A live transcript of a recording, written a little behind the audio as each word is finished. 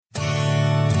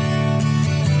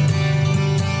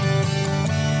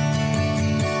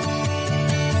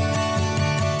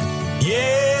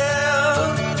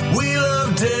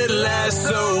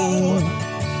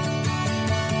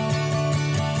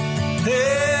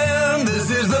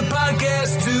the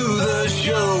podcast to the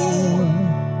show.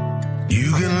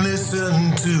 You can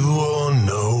listen to or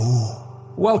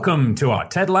know. Welcome to our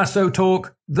Ted Lasso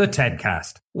talk, the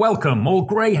Tedcast. Welcome all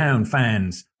Greyhound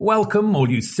fans. Welcome all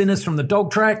you sinners from the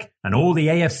dog track and all the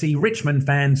AFC Richmond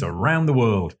fans around the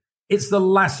world. It's the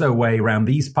Lasso way around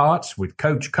these parts with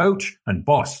Coach, and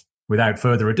Boss. Without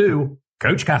further ado,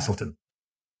 Coach Castleton.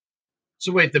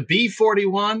 So wait, the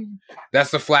B41?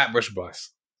 That's the Flatbush bus.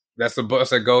 That's the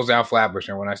bus that goes down Flatbush.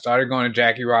 And when I started going to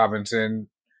Jackie Robinson,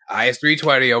 IS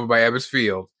 320 over by Ebbets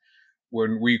Field,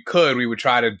 when we would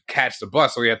try to catch the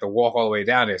bus, so we had to walk all the way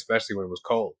down there, especially when it was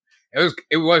cold.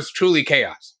 It was truly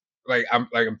chaos. I'm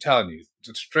telling you,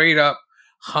 just straight up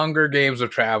Hunger Games of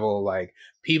travel. Like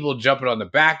people jumping on the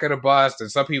back of the bus,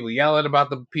 and some people yelling about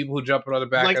the people who jumping on the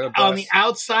back of the bus. On the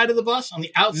outside of the bus? On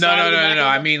the outside? No.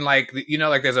 I mean,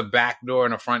 there's a back door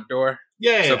and a front door.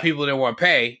 Yeah. So people didn't want to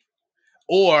pay,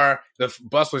 or the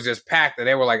bus was just packed, and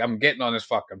they were like, "I'm getting on this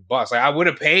fucking bus." Like I would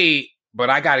have paid, but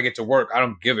I got to get to work. I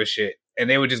don't give a shit. And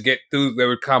they would just get through. They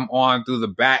would come on through the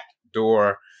back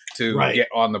door to get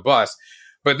on the bus.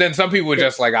 But then some people were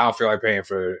just like, I don't feel like paying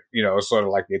for, sort of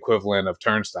like the equivalent of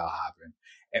turnstile hopping.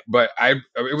 But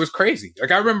it was crazy. Like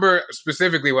I remember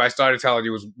specifically what I started telling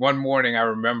you was one morning. I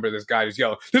remember this guy just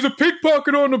yelling, "There's a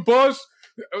pickpocket on the bus."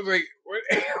 I was like, what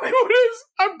is?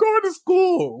 I'm going to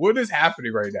school. What is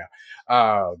happening right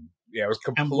now? It was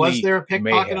completely. And was there a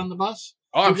pickpocket on the bus?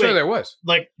 Oh, I'm sure there was.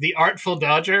 Like the Artful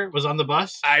Dodger was on the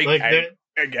bus? I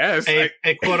guess.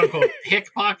 A quote-unquote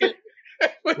pickpocket?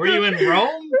 Were you in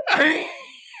Rome?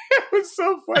 It was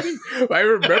so funny. I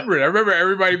remember it. I remember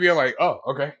everybody being like, "Oh,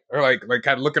 okay," or like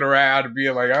kind of looking around and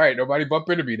being like, "All right, nobody bump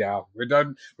into me now. We're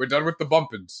done. We're done with the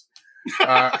bumpins."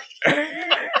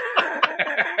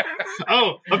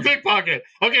 Oh, a pickpocket.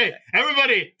 Okay,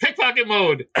 everybody, pickpocket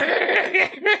mode.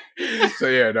 So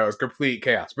it was complete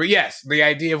chaos. But yes, the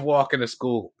idea of walking to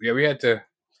school. Yeah, we had to.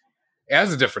 It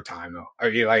was a different time though. I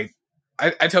mean,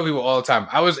 I tell people all the time.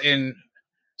 I was in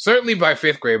certainly by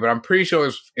 5th grade, but I'm pretty sure it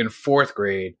was in 4th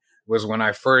grade was when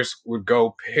I first would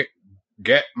go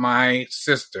get my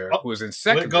sister who was in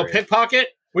 2nd grade. Go pickpocket?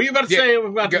 Were you about to say we're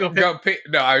about to go pick?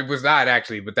 No, I was not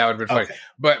actually, but that would have been funny. Okay.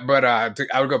 But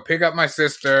I would go pick up my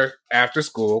sister after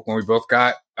school when we both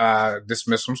got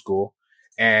dismissed from school.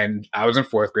 And I was in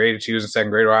 4th grade and she was in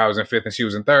 2nd grade, or I was in 5th and she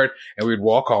was in 3rd. And we'd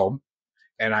walk home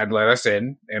and I'd let us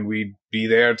in and we'd be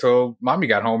there until mommy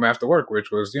got home after work,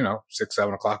 which was, 6,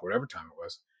 7 o'clock, whatever time it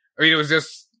was. I mean, it was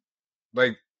just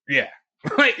like, yeah.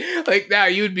 like now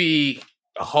you'd be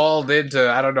hauled into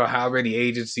I don't know how many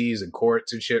agencies and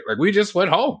courts and shit. Like we just went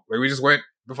home. Like we just went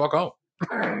the fuck home.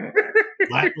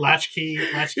 Latchkey.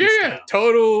 Yeah, Style.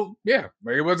 total. Yeah,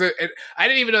 like it wasn't. I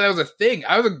didn't even know that was a thing.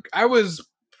 I was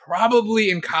probably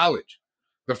in college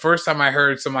the first time I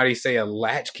heard somebody say a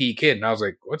latchkey kid, and I was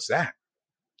like, "What's that?"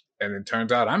 And it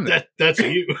turns out I'm that. That's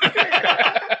you.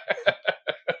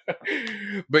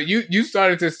 But you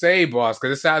started to say, boss,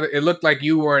 because it looked like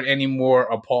you weren't any more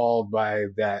appalled by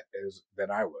that than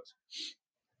I was.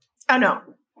 Oh no.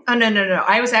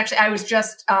 I was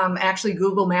just actually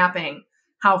Google mapping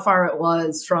how far it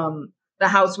was from the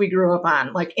house we grew up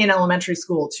on, like in elementary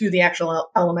school, to the actual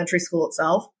elementary school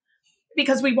itself,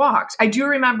 because we walked. I do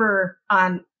remember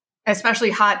on especially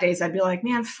hot days, I'd be like,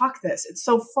 man, fuck this. It's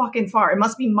so fucking far. It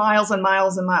must be miles and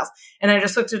miles and miles. And I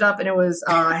just looked it up and it was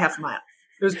half a mile.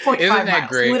 It was 0.5 Isn't that miles,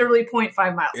 great? Literally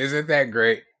 0.5 miles. Isn't that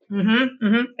great?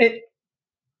 Mm-hmm. It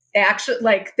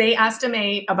actually, they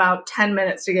estimate about 10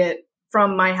 minutes to get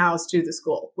from my house to the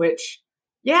school, which,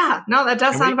 that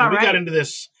does sound about right. We got into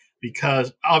this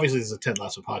because obviously this is a Ted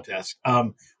Lasso podcast.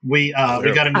 We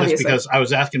got into this because I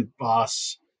was asking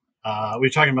Boss, we were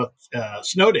talking about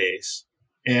snow days,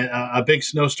 and a big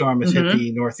snowstorm has hit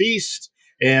the Northeast.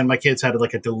 And my kids had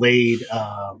like a delayed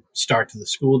start to the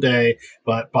school day,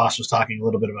 but Boss was talking a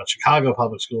little bit about Chicago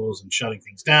public schools and shutting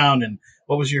things down. And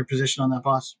what was your position on that,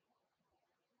 Boss?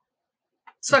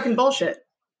 It's fucking bullshit.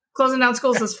 Closing down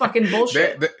schools is fucking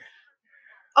bullshit.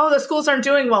 The schools aren't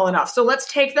doing well enough, so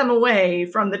let's take them away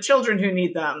from the children who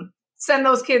need them. Send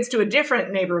those kids to a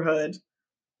different neighborhood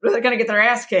where they're going to get their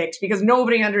ass kicked because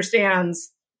nobody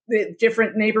understands the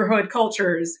different neighborhood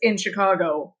cultures in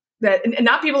Chicago. That and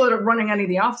not people that are running any of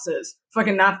the offices.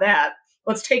 Fucking not that.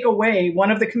 Let's take away one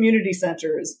of the community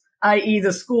centers, i.e.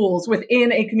 the schools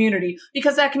within a community,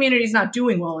 because that community is not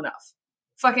doing well enough.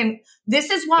 Fucking,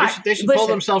 this is why. They should pull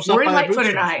themselves up by the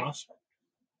bootstraps.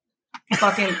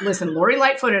 Listen, Lori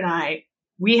Lightfoot and I,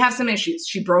 we have some issues.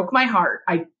 She broke my heart.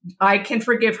 I can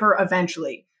forgive her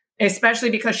eventually, especially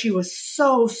because she was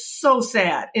so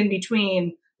sad in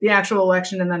between the actual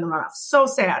election and then the runoff. So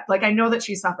sad. Like, I know that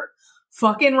she suffered.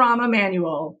 Fucking Rahm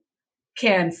Emanuel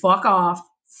can fuck off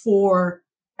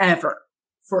forever.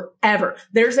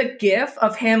 There's a gif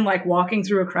of him like walking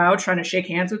through a crowd trying to shake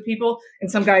hands with people,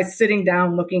 and some guy's sitting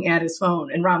down looking at his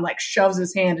phone, and Ron like shoves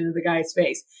his hand into the guy's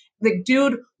face. The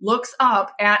dude looks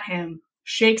up at him,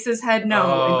 shakes his head no,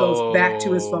 and goes back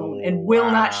to his phone and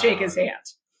will not shake his hand.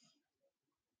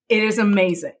 It is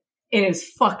amazing. It is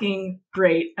fucking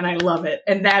great, and I love it.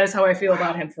 And that is how I feel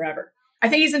about him forever. I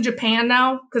think he's in Japan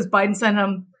now because Biden sent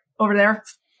him over there.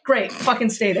 Great,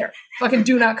 fucking stay there. Fucking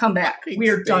do not come back. We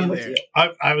are done with you.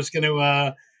 I was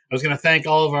gonna thank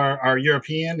all of our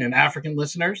European and African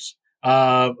listeners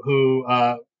who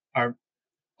are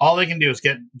all they can do is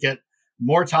get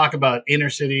more talk about inner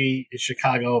city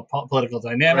Chicago political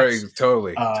dynamics. Right,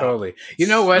 totally. You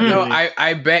know what though?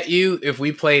 I bet you if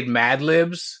we played Mad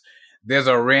Libs, there's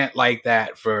a rant like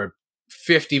that for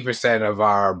 50% of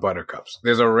our buttercups.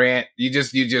 There's a rant. You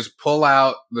just pull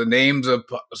out the names of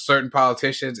certain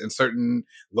politicians in certain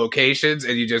locations,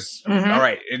 and you just all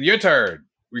right. In your turn,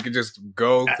 we could just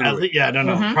go through it. Yeah,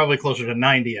 no, probably closer to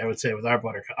 90. I would say with our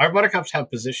buttercup. Our buttercups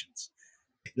have positions.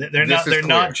 They're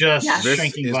not just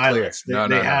shrinking violets. They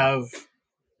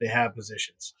have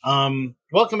positions.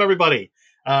 Welcome everybody.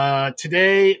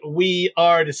 Today we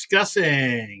are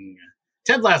discussing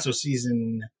Ted Lasso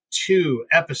season 2,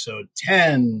 episode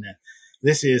 10.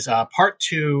 This is part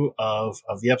 2 of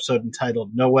the episode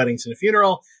entitled No Weddings and a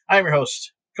Funeral. I'm your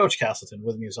host, Coach Castleton.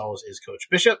 With me as always is Coach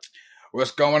Bishop.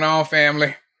 What's going on,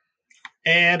 family?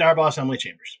 And our boss, Emily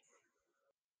Chambers.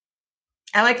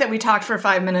 I like that we talked for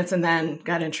 5 minutes and then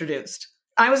got introduced.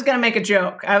 I was going to make a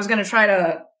joke. I was going to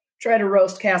try to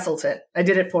roast Castleton. I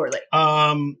did it poorly.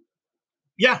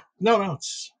 Yeah. No.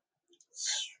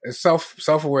 It's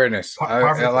self-awareness.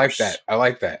 I like that. I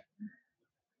like that.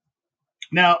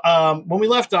 Now, when we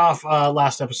left off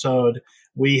last episode,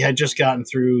 we had just gotten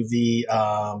through the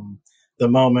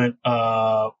moment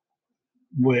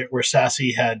where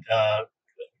Sassy had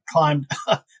climbed,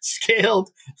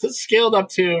 scaled up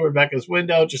to Rebecca's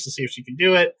window just to see if she could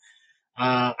do it.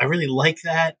 I really like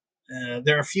that.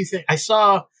 There are a few things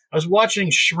I was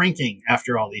watching Shrinking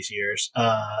after all these years,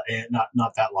 and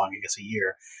not that long, I guess a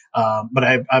year. But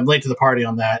I'm late to the party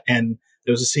on that. And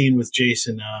there was a scene with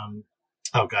Jason.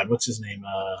 Oh God, what's his name?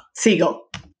 Segel.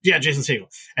 Yeah, Jason Segel.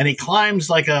 And he climbs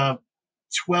like a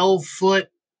 12-foot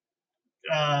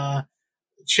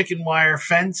chicken wire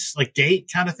fence, like gate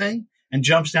kind of thing, and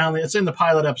jumps down. It's in the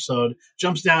pilot episode.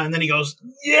 Jumps down, and then he goes,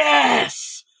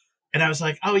 "Yes!" And I was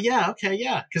like, "Oh yeah, okay,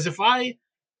 yeah." Because if I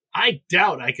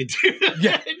doubt I could do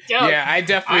that. I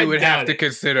definitely would have to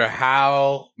consider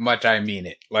how much I mean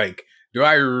it. Like, do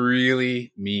I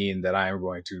really mean that I'm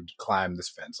going to climb this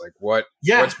fence? Like,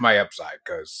 what's my upside?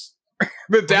 Because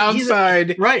the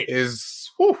downside is,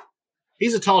 whew.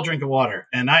 He's a tall drink of water,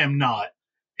 and I am not.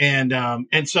 And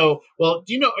so, well,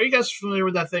 do you know, are you guys familiar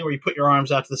with that thing where you put your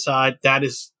arms out to the side?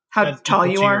 That's how tall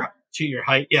you are? To your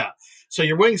height, yeah. So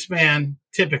your wingspan,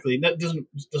 typically, that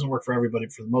doesn't work for everybody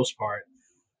for the most part.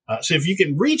 So if you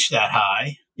can reach that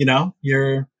high, you know,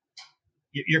 you're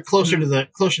closer to this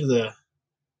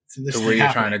where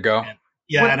you're trying to go.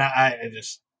 And I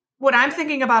just, what I'm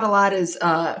thinking about a lot is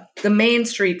the main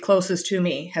street closest to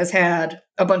me has had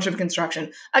a bunch of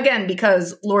construction again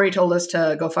because Lori told us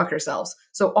to go fuck ourselves.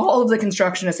 So all of the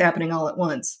construction is happening all at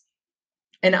once,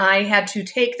 and I had to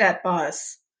take that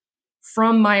bus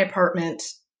from my apartment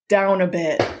down a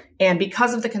bit, and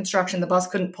because of the construction, the bus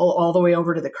couldn't pull all the way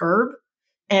over to the curb.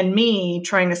 And me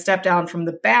trying to step down from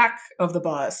the back of the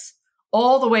bus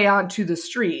all the way onto the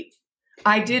street,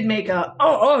 I did make a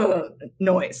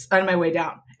noise on my way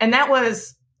down. And that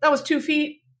was 2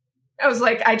 feet. I was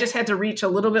like, I just had to reach a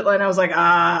little bit, and I was like,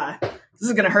 this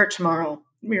is going to hurt tomorrow.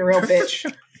 I'm be a real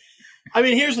bitch. I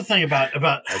mean, here's the thing about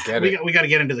I get it. We got to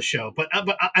get into the show, but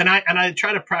I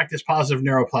try to practice positive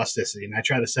neuroplasticity, and I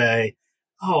try to say,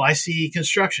 I see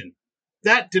construction.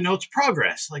 That denotes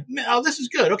progress. Like, oh, this is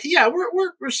good. Okay, yeah,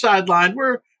 we're sidelined.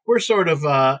 We're sort of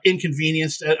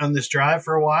inconvenienced on this drive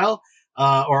for a while,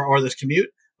 or this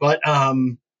commute. But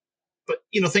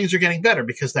you know, things are getting better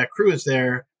because that crew is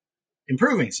there,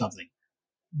 improving something.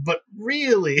 But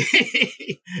really,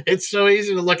 it's so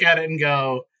easy to look at it and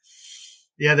go,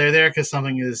 yeah, they're there because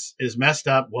something is messed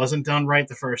up, wasn't done right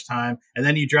the first time, and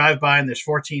then you drive by and there's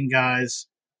 14 guys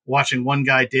watching one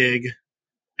guy dig.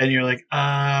 And you're like,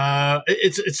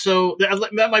 it's so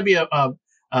that might be a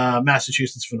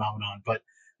Massachusetts phenomenon, but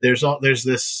there's all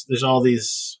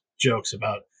these jokes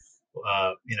about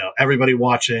you know, everybody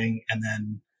watching, and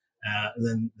then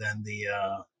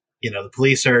the the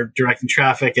police are directing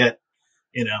traffic at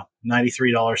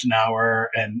 $93 an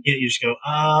hour, and you just go,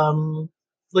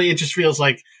 it just feels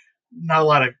like not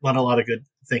a lot of good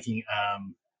thinking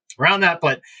around that.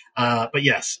 But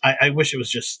yes, I wish it was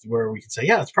just where we could say,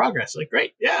 yeah, it's progress. Like,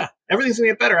 great, yeah, everything's gonna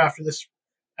get better after this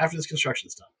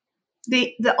construction's done.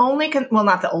 The only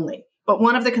not the only, but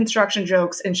one of the construction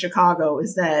jokes in Chicago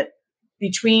is that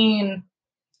between,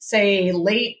 say,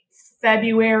 late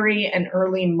February and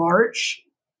early March,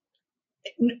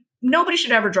 nobody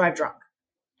should ever drive drunk.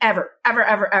 Ever.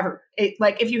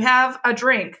 Like, if you have a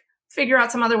drink, figure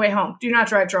out some other way home. Do not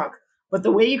drive drunk. But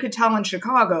the way you could tell in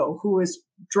Chicago who is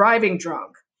driving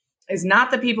drunk is not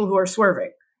the people who are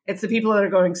swerving. It's the people that are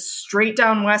going straight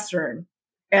down Western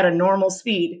at a normal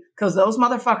speed, because those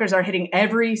motherfuckers are hitting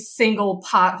every single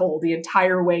pothole the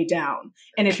entire way down.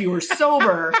 And if you were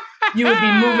sober, you would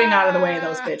be moving out of the way of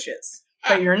those bitches.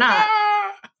 But you're not,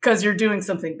 because you're doing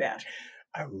something bad.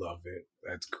 I love it.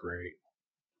 That's great.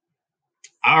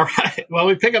 All right. Well,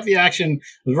 we pick up the action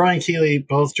with Roy and Keely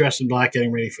both dressed in black,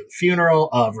 getting ready for the funeral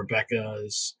of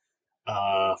Rebecca's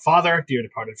father, dear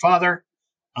departed father.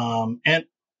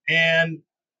 And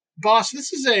boss,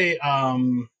 this is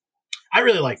I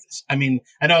really like this. I mean,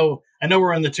 I know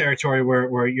we're in the territory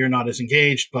where you're not as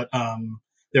engaged, but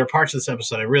there are parts of this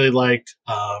episode I really liked.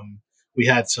 We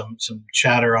had some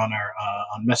chatter on our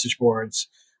on message boards.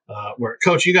 Where,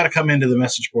 Coach, you got to come into the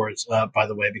message boards, by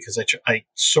the way, because I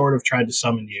sort of tried to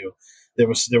summon you. There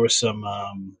was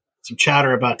some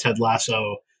chatter about Ted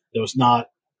Lasso that was not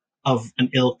of an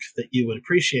ilk that you would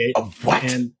appreciate. Of what?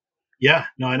 And yeah,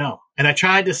 no, I know. And I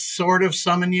tried to sort of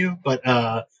summon you, but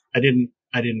I didn't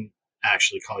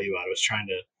actually call you out. I was trying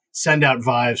to send out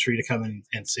vibes for you to come in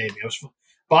and save me.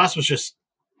 Boss was just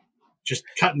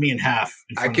cutting me in half.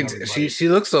 I can. She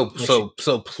looks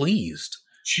so pleased.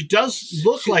 She does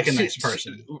look like a nice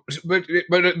person, but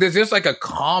there's just like a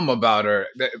calm about her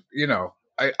that, you know,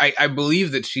 I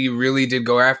believe that she really did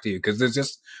go after you, because there's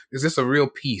just a real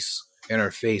peace in her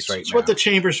face right now. It's what the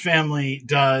Chambers family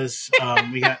does.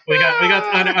 We got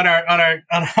on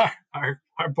our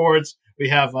boards. We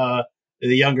have the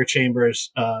younger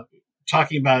Chambers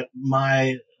talking about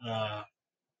my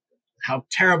how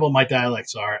terrible my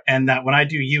dialects are, and that when I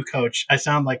do you, Coach, I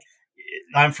sound like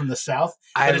I'm from the South.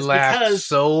 I laughed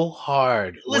so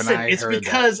hard. Listen, it's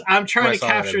because I'm trying to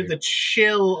capture the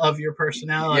chill of your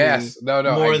personality. Yes, no,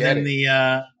 more than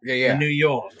the New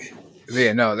York.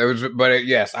 Yeah, no, there was, but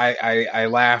yes, I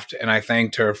laughed and I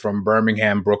thanked her from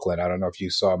Birmingham, Brooklyn. I don't know if you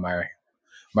saw my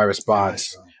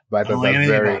response, but I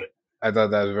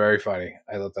thought that was very funny.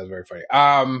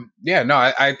 Yeah, no,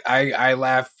 I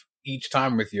laugh each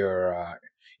time with your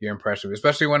impression,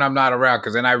 especially when I'm not around,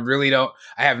 because then I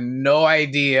have no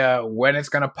idea when it's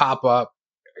going to pop up,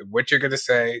 what you're going to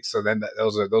say. So then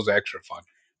those are extra fun.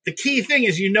 The key thing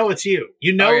is, it's you.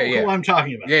 You know who I'm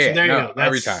talking about. Yeah, so there you go.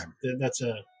 Every time. That's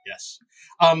a yes.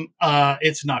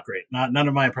 It's not great. None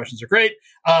of my impressions are great.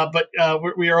 But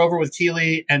we are over with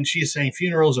Keely, and she's saying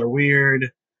funerals are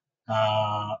weird.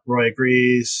 Roy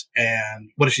agrees.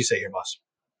 And what does she say here, boss?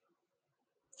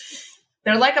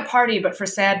 They're like a party, but for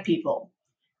sad people.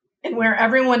 And where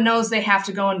everyone knows they have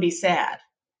to go and be sad.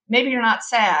 Maybe you're not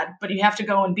sad, but you have to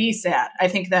go and be sad. I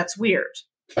think that's weird.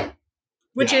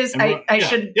 Which is, I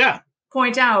should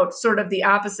point out, sort of the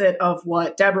opposite of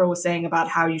what Deborah was saying about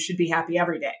how you should be happy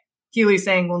every day. Keely's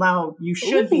saying, well, now you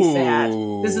should be sad.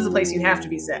 This is a place you have to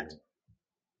be sad.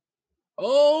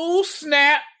 Oh,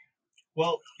 snap.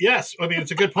 Well, yes. I mean, it's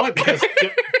a good point, because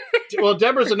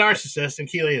Deborah's a narcissist and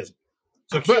Keely isn't.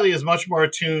 So Keely is much more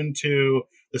attuned to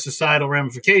the societal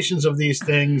ramifications of these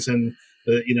things and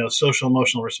the social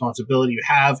emotional responsibility you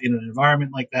have in an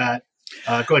environment like that.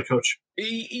 Go ahead, Coach.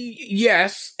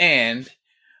 Yes, and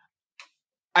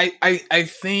I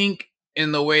think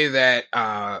in the way that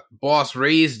Boss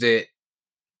raised it,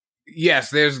 yes,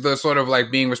 there's the sort of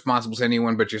like being responsible to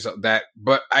anyone but yourself.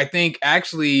 But I think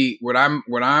actually what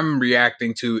I'm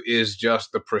reacting to is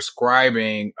just the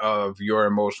prescribing of your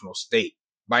emotional state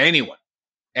by anyone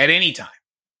at any time.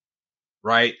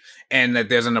 Right. And that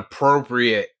there's an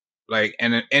appropriate,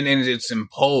 and it's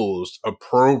imposed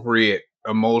appropriate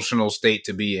emotional state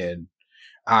to be in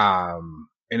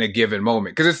a given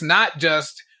moment. Cause it's not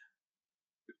just,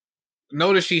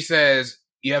 notice she says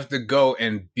you have to go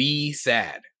and be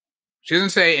sad. She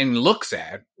doesn't say and look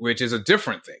sad, which is a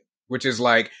different thing, which is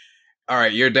like, all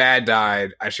right, your dad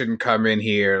died. I shouldn't come in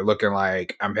here looking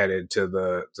like I'm headed to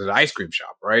the ice cream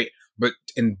shop. Right. But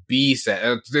and be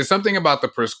sad. There's something about the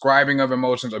prescribing of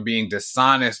emotions or being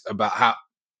dishonest about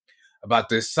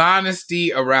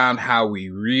dishonesty around how we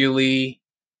really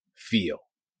feel.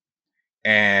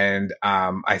 And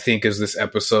I think as this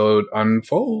episode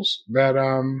unfolds, that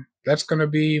that's going to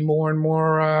be more and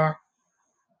more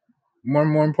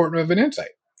important of an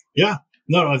insight. Yeah,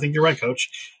 No, I think you're right, Coach.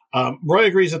 Roy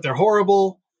agrees that they're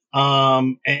horrible,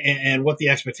 and what the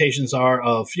expectations are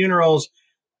of funerals.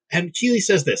 And Keeley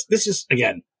says this. This is,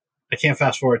 again, I can't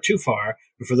fast forward too far,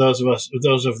 but for those of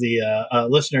the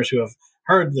listeners who have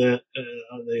heard the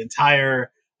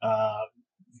entire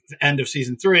end of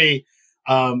season 3,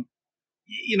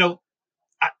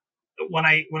 when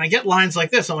I get lines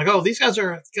like this, I'm like, oh, these guys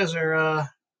are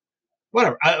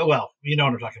whatever. Well, you know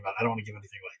what I'm talking about. I don't want to give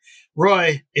anything away.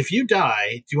 Roy, if you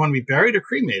die, do you want to be buried or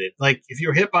cremated? Like, if you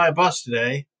were hit by a bus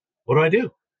today, what do I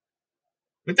do?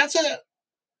 But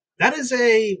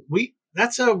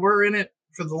we're in it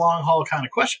for the long haul kind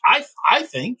of question. I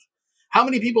think. How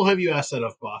many people have you asked that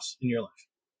of, boss, in your life?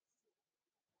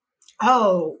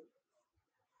 Oh,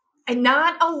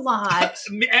 not a lot.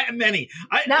 Many.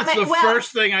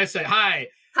 First thing I say. Hi,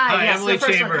 yes, Emily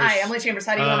Chambers. Hi, Emily Chambers.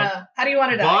 How do you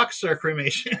want to die? Box or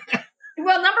cremation?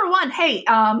 Well, number one, hey,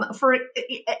 I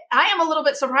am a little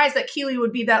bit surprised that Keeley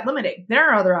would be that limiting. There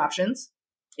are other options.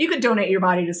 You could donate your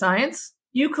body to science.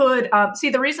 You could see,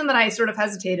 the reason that I sort of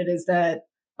hesitated is that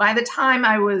by the time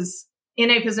I was in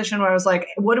a position where I was like,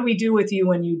 what do we do with you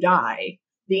when you die?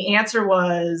 The answer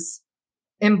was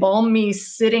embalm me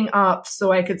sitting up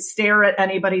so I could stare at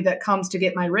anybody that comes to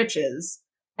get my riches,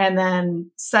 and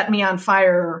then set me on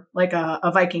fire like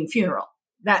a Viking funeral.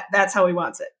 That's how he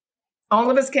wants it. All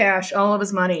of his cash, all of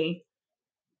his money,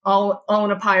 all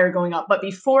in a pyre going up. But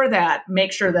before that,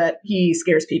 make sure that he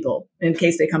scares people in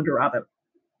case they come to rob him.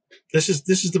 This is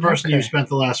the person you spent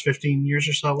the last 15 years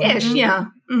or so with? Ish, yeah.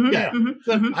 Mm-hmm, yeah.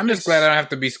 Mm-hmm. I'm just glad I don't have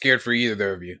to be scared for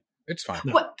either of you. It's fine.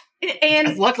 No.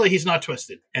 And luckily he's not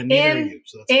twisted, and neither are you.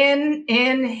 So that's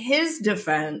in his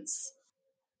defense,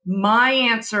 my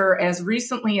answer as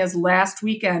recently as last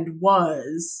weekend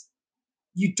was,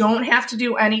 you don't have to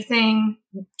do anything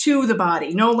to the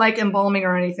body. No, like embalming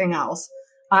or anything else.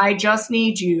 I just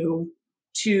need you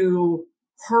to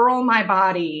hurl my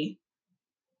body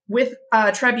with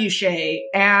a trebuchet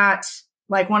at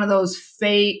like one of those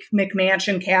fake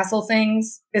McMansion castle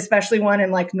things, especially one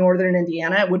in like northern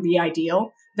Indiana. It would be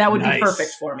ideal. That would be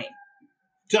perfect for me.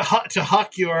 To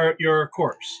huck your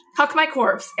corpse. Huck my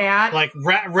corpse at... Like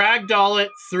ragdoll it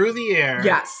through the air.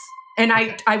 Yes. And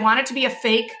okay. I want it to be a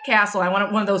fake castle. I want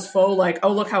it one of those faux, like,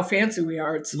 oh, look how fancy we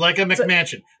are. It's like a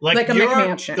McMansion. Like a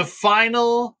McMansion. The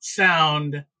final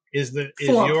sound is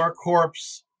your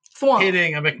corpse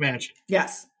hitting a McMansion.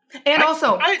 Yes. And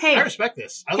I respect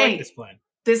this. I like this plan.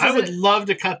 I would love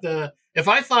to cut if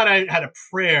I thought I had a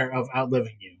prayer of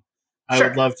outliving you, I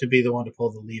would love to be the one to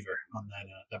pull the lever on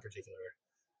that particular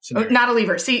scenario. Not a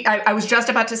lever. See, I was just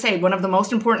about to say, one of the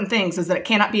most important things is that it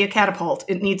cannot be a catapult.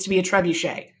 It needs to be a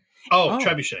trebuchet. Oh,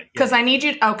 trebuchet. Because I need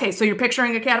you... Okay, so you're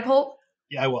picturing a catapult?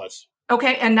 Yeah, I was.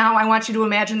 Okay, and now I want you to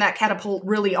imagine that catapult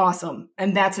really awesome,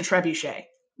 and that's a trebuchet.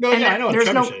 No, I know what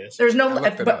trebuchet is. There's no...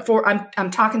 But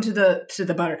I'm talking to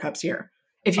the buttercups here.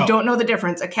 If you don't know the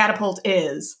difference, a catapult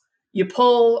is you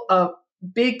pull a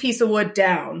big piece of wood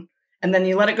down, and then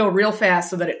you let it go real fast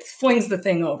so that it flings the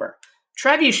thing over.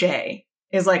 Trebuchet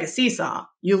is like a seesaw.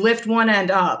 You lift one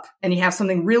end up, and you have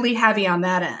something really heavy on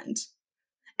that end.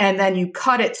 And then you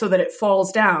cut it so that it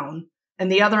falls down,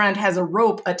 and the other end has a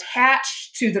rope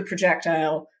attached to the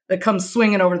projectile that comes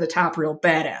swinging over the top real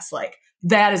badass. Like,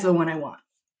 that is the one I want.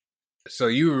 So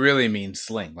you really mean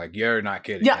sling? Like, you're not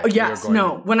kidding? Yeah. Like, yes.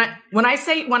 No. When I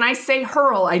say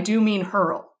hurl, I do mean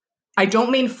hurl. I don't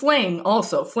mean fling.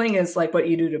 Also, fling is like what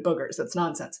you do to boogers. That's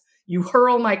nonsense. You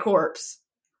hurl my corpse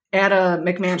at a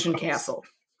McMansion castle.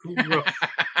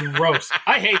 Gross.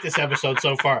 I hate this episode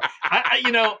so far.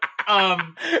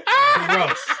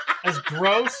 Gross. That's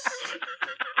gross.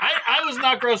 I was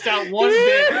not grossed out one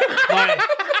bit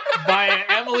by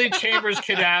Emily Chambers'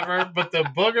 cadaver, but the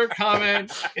booger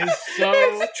comment is so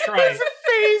trite. His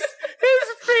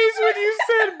face when you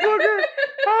said booger.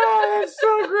 Oh, that's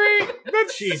so great.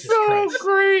 That's Jesus so Christ.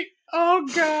 Great. Oh,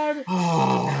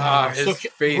 God. His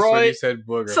face when you said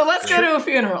booger. So let's go to a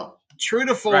funeral. True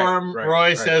to form,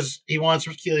 Roy says he wants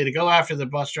Keeley to go after the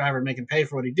bus driver and make him pay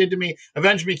for what he did to me.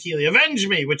 Avenge me, Keeley. Avenge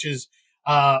me, which is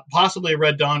possibly a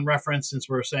Red Dawn reference, since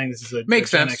we're saying this is a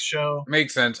Gen X show.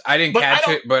 Makes sense. I didn't catch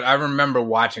it, but I remember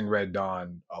watching Red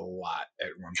Dawn a lot at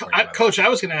one point. Coach, I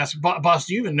was going to ask, boss,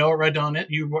 do you even know what Red Dawn is?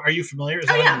 Are you familiar? Is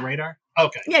that on your radar?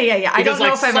 Okay. Yeah. I don't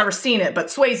know if I've ever seen it, but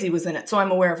Swayze was in it, so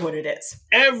I'm aware of what it is.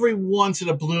 Every once in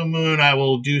a blue moon, I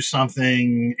will do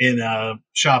something in a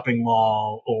shopping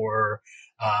mall or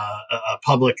a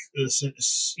public,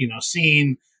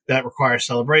 scene that requires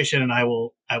celebration, and I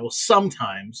will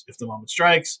sometimes, if the moment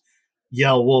strikes,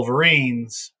 yell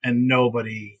Wolverines, and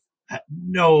nobody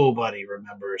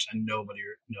remembers, and nobody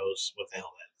knows what the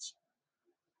hell that is.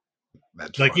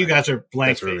 That's like funny. You guys are blank.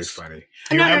 That's really funny.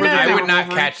 No, I would not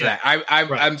catch that.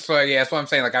 I'm sorry. Yeah, that's what I'm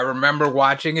saying. Like, I remember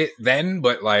watching it then,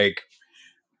 but like,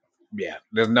 yeah,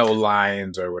 there's no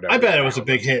lines or whatever. I bet it was a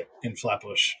big hit in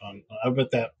Flatbush. I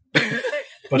bet that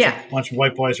bunch of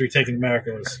white boys retaking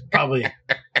America was probably.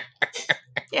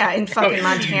 Yeah, in fucking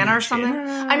Montana or something.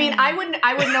 I mean, I would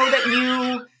know that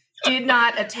you did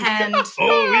not attend.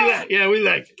 We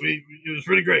like it. It was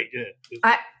pretty great.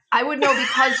 Yeah. I would know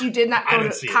because you did not go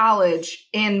to college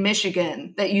in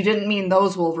Michigan that you didn't mean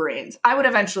those Wolverines. I would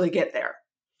eventually get there.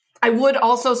 I would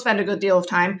also spend a good deal of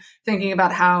time thinking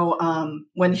about how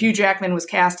when Hugh Jackman was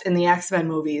cast in the X-Men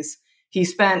movies, he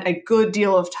spent a good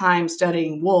deal of time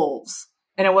studying wolves.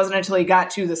 And it wasn't until he got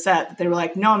to the set that they were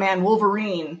like, no, man,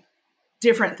 Wolverine,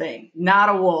 different thing, not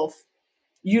a wolf.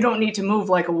 You don't need to move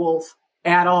like a wolf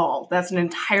at all. That's an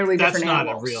entirely different animal. That's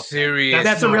not a real serious.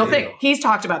 That's a real thing. He's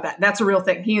talked about that. That's a real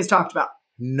thing. He has talked about.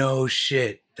 No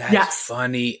shit. That's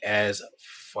funny as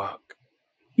fuck.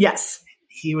 Yes.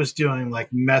 He was doing like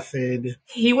method.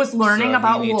 He was learning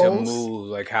about wolves. To move,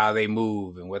 like how they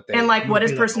move and what they and like what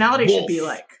his personality should be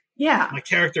like. Yeah. My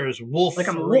character is Wolf. Like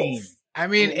I'm a wolf. I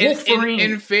mean, in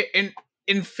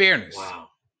fairness. Wow.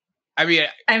 I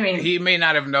mean, he may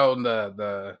not have known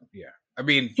the. I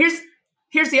mean,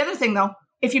 here's the other thing though.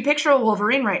 If you picture a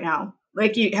Wolverine right now,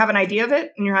 like you have an idea of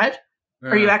it in your head,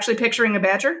 are you actually picturing a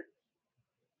badger?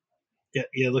 Yeah,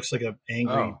 it looks like an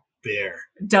angry bear.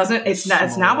 It's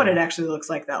not what it actually looks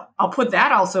like though. I'll put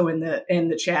that also in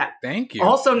the chat. Thank you.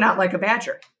 Also not like a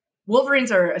badger.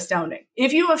 Wolverines are astounding.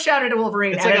 If you have shouted a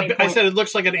Wolverine it's at like any point, I said it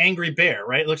looks like an angry bear,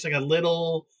 right? It looks like a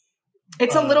little.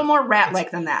 It's a little more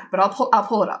rat-like than that, but I'll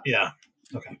pull it up. Yeah.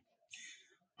 Okay.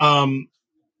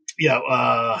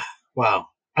 Wow.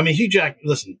 I mean, Hugh Jack.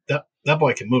 Listen, that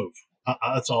boy can move.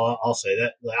 That's all I'll say.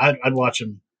 That I'd watch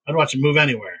him. I'd watch him move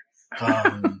anywhere.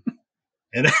 And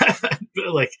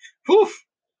like, poof.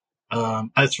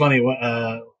 It's funny.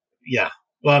 Yeah.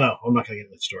 Well, no, I'm not going to get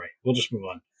into the story. We'll just move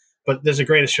on. But there's a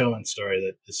Greatest Showman story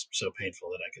that is so painful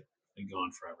that I could go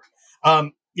on forever.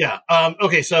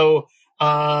 Okay. So,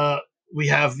 we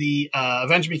have the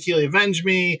Avenge Me, Keely, Avenge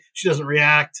Me. She doesn't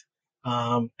react.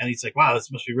 And he's like, wow,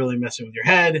 this must be really messing with your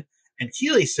head. And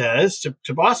Keely says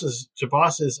to Boss's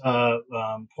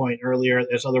point earlier,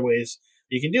 there's other ways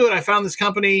you can do it. I found this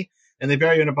company and they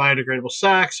bury you in a biodegradable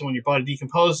sack. So when your body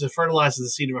decomposes, it fertilizes the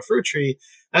seed of a fruit tree.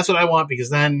 That's what I want because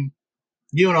then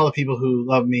you and all the people who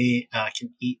love me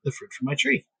can eat the fruit from my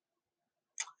tree.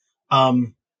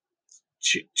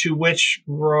 To which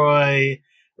Roy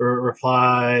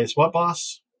replies, what,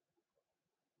 boss?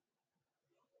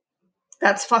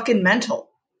 That's fucking mental.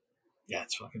 Yeah,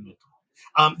 it's fucking mental.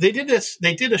 They did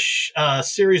a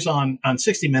series on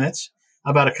 60 Minutes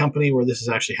about a company where this is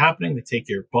actually happening. They take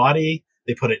your body,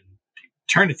 they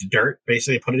turn it to dirt,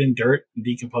 basically put it in dirt and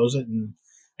decompose it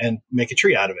and make a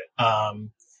tree out of it.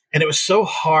 And it was so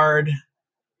hard.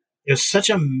 It was such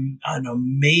an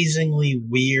amazingly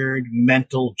weird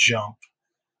mental jump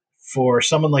for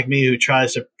someone like me who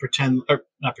tries to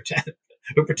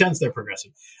who pretends they're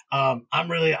progressive. I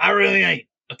really ain't.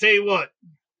 I'll tell you what,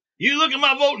 you look at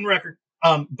my voting record.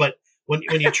 But when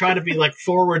you try to be like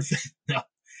forward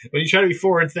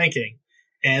thinking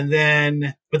and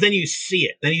then you see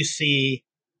it, then you see,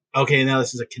 okay, now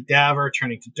this is a cadaver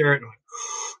turning to dirt. I'm like,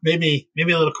 maybe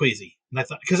a little queasy. And I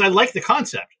thought, because I like the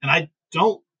concept and I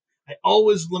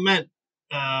always lament,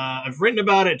 I've written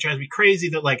about it. It drives me crazy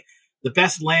that like, the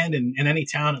best land in any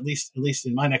town, at least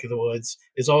in my neck of the woods,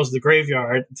 is always the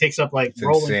graveyard. It takes up like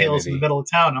rolling hills in the middle of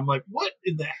town. I'm like, what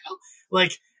in the hell?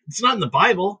 Like, it's not in the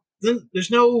Bible. Then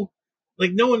there's no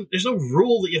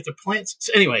rule that you have to plant.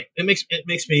 So anyway, it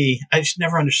makes me. I just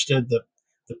never understood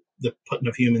the putting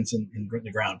of humans in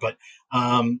the ground. But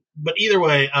either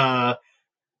way,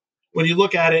 when you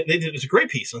look at it, it's a great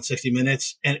piece on 60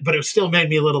 Minutes, but it still made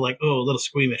me a little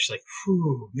squeamish, like,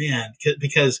 whew, man,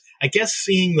 because I guess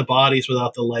seeing the bodies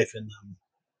without the life in them,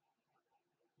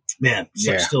 man,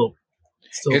 still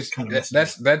kind of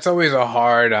that's always a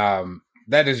hard.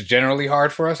 That is generally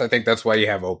hard for us. I think that's why you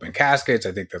have open caskets.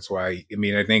 I think that's why.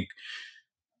 I think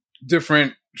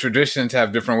different traditions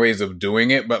have different ways of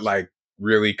doing it, but like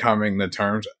really coming to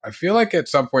terms. I feel like at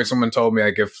some point someone told me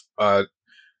like if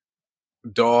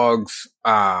dog's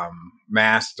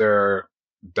master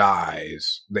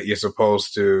dies, that you're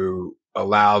supposed to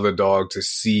allow the dog to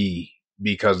see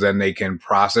because then they can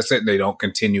process it and they don't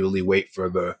continually wait for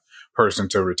the person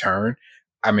to return.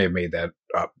 I may have made that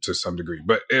up to some degree,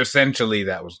 but essentially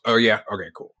that was, okay,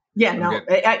 cool. Yeah, no.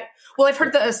 I've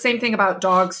heard the same thing about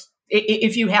dogs.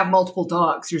 If you have multiple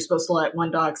dogs, you're supposed to let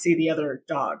one dog see the other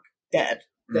dog dead.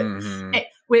 Mm-hmm.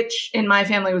 which in my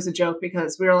family was a joke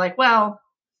because we were like, well,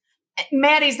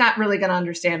 Maddie's not really going to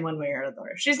understand one way or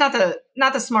another. She's not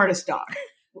the smartest dog.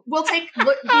 We'll take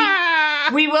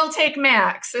we will take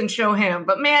Max and show him,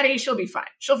 but Maddie, she'll be fine.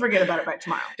 She'll forget about it by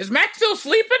tomorrow. Is Max still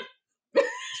sleeping?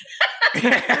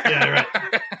 Yeah,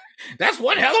 right. That's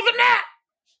one hell of a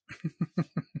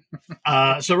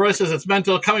nap. So Roy says it's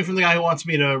mental, coming from the guy who wants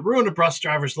me to ruin a bus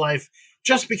driver's life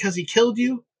just because he killed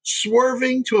you,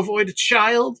 swerving to avoid a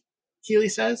child, Keely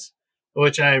says,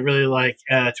 which I really like,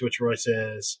 to which Roy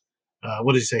says,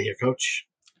 what does he say here, Coach?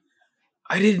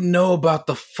 I didn't know about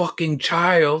the fucking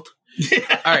child.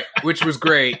 All right, which was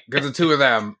great because the two of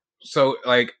them, so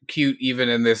like cute even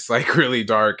in this like really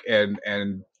dark and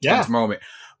tense moment.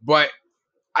 But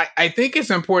I think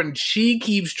it's important. She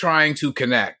keeps trying to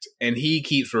connect and he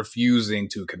keeps refusing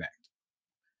to connect.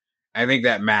 I think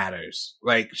that matters.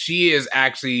 Like she is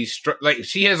actually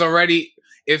she has already,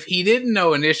 if he didn't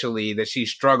know initially that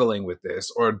she's struggling with this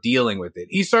or dealing with it,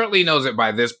 he certainly knows it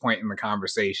by this point in the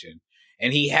conversation.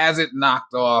 And he hasn't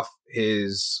knocked off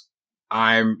his,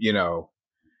 I'm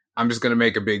just going to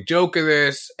make a big joke of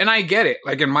this. And I get it.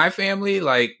 Like in my family,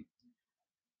 like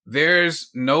there's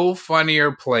no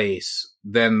funnier place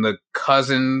than the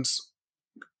cousins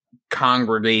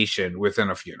congregation within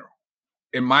a funeral.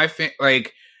 In my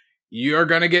like you're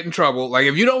going to get in trouble. Like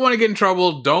if you don't want to get in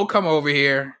trouble, don't come over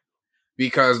here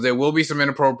because there will be some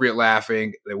inappropriate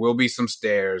laughing. There will be some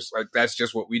stares. Like that's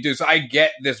just what we do. So I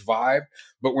get this vibe.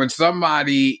 But when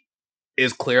somebody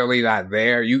is clearly not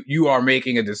there, you are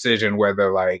making a decision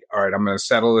whether like, all right, I'm going to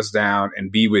settle this down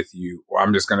and be with you, or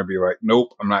I'm just going to be like,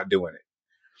 nope, I'm not doing it.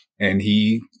 And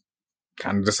he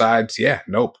kind of decides, yeah,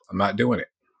 nope, I'm not doing it.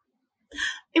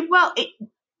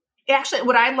 Actually,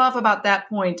 what I love about that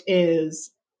point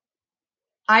is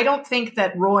I don't think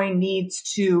that Roy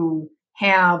needs to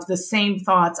have the same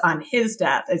thoughts on his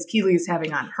death as Keely is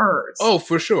having on hers. Oh,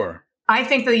 for sure. I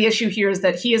think the issue here is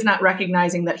that he is not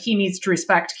recognizing that he needs to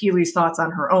respect Keely's thoughts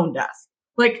on her own death.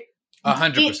 Like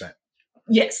 100%.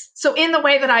 Yes. So in the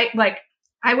way that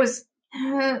I was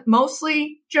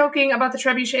mostly joking about the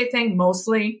trebuchet thing,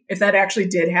 mostly, if that actually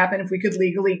did happen, if we could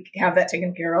legally have that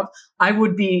taken care of, I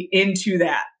would be into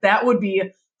that. That would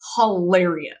be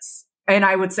hilarious. And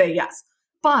I would say yes.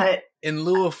 But in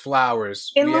lieu of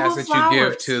flowers, we ask that you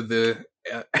give to the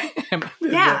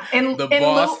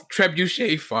boss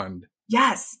trebuchet fund.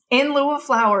 Yes. In lieu of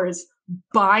flowers,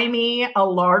 buy me a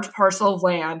large parcel of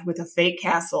land with a fake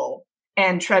castle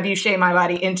and trebuchet my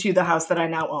body into the house that I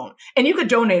now own. And you could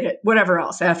donate it, whatever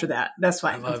else after that. That's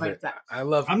fine. I'm fine with that.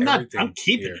 I'm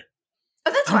keeping it.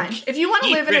 Oh, that's fine. If you want to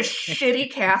live in a shitty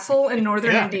castle in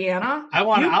northern Indiana,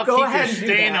 I'll keep your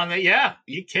stain on that. Yeah. Are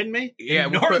you kidding me? Yeah.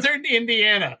 Northern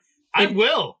Indiana. I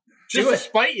will. Just to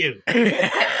spite you.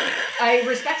 I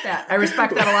respect that. I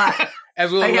respect that a lot.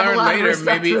 As we'll learn later,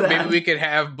 maybe we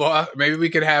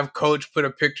could have Coach put a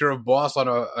picture of Boss on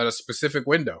a specific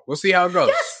window. We'll see how it goes.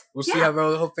 Yes, we'll see how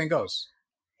the whole thing goes.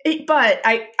 But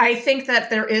I think that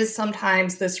there is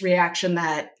sometimes this reaction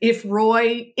that if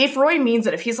Roy means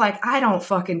it, if he's like, I don't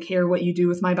fucking care what you do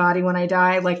with my body when I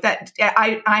die, like that,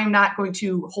 I'm not going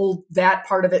to hold that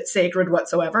part of it sacred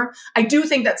whatsoever. I do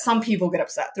think that some people get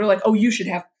upset. They're like, oh, you should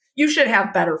have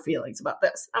better feelings about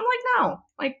this. I'm like, no,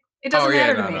 like it doesn't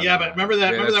matter to me. Yeah, but remember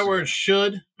that word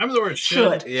should. Remember the word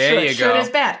should. Yeah, you go. Should is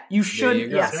bad. You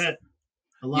should. Yes.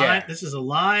 This is a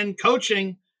line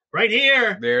coaching. Right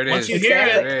here. There it is. Once you hear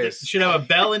it should have a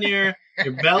bell in your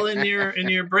bell in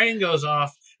your brain goes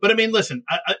off. But I mean, listen,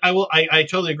 I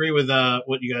totally agree with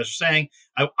what you guys are saying.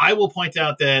 I will point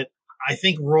out that I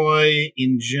think Roy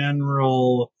in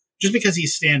general, just because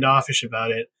he's standoffish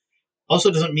about it,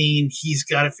 also doesn't mean he's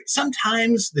got to.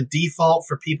 Sometimes the default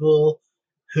for people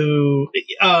who,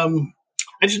 I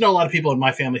just know a lot of people in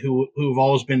my family who've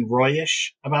always been Royish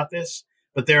about this,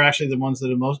 but they're actually the ones that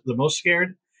are the most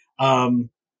scared.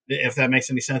 If that makes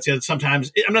any sense.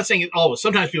 Sometimes, I'm not saying it always.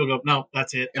 Sometimes people go, no,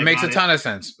 that's it. It makes a ton of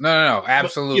sense. No,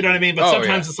 absolutely. But, you know what I mean? But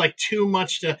sometimes it's like too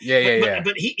much to.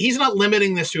 But he's not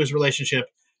limiting this to his relationship.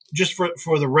 Just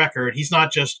for the record, he's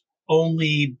not just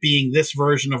only being this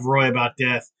version of Roy about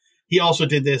death. He also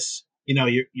did this.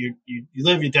 You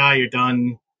live, you die, you're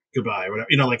done. Goodbye, or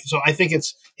whatever. So. I think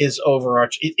it's his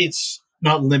overarching. It's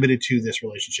not limited to this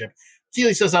relationship.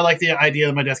 Keely says, I like the idea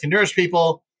that my death can nourish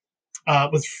people.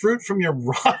 With fruit from your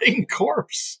rotting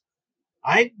corpse.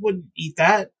 I wouldn't eat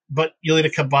that, but you'll eat a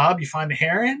kebab you find a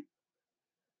hair in?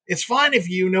 It's fine if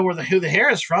you know who the hair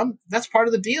is from. That's part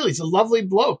of the deal. He's a lovely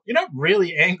bloke. You're not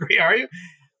really angry, are you?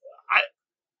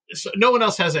 So no one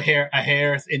else has a hair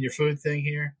in your food thing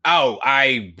here? Oh,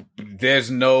 there's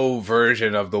no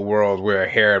version of the world where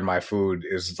hair in my food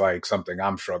is like something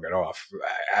I'm shrugging off.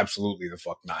 Absolutely the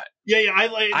fuck not. Yeah,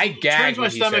 I gagged my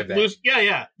when stomach he said that. loose.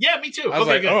 Yeah, me too. I was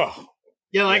like, oh.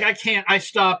 Yeah, like I can't. I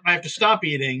have to stop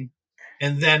eating,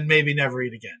 and then maybe never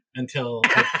eat again until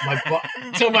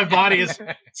my body is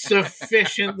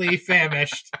sufficiently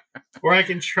famished, where I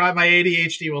can try. My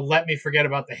ADHD will let me forget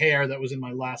about the hair that was in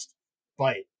my last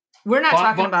bite. We're not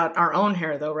talking about our own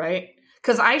hair, though, right?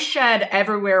 Because I shed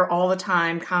everywhere all the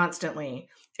time, constantly.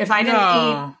 If I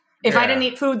didn't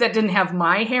eat food that didn't have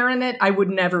my hair in it, I would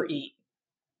never eat.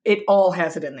 It all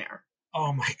has it in there.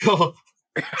 Oh my God.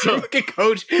 So, look at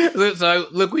Coach. So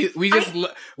look,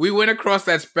 we went across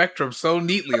that spectrum so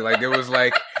neatly. Like it was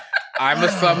like I'm a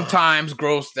sometimes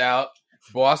grossed out.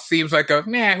 Boss seems like a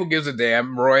who gives a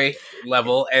damn Roy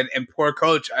level, and poor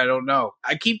Coach. I don't know.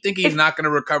 I keep thinking he's not going to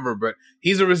recover, but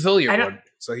he's a resilient one,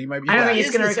 so he might be. I don't think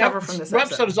he's going to recover from this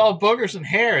episode. Is all boogers and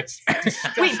hair. It's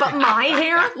wait, but my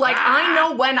hair? Like I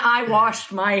know when I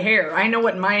washed my hair. I know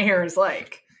what my hair is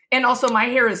like, and also my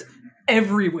hair is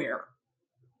everywhere.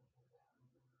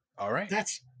 All right,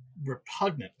 that's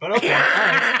repugnant, but okay. All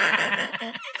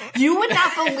right. You would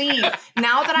not believe,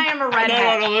 now that I am a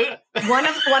redhead, one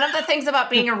of the things about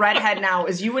being a redhead now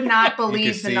is you would not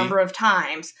believe the number of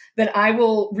times that I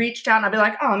will reach down and I'll be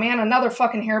like, oh man, another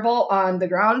fucking hairball on the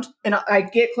ground. And I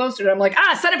get closer to it. I'm like,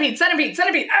 centipede,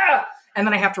 and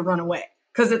then I have to run away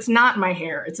because it's not my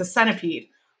hair. It's a centipede.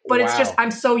 But It's just,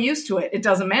 I'm so used to it. It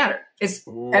doesn't matter. It's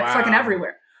fucking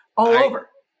everywhere. All over.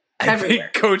 Everywhere. I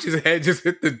think Coach's head just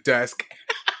hit the desk.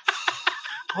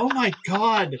 Oh my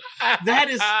God. That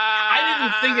is,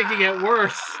 I didn't think it could get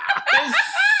worse. That is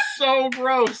so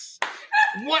gross.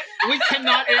 What? We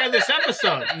cannot air this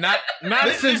episode. Not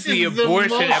since the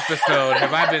abortion episode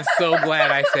have I been so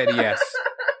glad I said yes.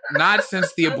 Not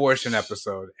since the abortion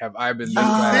episode have I been this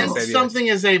glad I said yes. Something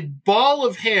is a ball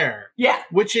of hair. Yeah.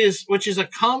 Which is a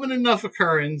common enough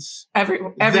occurrence. Every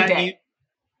day.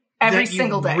 Every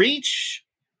single day. Reach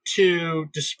to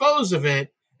dispose of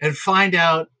it and find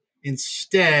out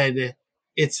instead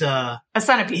it's a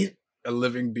centipede. A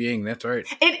living being, that's right.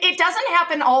 It doesn't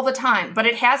happen all the time, but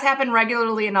it has happened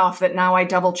regularly enough that now I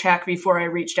double check before I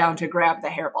reach down to grab the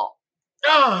hairball.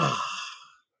 Oh.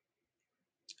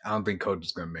 I don't think Coach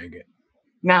is gonna make it.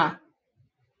 Nah.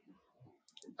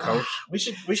 Coach? We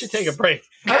should take a break.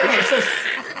 Okay, so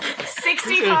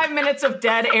 65 minutes of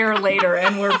dead air later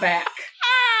and we're back.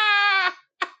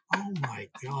 Oh my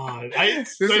God.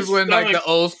 This is when like the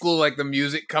old school, like the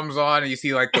music comes on and you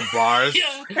see like the bars.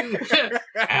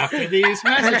 After these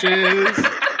messages.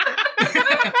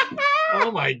 Oh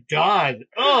my God.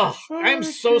 Oh, I'm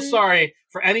so sorry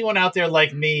for anyone out there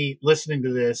like me listening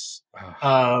to this.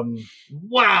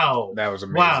 Wow. That was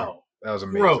amazing. Wow. That was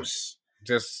amazing. Gross.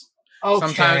 Just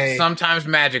okay. sometimes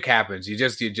magic happens. You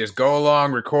just go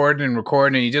along recording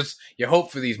and you hope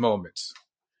for these moments.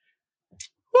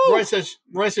 Roy says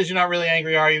you're not really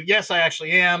angry, are you? Yes, I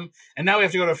actually am. And now we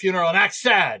have to go to a funeral and act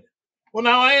sad. Well,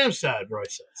 now I am sad, Roy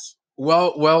says.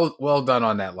 Well done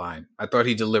on that line. I thought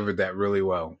he delivered that really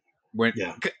well.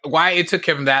 Why it took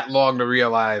him that long to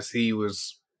realize he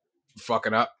was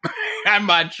fucking up, I'm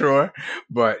not sure,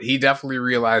 but he definitely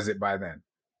realized it by then.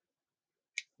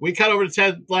 We cut over to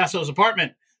Ted Lasso's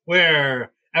apartment,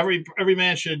 where every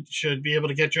man should be able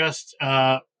to get dressed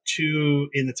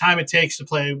in the time it takes to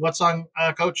play what song,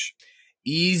 Coach?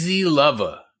 Easy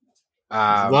Lover.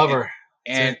 Lover.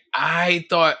 And I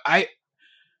thought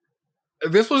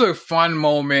this was a fun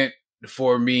moment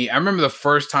for me. I remember the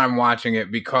first time watching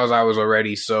it because I was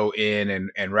already so in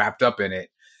and wrapped up in it.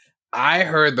 I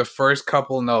heard the first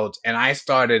couple notes and I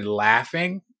started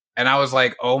laughing and I was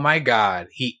like, oh my God,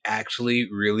 he actually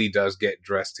really does get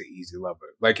dressed to Easy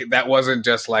Lover. Like that wasn't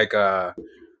just like a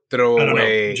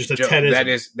throwaway just a joke.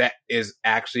 That is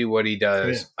actually what he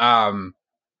does.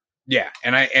 Yeah.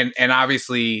 And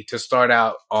obviously to start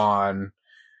out on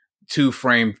 2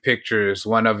 framed pictures,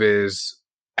 one of his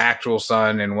actual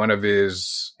son and one of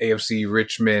his AFC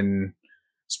Richmond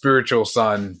spiritual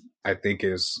son, I think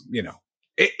is,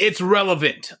 it's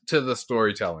relevant to the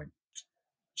storytelling.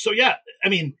 So yeah, I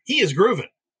mean, he is grooving.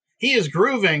 He is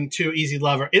grooving to Easy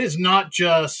Lover. It is not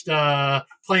just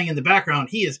playing in the background.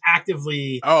 He is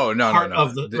actively part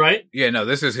of the right? Yeah, no,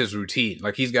 this is his routine.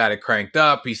 Like he's got it cranked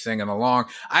up. He's singing along.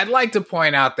 I'd like to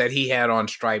point out that he had on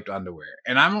striped underwear.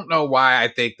 And I don't know why I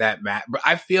think that but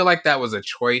I feel like that was a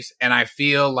choice. And I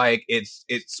feel like it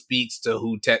speaks to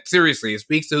who Ted, seriously, it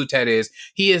speaks to who Ted is.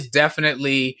 He is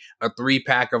definitely a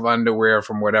 3-pack of underwear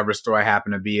from whatever store I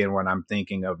happen to be in when I'm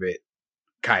thinking of it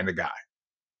kind of guy.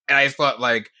 And I just thought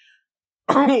like,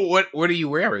 What are you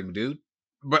wearing, dude?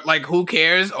 But like, who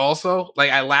cares? Also,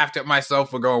 like, I laughed at myself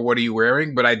for going, "What are you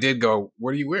wearing?" But I did go,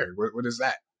 "What are you wearing? What is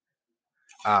that?"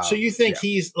 So you think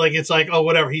he's like, it's like, oh,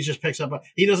 whatever. He just picks up.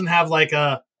 He doesn't have like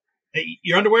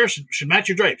your underwear should match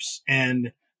your drapes,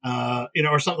 and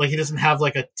or something. Like he doesn't have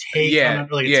like a take. Yeah,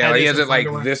 like he hasn't like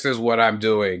underwear. This is what I'm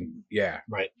doing. Yeah,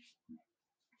 right.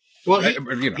 Well,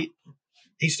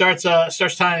 he starts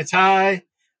tying a tie,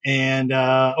 and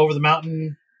over the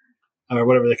mountain, or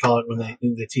whatever they call it when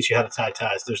they teach you how to tie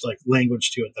ties. There's like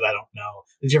language to it that I don't know.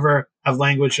 Did you ever have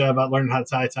language about learning how to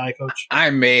tie a tie, Coach?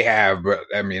 I may have, but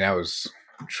I mean, that was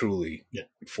truly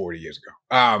 40 years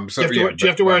ago. So do you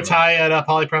have to wear a tie at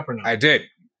Poly Prep or no? I did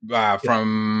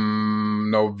from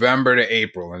November to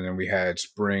April, and then we had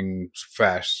spring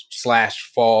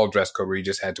 / fall dress code where you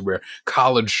just had to wear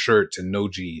collared shirts and no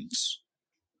jeans.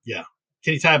 Yeah.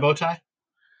 Can you tie a bow tie?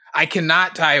 I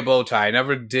cannot tie a bow tie. I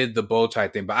never did the bow tie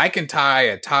thing, but I can tie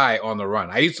a tie on the run.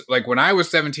 I used to, like when I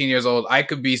was 17 years old, I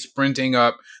could be sprinting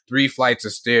up 3 flights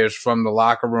of stairs from the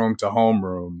locker room to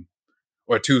homeroom,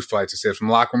 or 2 flights of stairs from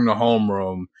locker room to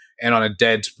homeroom, and on a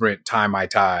dead sprint tie my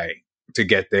tie to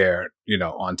get there,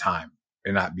 on time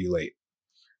and not be late.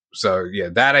 So yeah,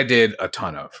 that I did a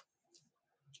ton of.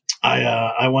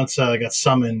 I once got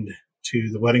summoned to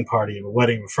the wedding party of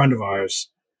a friend of ours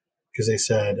because they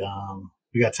said,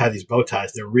 we got to tie these bow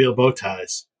ties. They're real bow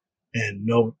ties, and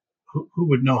who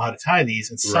would know how to tie these?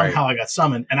 And somehow I got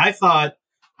summoned, and I thought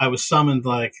I was summoned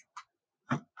like,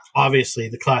 obviously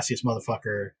the classiest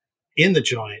motherfucker in the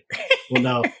joint. Well,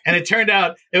 no, and it turned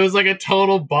out it was like a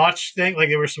total botch thing. Like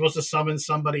they were supposed to summon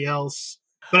somebody else,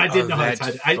 but I didn't know how to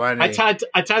tie it.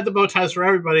 I tied the bow ties for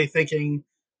everybody, thinking,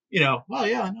 well,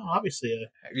 yeah, no, obviously,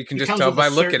 you can just tell by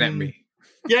looking at me.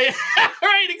 Yeah,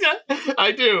 right, exactly.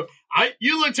 I do.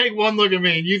 You take one look at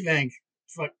me and you think,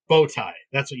 fuck, bow tie.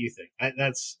 That's what you think.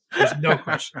 There's no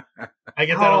question. I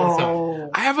get that all the time.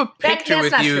 I have a picture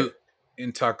with you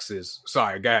in tuxes.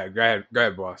 Sorry, go ahead,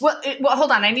 boss. Well,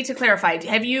 hold on. I need to clarify.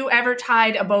 Have you ever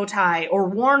tied a bow tie or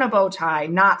worn a bow tie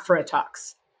not for a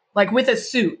tux? Like with a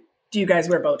suit, do you guys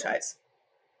wear bow ties?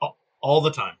 All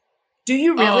the time. Do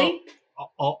you really?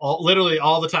 Literally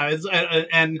all the time.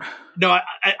 And no,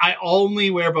 I only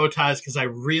wear bow ties because I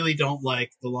really don't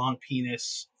like the long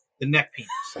penis, the neck penis.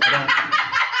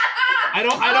 I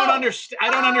don't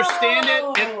understand it.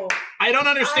 I don't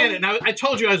understand it. And I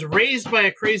told you I was raised by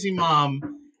a crazy mom,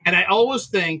 and I always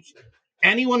think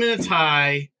anyone in a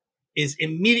tie is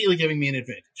immediately giving me an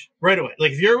advantage right away.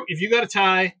 Like if you got a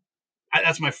tie,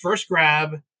 that's my first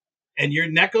grab, and your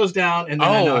neck goes down, and then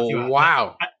I knock you out.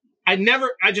 Wow.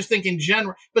 I just think in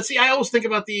general, but see, I always think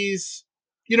about these,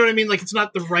 you know what I mean? Like it's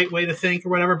not the right way to think or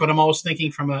whatever, but I'm always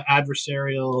thinking from an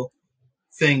adversarial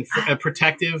thing, a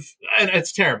protective, and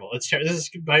it's terrible. It's terrible. This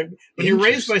is when you're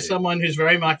raised by someone who's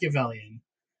very Machiavellian,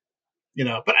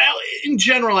 but in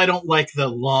general, I don't like the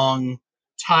long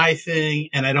tie thing.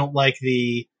 And I don't like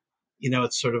the,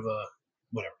 it's sort of a,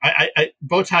 whatever. I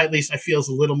bow tie, at least I feel is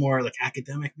a little more like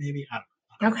academic, maybe. I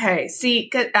don't know. Okay. See,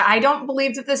 I don't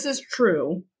believe that this is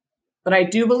true. But I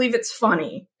do believe it's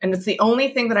funny. And it's the only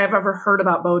thing that I've ever heard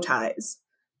about bow ties.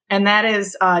 And that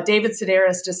is David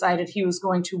Sedaris decided he was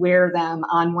going to wear them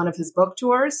on one of his book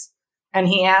tours. And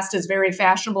he asked his very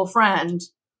fashionable friend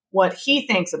what he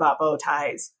thinks about bow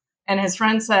ties. And his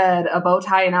friend said, a bow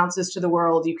tie announces to the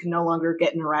world you can no longer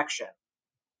get an erection.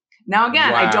 Now,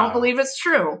 again, I don't believe it's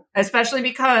true, especially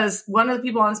because one of the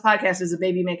people on this podcast is a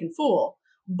baby-making fool.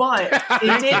 But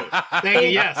it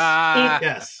did.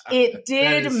 Yes. It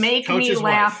did make me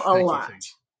laugh a lot.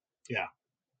 Yeah,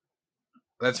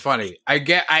 that's funny. I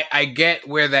get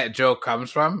where that joke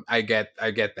comes from. I get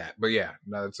that. But yeah,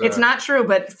 no, it's not true.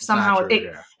 But somehow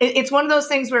it's one of those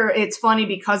things where it's funny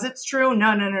because it's true.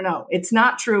 No. It's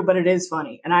not true, but it is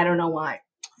funny, and I don't know why.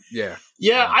 Yeah,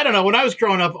 I don't know. When I was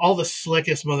growing up, all the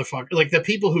slickest motherfuckers, like the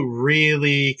people who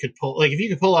really could pull, like if you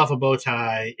could pull off a bow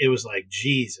tie, it was like,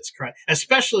 Jesus Christ.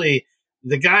 Especially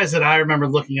the guys that I remember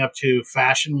looking up to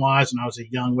fashion-wise when I was a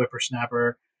young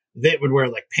whippersnapper, they would wear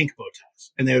like pink bow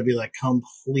ties. And they would be like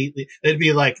they'd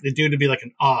be like, the dude would be like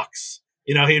an ox.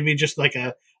 He would be just like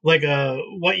a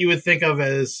what you would think of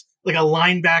as like a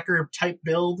linebacker type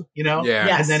build, Yeah.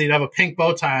 Yes. And then he'd have a pink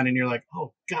bow tie on, and you're like,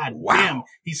 oh God damn,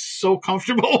 he's so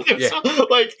comfortable with himself.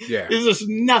 There's just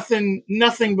nothing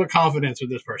but confidence with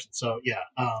this person. So yeah.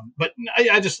 But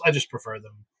I just prefer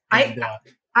them. And,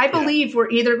 I believe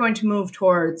we're either going to move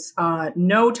towards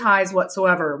no ties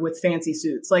whatsoever with fancy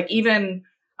suits. Like even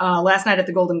last night at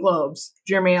the Golden Globes,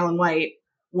 Jeremy Allen White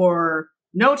wore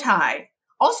no tie.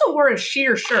 Also wore a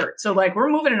sheer shirt. So like we're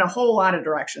moving in a whole lot of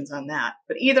directions on that.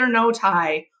 But either no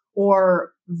tie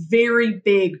or very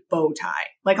big bow tie,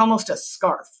 like almost a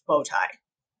scarf bow tie.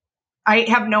 I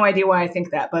have no idea why I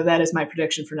think that, but that is my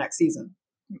prediction for next season.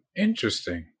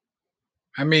 Interesting.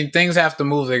 I mean, things have to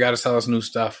move. They got to sell us new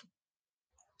stuff.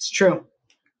 It's true.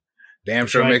 Damn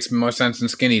sure it makes more sense than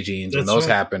skinny jeans. When those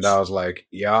happened, I was like,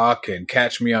 y'all can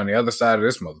catch me on the other side of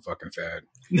this motherfucking fad.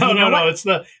 No.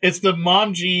 It's the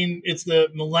mom jean. It's the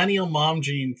millennial mom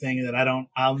jean thing that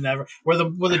I'll never, where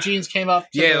the jeans came up.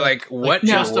 What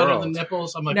just world? under the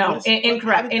nipples. I'm like, no,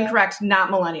 incorrect. Not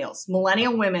millennials.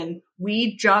 Millennial women.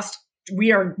 We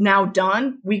are now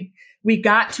done. We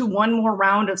got to one more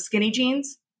round of skinny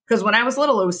jeans. Because when I was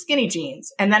little, it was skinny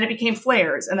jeans, and then it became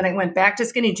flares, and then it went back to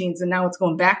skinny jeans, and now it's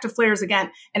going back to flares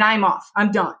again. And I'm off. I'm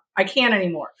done. I can't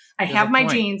anymore. I have my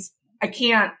jeans. I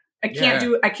can't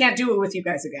do it with you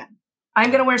guys again.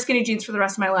 I'm going to wear skinny jeans for the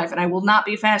rest of my life, and I will not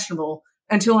be fashionable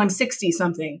until I'm 60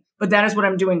 something. But that is what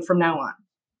I'm doing from now on.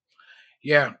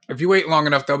 Yeah, if you wait long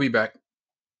enough, they'll be back.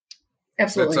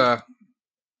 Absolutely.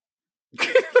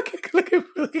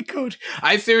 Look at Coach.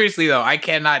 I seriously though, I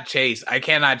cannot chase. I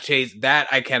cannot chase.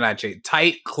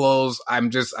 Tight clothes.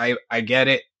 I get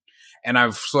it. And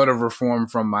I've sort of reformed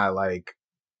from my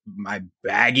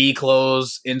baggy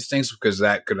clothes instincts because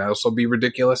that could also be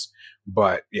ridiculous.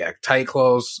 But yeah, tight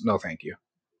clothes, no thank you.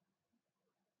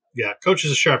 Yeah, Coach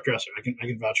is a sharp dresser. I can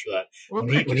vouch for that. Well,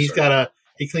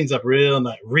 he cleans up real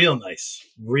nice.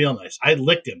 I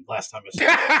licked him last time I saw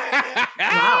him.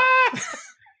 Wow.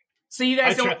 So you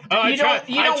guys don't work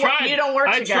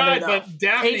together, though. But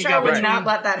Daphne HR would not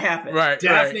let that happen. Right.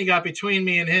 Daphne got between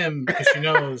me and him because she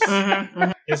knows.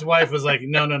 His wife was like,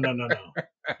 no.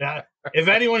 If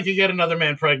anyone can get another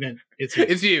man pregnant, it's you.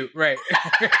 It's you, right.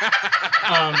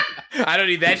 I don't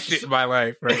need that shit in my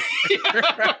life, right?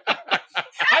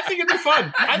 I think it'd be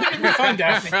fun.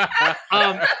 Daphne.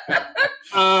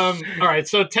 All right,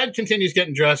 so Ted continues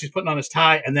getting dressed. He's putting on his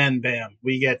tie, and then bam,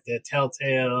 we get the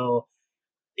telltale.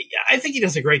 I think he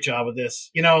does a great job with this.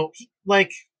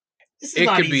 This is it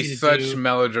not could be such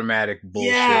melodramatic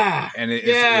bullshit. Yeah, and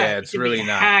it's really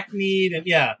not hackneyed. And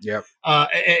yep.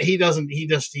 He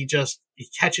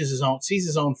catches sees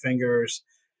his own fingers.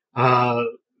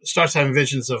 Starts having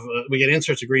visions of. We get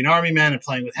inserts of Green Army men and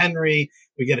playing with Henry.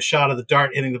 We get a shot of the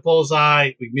dart hitting the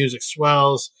bullseye. Music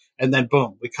swells, and then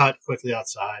boom, we cut quickly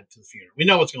outside to the funeral. We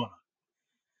know what's going on.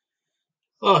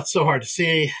 Oh, it's so hard to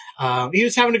see. He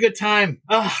was having a good time.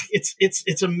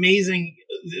 It's amazing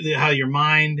how your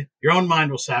own mind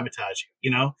will sabotage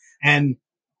you, and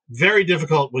very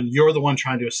difficult when you're the one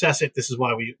trying to assess it. This is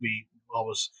why we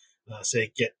always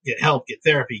say get help, get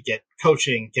therapy, get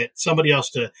coaching, get somebody else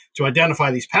to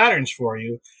identify these patterns for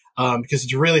you, because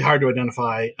it's really hard to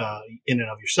identify in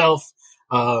and of yourself.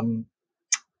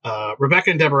 Rebecca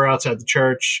and Deborah are outside the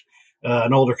church.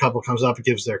 An older couple comes up and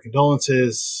gives their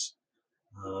condolences.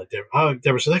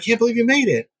 Deborah says, I can't believe you made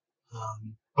it.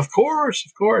 Of course.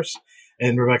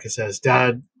 And Rebecca says,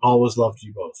 Dad always loved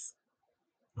you both,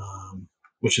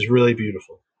 which is really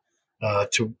beautiful.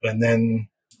 And then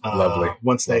lovely.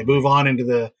 Once they move on into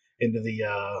the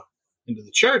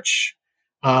church,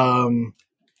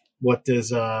 what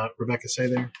does Rebecca say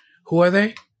there? Who are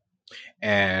they?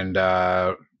 And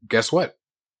guess what?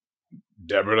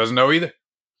 Deborah doesn't know either.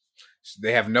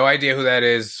 They have no idea who that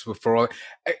is. For all.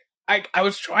 I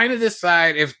was trying to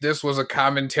decide if this was a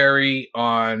commentary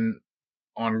on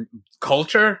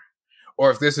culture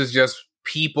or if this is just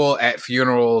people at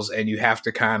funerals and you have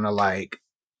to kind of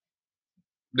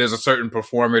there's a certain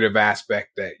performative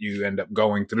aspect that you end up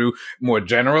going through more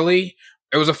generally.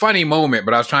 It was a funny moment,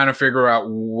 but I was trying to figure out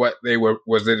what they were.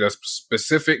 Was it a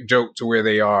specific joke to where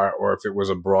they are or if it was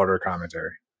a broader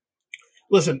commentary?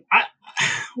 Listen,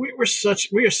 we are such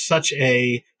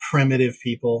a primitive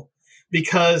people.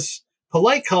 Because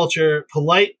polite culture,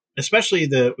 especially in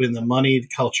the moneyed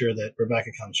culture that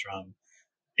Rebecca comes from,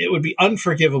 it would be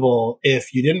unforgivable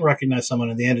if you didn't recognize someone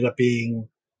and they ended up being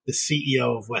the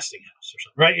CEO of Westinghouse or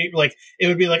something, right? It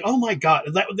would be like, oh my God,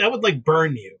 that would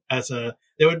burn you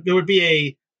there would be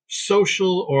a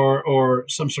social or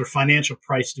some sort of financial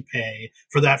price to pay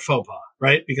for that faux pas,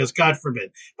 right? Because God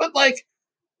forbid. But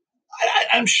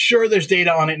I'm sure there's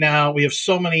data on it now. We have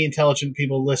so many intelligent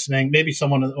people listening. Maybe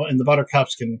someone in the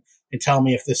Buttercups can tell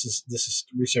me if this is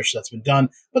research that's been done.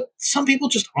 But some people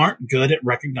just aren't good at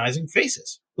recognizing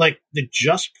faces. They're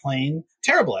just plain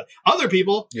terrible at it. Other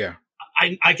people, yeah,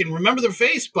 I can remember their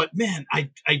face, but man, I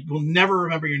will never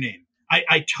remember your name.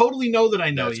 I totally know that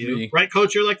I know that's you, me. Right,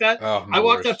 Coach? You're like that. Oh, I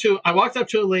walked up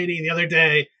to a lady the other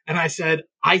day, and I said,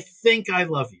 "I think I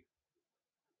love you,"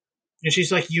 and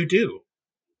she's like, "You do."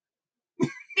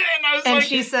 And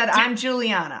she said, I'm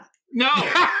Juliana. No.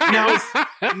 I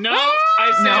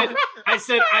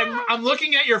said, I'm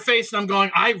looking at your face and I'm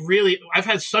going, I've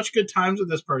had such good times with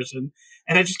this person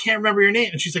and I just can't remember your name.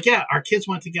 And she's like, yeah, our kids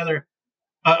went to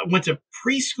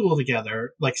preschool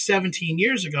together like 17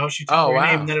 years ago. She told me her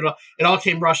name and then it all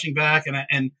came rushing back.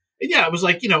 And yeah, it was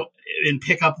like, in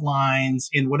pickup lines,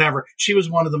 in whatever. She was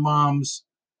one of the moms.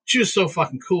 She was so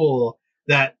fucking cool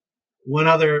that when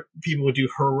other people would do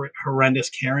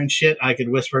horrendous Karen shit, I could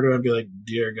whisper to her and be like,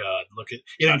 dear God, look at,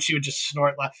 and she would just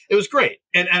snort. It was great.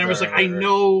 And I was like, I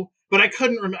know, but I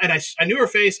couldn't remember. And I knew her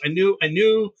face. I knew,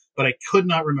 but I could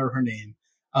not remember her name.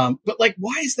 But like,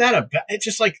 why is that it's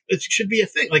just like, it should be a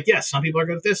thing. Like, yes, some people are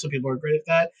good at this. Some people are great at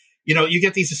that. You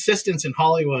get these assistants in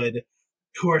Hollywood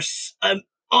who are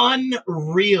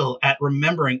unreal at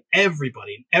remembering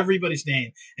everybody's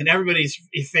name and everybody's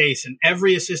face and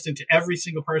every assistant to every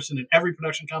single person in every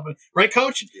production company. Right,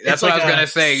 Coach? That's what I was going to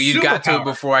say. You got to it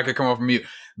before I could come off from mute.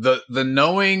 The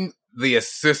knowing the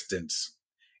assistants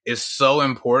is so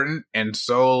important and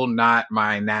so not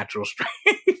my natural strength.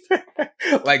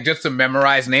 Like, just to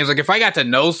memorize names. Like, if I got to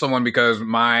know someone because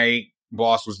my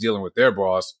boss was dealing with their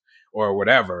boss or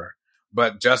whatever,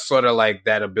 but just sort of like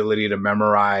that ability to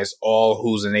memorize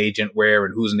who's an agent where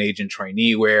and who's an agent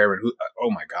trainee where and who, oh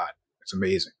my God, it's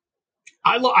amazing.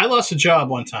 I lost a job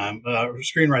one time, a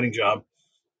screenwriting job,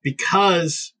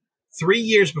 because 3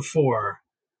 years before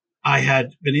I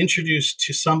had been introduced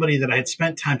to somebody that I had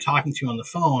spent time talking to on the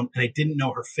phone and I didn't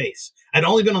know her face. I'd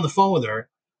only been on the phone with her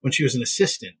when she was an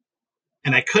assistant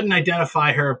and I couldn't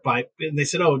identify her and they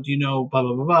said, oh, do you know blah,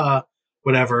 blah, blah, blah,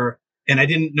 whatever. And I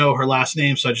didn't know her last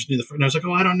name, so I just knew and I was like,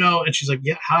 oh, I don't know. And she's like,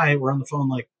 yeah, hi, we're on the phone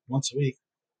like once a week.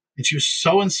 And she was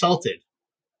so insulted.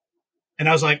 And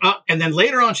I was like, oh, and then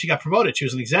later on she got promoted. She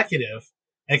was an executive.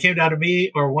 And it came down to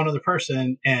me or one other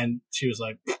person. And she was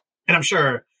like, and I'm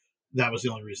sure that was the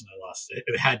only reason I lost it.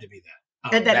 It had to be that.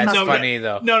 That's funny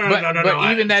though. No.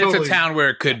 But even that it's a town where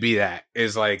it could be that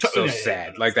is like so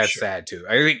sad. Like that's sad too.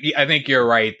 I think you're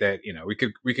right that,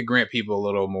 we could grant people a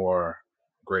little more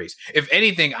grace. If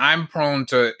anything, I'm prone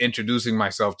to introducing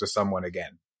myself to someone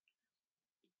again,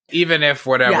 even if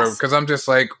whatever, because I'm just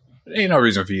like, ain't no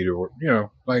reason for you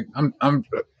to, like I'm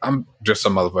just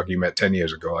some motherfucker you met 10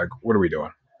 years ago. Like, what are we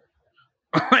doing?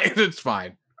 It's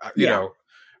fine. You know,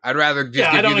 I'd rather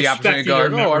just give you the opportunity to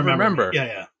go, I remember.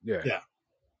 Yeah.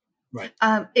 Right.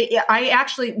 I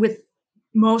actually, with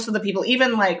most of the people,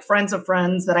 even like friends of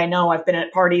friends that I know, I've been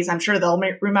at parties, I'm sure they'll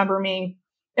remember me.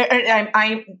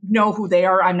 I know who they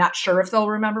are. I'm not sure if they'll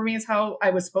remember me is how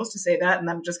I was supposed to say that. And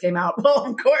then it just came out. Well,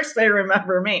 of course they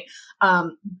remember me.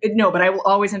 No, but I will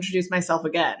always introduce myself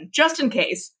again, just in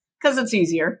case, because it's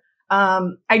easier.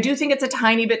 I do think it's a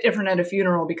tiny bit different at a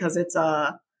funeral because it's,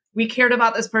 we cared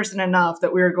about this person enough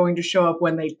that we were going to show up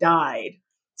when they died.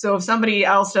 So if somebody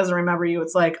else doesn't remember you,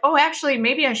 it's like, oh, actually,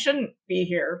 maybe I shouldn't be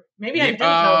here. Maybe I didn't know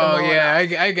them. Oh, yeah, I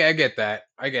get that.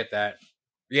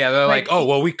 Yeah, they're like, oh,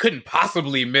 well, we couldn't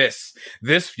possibly miss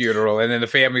this funeral. And then the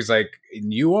family's like,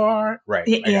 you are? Right.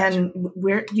 And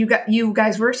where you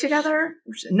guys work together?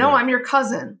 No, yeah. I'm your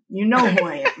cousin. You know who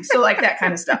I am. So like that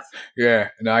kind of stuff. Yeah,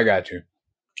 no, I got you.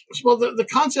 Well, the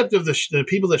concept of the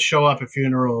people that show up at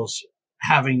funerals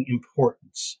having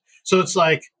importance. So it's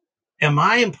like, am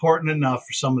I important enough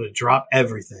for someone to drop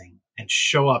everything and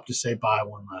show up to say bye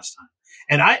one last time?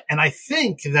 And I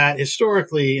think that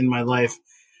historically in my life,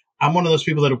 I'm one of those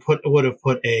people that would have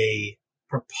put a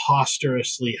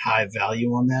preposterously high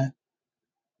value on that.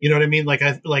 You know what I mean? Like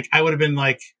I would have been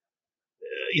like,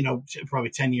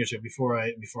 probably 10 years ago before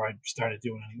I started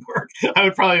doing any work, I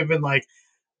would probably have been like,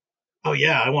 oh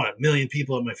yeah, I want 1 million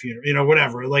people at my funeral,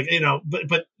 whatever. Like,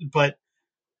 but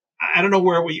I don't know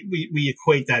where we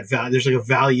equate that value. There's like a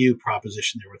value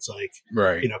proposition there where it's like,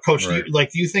 right. Coach, right.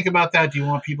 Do you think about that? Do you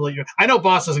want people at I know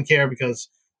Boss doesn't care because,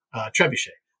 Trebuchet,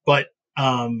 but,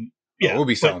 yeah, we'll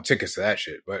be selling tickets to that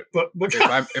shit. But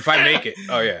if I make it,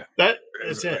 oh yeah, that's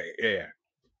it. Yeah,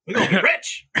 we're gonna be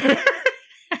rich.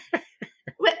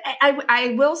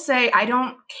 I will say I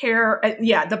don't care.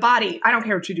 The body. I don't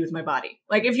care what you do with my body.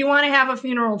 Like if you want to have a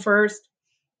funeral first,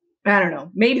 I don't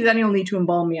know. Maybe then you'll need to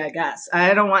embalm me. I guess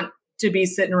I don't want to be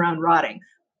sitting around rotting.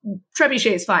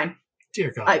 Trebuchet is fine.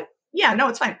 Dear God.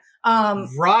 It's fine.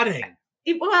 Rotting.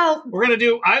 Well, we're going to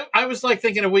do, I was like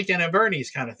thinking a Weekend at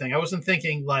Bernie's kind of thing. I wasn't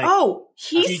thinking like, oh,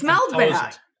 he smelled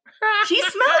bad. He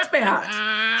smelled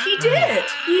bad. He did.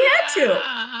 He had to.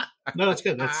 No, that's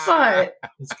good. That's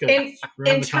good.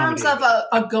 In terms of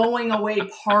a going away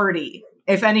party,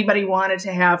 if anybody wanted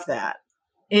to have that,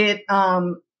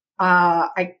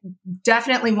 I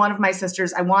definitely one of my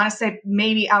sisters, I want to say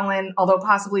maybe Ellen, although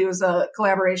possibly it was a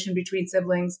collaboration between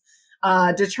siblings,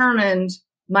 determined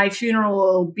my funeral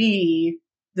will be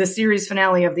the series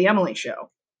finale of the Emily show.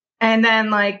 And then,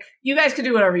 like, you guys could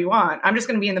do whatever you want. I'm just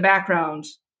going to be in the background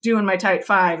doing my Type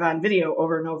 5 on video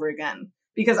over and over again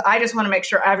because I just want to make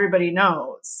sure everybody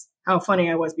knows how funny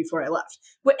I was before I left.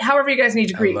 However you guys need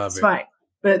to grieve, it's fine.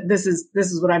 But this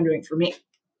is what I'm doing for me.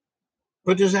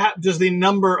 But does the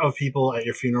number of people at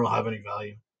your funeral have any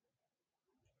value?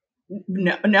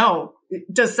 No.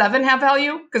 Does 7 have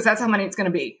value? Because that's how many it's going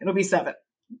to be. It'll be 7.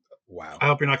 Wow. I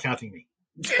hope you're not counting me.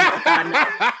 Oh, God, no.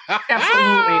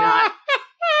 Absolutely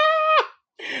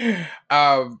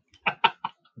not.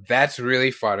 That's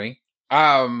really funny.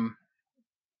 I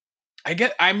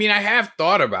have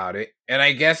thought about it, and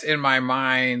I guess in my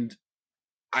mind,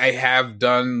 I have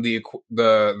done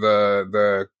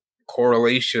the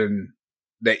correlation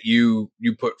that you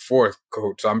put forth,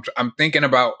 Coach. So I'm thinking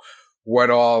about what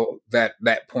all that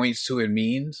points to and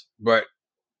means, but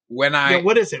when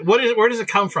what is it? Where does it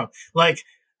come from? Like,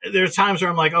 there are times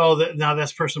where I'm like, oh, now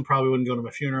this person probably wouldn't go to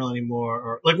my funeral anymore.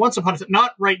 Or like once upon a time,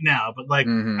 not right now, but like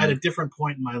at a different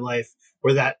point in my life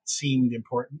where that seemed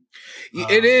important.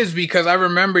 It is, because I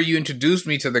remember you introduced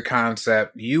me to the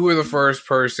concept. You were the first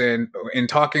person in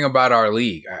talking about our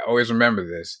league. I always remember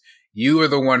this. You were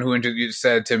the one who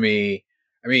said to me,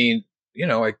 I mean, you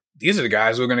know, like, these are the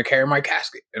guys who are going to carry my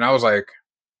casket. And I was like,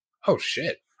 oh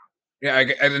shit. Yeah,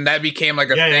 and that became like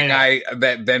a thing.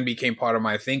 That then became part of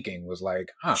my thinking, was like,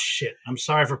 huh, shit. I'm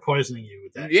sorry for poisoning you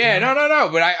with that. Yeah, no.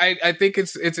 But I think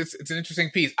it's an interesting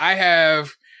piece. I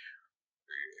have,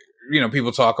 you know,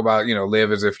 people talk about, you know,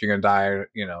 live as if you're gonna die,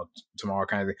 you know, tomorrow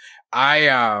kind of thing.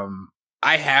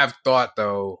 I have thought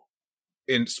though,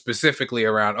 in specifically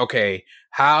around, okay,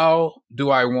 how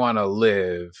do I want to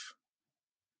live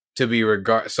to be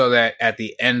so that at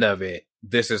the end of it,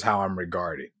 this is how I'm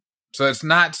regarded. So it's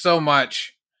not so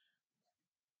much,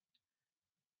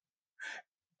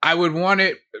 I would want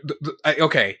it,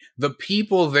 okay, the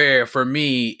people there, for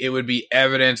me, it would be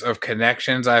evidence of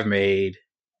connections I've made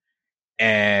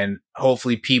and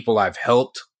hopefully people I've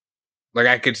helped. Like,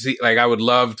 I could see, like, I would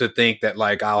love to think that,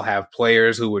 like, I'll have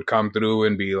players who would come through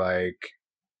and be like,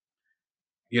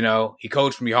 you know, he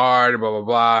coached me hard, blah, blah,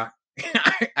 blah.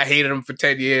 I hated him for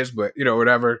 10 years, but, you know,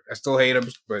 whatever. I still hate him,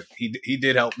 but he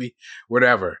did help me,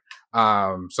 whatever.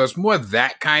 So it's more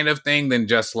that kind of thing than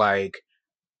just like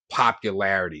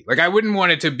popularity. Like, I wouldn't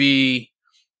want it to be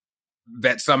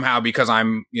that somehow because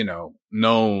I'm, you know,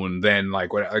 known, then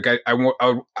like what, like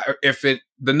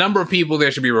the number of people there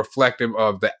should be reflective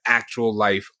of the actual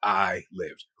life I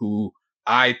lived, who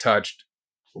I touched,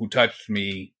 who touched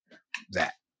me,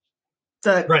 that.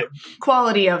 The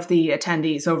quality of the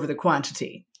attendees over the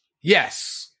quantity.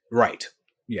 Yes. Right.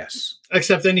 Yes.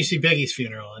 Except then you see Biggie's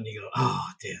funeral and you go, oh,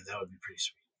 damn, that would be pretty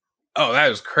sweet. Oh, that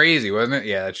was crazy, wasn't it?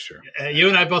 Yeah, that's true. You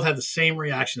and I both had the same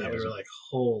reaction. That we were like,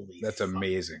 holy That's fuck.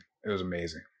 Amazing. It was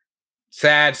amazing.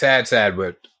 Sad,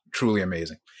 but truly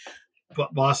amazing.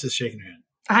 Boss is shaking her head.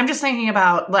 I'm just thinking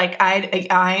about, like,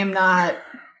 I am not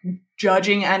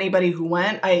judging anybody who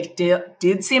went. I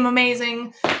did seem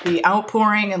amazing. The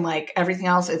outpouring and, like, everything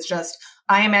else. It's just,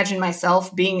 I imagine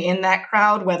myself being in that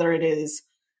crowd, whether it is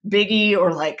Biggie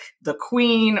or like the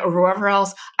Queen or whoever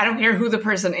else. I don't care who the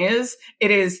person is.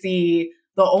 It is the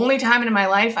only time in my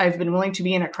life I've been willing to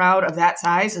be in a crowd of that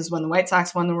size is when the White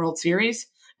Sox won the World Series.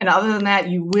 And other than that,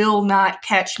 you will not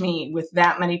catch me with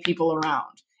that many people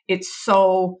around. It's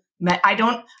so,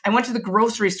 I went to the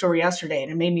grocery store yesterday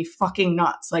and it made me fucking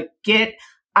nuts. Like, get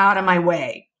out of my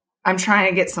way. I'm trying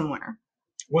to get somewhere.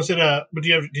 Was it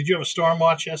did you have a storm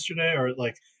watch yesterday or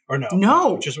no?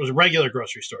 No. It just was a regular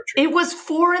grocery store trip. It was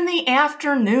 4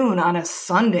 p.m. on a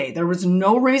Sunday. There was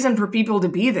no reason for people to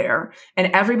be there,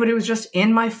 and everybody was just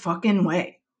in my fucking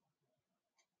way.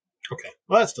 Okay.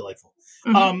 Well, that's delightful.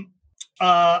 Mm-hmm.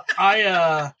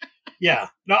 I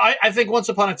think once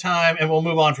upon a time, and we'll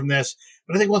move on from this,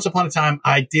 but I think once upon a time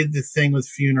I did the thing with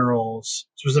funerals,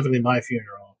 specifically my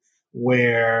funeral,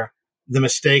 where the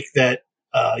mistake that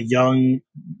young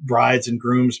brides and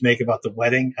grooms make about the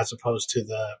wedding as opposed to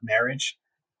the marriage.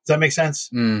 Does that make sense?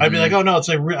 Mm-hmm. I'd be like, oh no, it's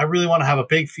like I really want to have a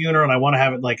big funeral and I want to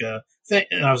have it like a thing.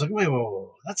 And I was like, wait,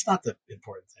 that's not the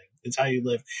important thing. It's how you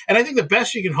live. And I think the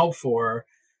best you can hope for,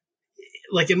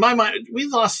 like in my mind, we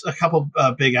lost a couple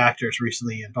big actors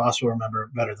recently, and Boss will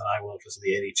remember better than I will because of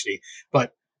the ADHD.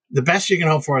 But the best you can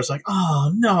hope for is like,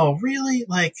 oh no, really?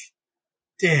 Like,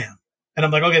 damn. And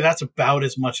I'm like, okay, that's about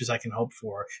as much as I can hope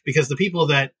for, because the people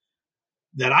that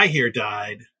I hear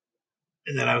died,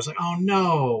 and then I was like, oh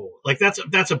no, like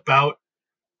that's about,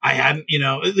 I hadn't, you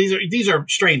know, these are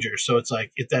strangers. So it's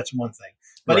like, that's one thing.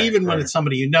 But when it's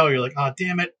somebody, you know, you're like, oh,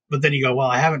 damn it. But then you go, well,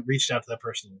 I haven't reached out to that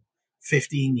person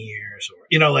 15 years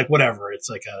or, like whatever. It's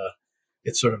like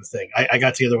it's sort of a thing. I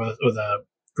got together with a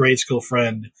grade school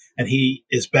friend, and he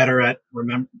is better at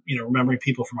remembering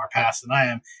people from our past than I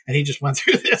am. And he just went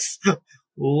through this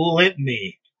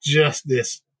litany, just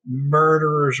this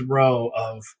murderer's row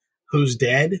of who's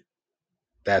dead.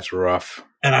 That's rough.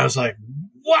 And I was like,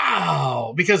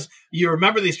 wow, because you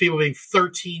remember these people being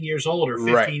 13 years old or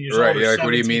 15 years old. Right. Or Like, 17.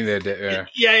 what do you mean they're dead?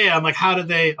 Yeah. I'm like, how did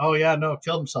they? Oh yeah, no,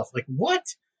 killed himself. Like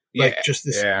what? Like just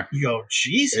this. Yeah. You go,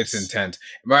 Jesus. It's intense.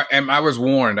 And I was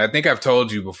warned. I think I've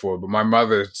told you before, but my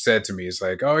mother said to me, "It's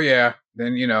like, oh yeah,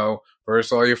 then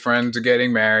first all your friends are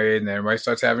getting married, and then everybody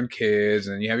starts having kids,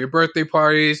 and you have your birthday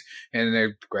parties, and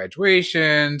then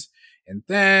graduations, and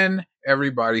then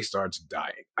everybody starts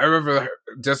dying." I remember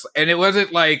and it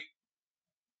wasn't like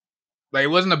it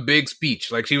wasn't a big speech.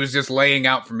 Like she was just laying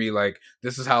out for me, like,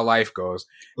 this is how life goes.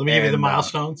 Let me give you the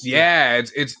milestones. Yeah,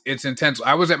 it's intense.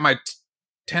 I was at my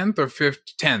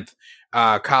 10th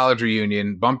college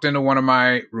reunion, bumped into one of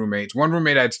my roommates. One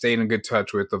roommate I'd stayed in good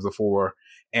touch with of the four,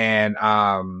 and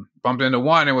bumped into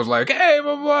one and was like, hey,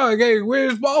 blah, blah, hey,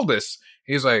 where's Baldus?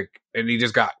 He's like, and he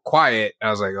just got quiet. I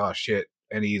was like, oh shit.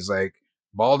 And he's like,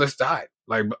 Baldus died.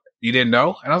 Like, you didn't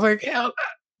know? And I was like, yeah,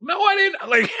 no, I didn't.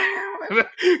 Like,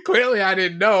 clearly I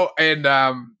didn't know. And,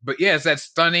 but yeah, it's that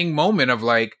stunning moment of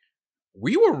like,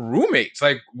 we were roommates.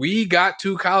 Like, we got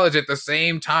to college at the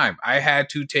same time. I had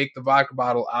to take the vodka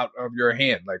bottle out of your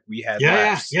hand. Like, we had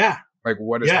laughs. Yeah. Like,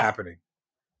 what is happening?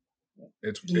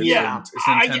 It's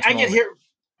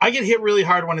I get hit really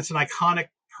hard when it's an iconic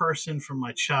person from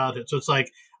my childhood. So it's like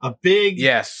a big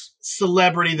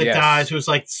celebrity that dies who's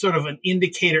like sort of an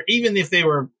indicator, even if they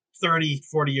were 30,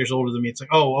 40 years older than me. It's like,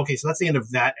 oh, okay, so that's the end of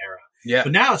that era. Yeah.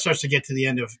 But now it starts to get to the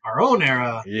end of our own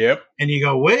era. Yep. And you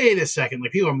go, wait a second,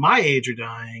 like people of my age are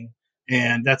dying.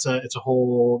 And it's a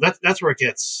whole, that's where it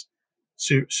gets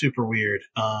super weird.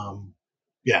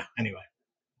 Anyway.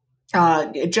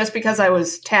 Just because I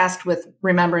was tasked with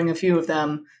remembering a few of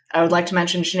them, I would like to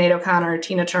mention Sinead O'Connor,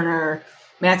 Tina Turner,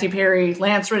 Matthew Perry,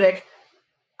 Lance Riddick,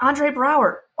 Andre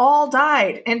Braugher, all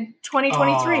died in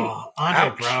 2023.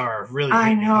 Andre Braugher, really.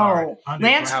 I know.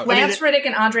 Lance Riddick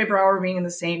and Andre Braugher being in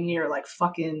the same year, like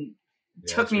fucking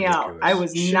took me out. I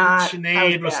was not.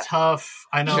 Sinead was tough.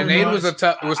 I know. Sinead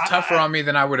was tougher on me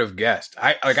than I would have guessed.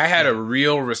 I had a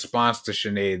real response to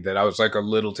Sinead that I was like a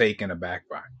little taken aback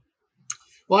by.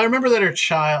 Well, I remember that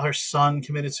her son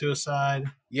committed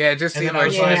suicide. Yeah, it just seemed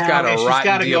like she's got a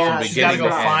rotten deal from beginning to end. She's got to go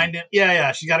find him.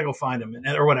 Yeah, she's got to go find him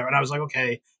or whatever. And I was like,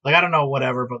 okay, like, I don't know,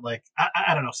 whatever, but like,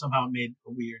 I don't know, somehow it made it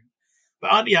weird.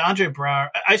 But Andre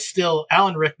Braugher,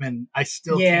 Alan Rickman, I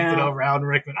still can't get over Alan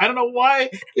Rickman. I don't know why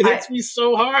it hits me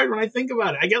so hard when I think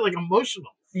about it. I get like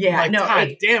emotional. Yeah, like,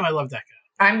 God damn, I love that guy.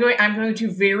 I'm going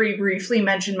to very briefly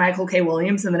mention Michael K.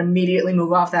 Williams and then immediately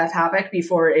move off that topic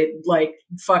before it like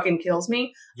fucking kills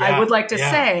me. Yeah, I would like to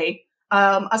say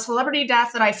a celebrity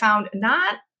death that I found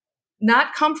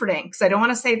not comforting, because I don't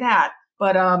want to say that,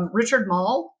 but Richard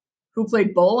Mall, who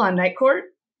played Bull on Night Court.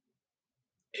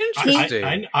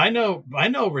 Interesting. I know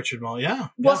Richard Mall. Yeah.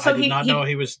 Well, so I did not know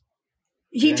he was.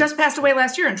 He just passed away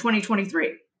last year in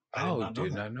 2023. Oh, I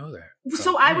did not know that.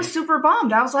 So I was super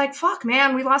bummed. I was like, fuck,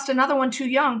 man, we lost another one too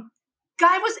young.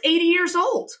 Guy was 80 years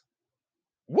old.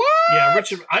 What? Yeah,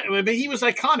 Richard, but he was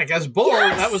iconic. As Bull,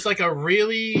 that was like a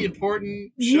really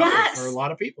important show for a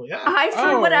lot of people. Yeah. I,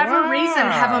 for whatever reason,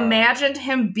 have imagined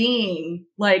him being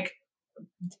like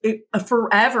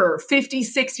forever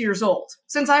 56 years old.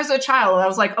 Since I was a child, I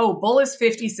was like, oh, Bull is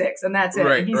 56 and that's it.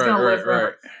 Right, and he's going to live forever.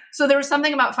 Right. So there was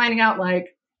something about finding out,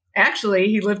 like, actually,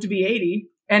 he lived to be 80.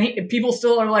 And people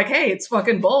still are like, hey, it's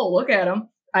fucking Bull. Look at him.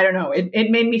 I don't know.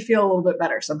 It made me feel a little bit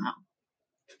better somehow.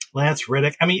 Lance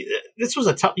Riddick. I mean, this was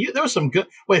a tough. There was some good.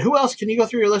 Wait, who else? Can you go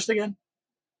through your list again?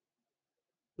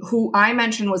 Who I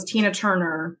mentioned was Tina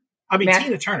Turner. I mean,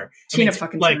 Tina Turner. Tina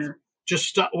fucking Turner.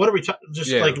 Just what are we talking?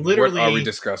 Like literally. What are we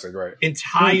discussing? Right.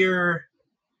 Entire,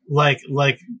 like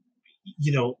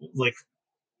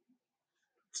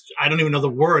I don't even know the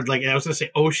word. Like, I was going to say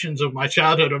oceans of my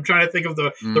childhood. I'm trying to think of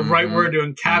the right word to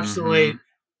encapsulate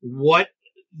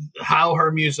how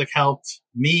her music helped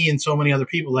me and so many other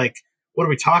people. Like, what are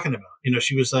we talking about? You know,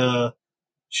 she was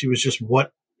just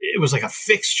it was like a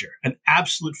fixture, an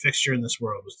absolute fixture in this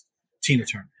world was Tina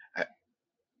Turner.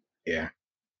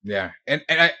 Yeah. And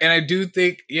I do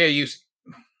think,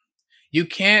 you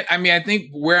can't, I mean, I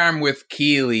think where I'm with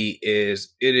Keely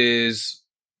is it is,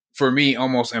 for me,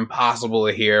 almost impossible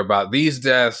to hear about these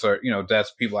deaths or,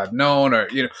 deaths people I've known or,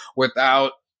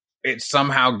 without it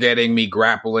somehow getting me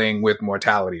grappling with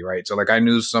mortality, right? So like I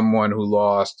knew someone who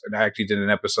lost, and I actually did an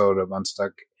episode of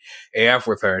Unstuck AF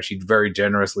with her, and she very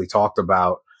generously talked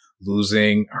about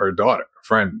losing her daughter, a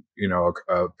friend,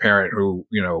 a parent who,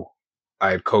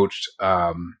 I had coached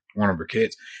one of her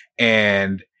kids.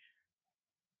 And,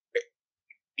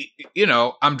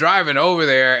 I'm driving over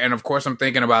there, and of course I'm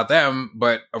thinking about them.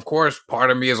 But of course,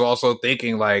 part of me is also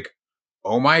thinking like,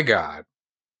 oh my God,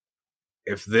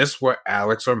 if this were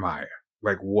Alex or Maya,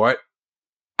 like what?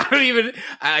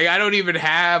 I don't even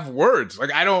have words.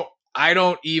 Like I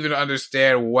don't even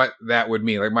understand what that would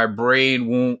mean. Like my brain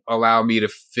won't allow me to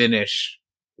finish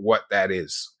what that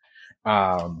is.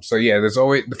 So yeah, there's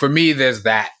always, for me, there's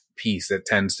that piece that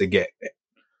tends to get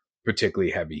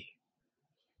particularly heavy.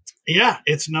 Yeah,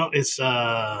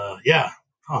 yeah.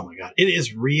 Oh my God. It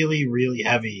is really, really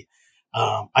heavy.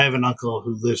 I have an uncle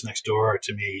who lives next door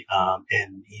to me,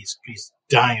 and he's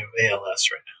dying of ALS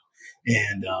right now.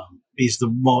 And, he's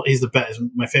the best.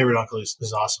 My favorite uncle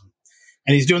is awesome.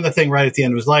 And he's doing the thing right at the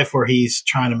end of his life where he's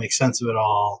trying to make sense of it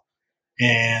all.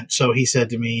 And so he said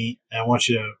to me, I got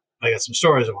some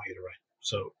stories I want you to write.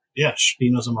 So yeah, he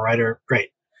knows I'm a writer.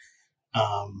 Great.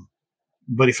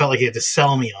 But he felt like he had to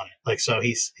sell me on it. Like, so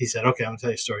he said, okay, I'm gonna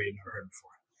tell you a story you've never heard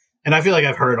before. And I feel like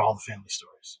I've heard all the family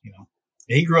stories, And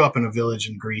he grew up in a village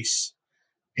in Greece,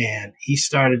 and he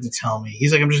started to tell me,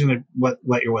 he's like, I'm just going to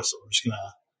wet your whistle. I'm just going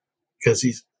to, because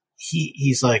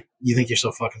he's like, you think you're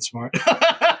so fucking smart?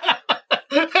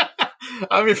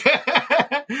 I'm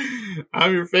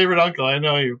your favorite uncle. I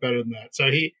know you're better than that. So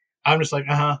I'm just like,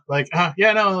 yeah,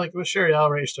 no, like, well, sure. Yeah, I'll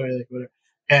write your story. Like, whatever.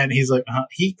 And he's like,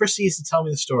 he proceeds to tell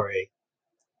me the story.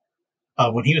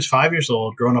 When he was 5 years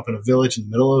old, growing up in a village in the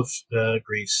middle of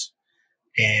Greece,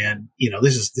 and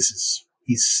this is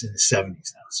he's in his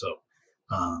 70s now, so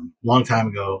long time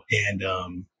ago,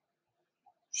 and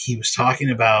he was talking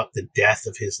about the death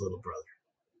of his little brother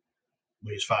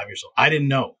when he was 5 years old. I didn't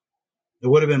know. It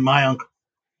would have been my uncle,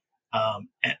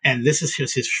 and this is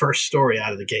his first story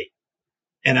out of the gate,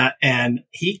 and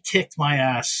he kicked my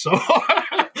ass so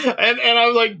hard, and I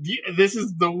was like, this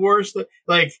is the worst.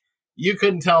 Like, you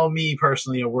couldn't tell me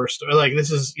personally a worse story. Like,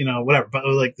 this is, whatever. But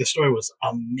like, the story was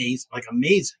amazing.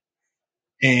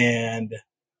 And,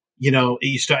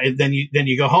 you start, then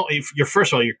you go home.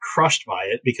 First of all, you're crushed by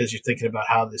it because you're thinking about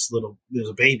how there's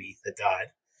a baby that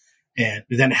died. And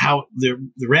then how the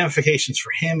ramifications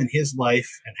for him and his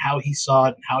life, and how he saw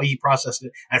it and how he processed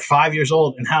it at 5 years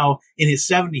old, and how in his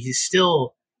 70s, he's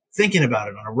still thinking about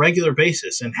it on a regular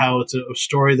basis, and how it's a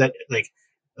story that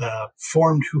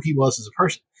formed who he was as a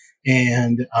person.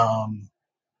 And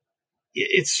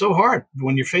it's so hard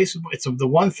when you're faced with it's the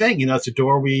one thing, it's a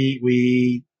door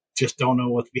we just don't know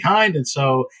what's behind, and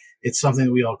so it's something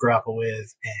that we all grapple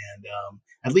with. And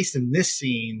at least in this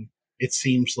scene, it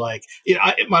seems like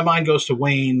my mind goes to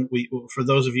Wayne. For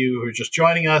those of you who are just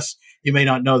joining us, you may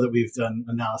not know that we've done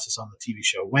analysis on the TV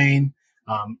show Wayne,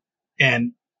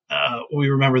 and we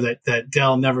remember that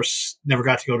Dell never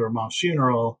got to go to her mom's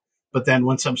funeral. But then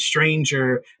when some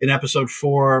stranger in episode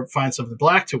 4 finds something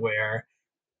black to wear,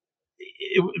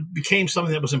 it became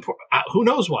something that was important. Who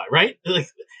knows why, right? Like,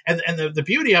 and the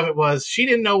beauty of it was she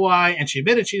didn't know why, and she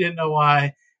admitted she didn't know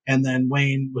why. And then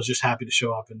Wayne was just happy to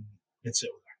show up and sit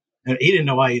with her. And he didn't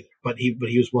know why either, but he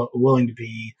was willing to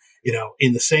be,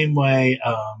 in the same way.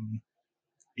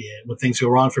 When things go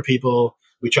wrong for people,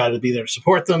 we try to be there to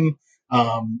support them.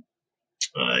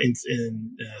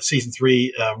 In season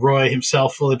 3, Roy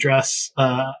himself will address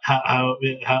how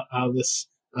this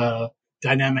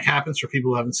dynamic happens for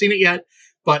people who haven't seen it yet.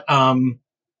 But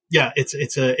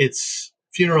it's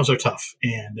funerals are tough,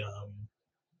 and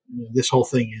this whole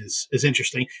thing is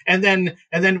interesting. And then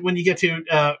when you get to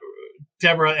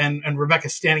Deborah and Rebecca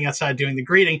standing outside doing the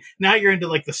greeting, now you're into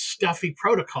like the stuffy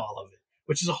protocol of it,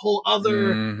 which is a whole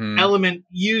other element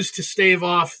used to stave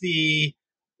off the.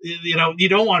 You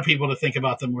don't want people to think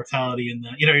about the mortality and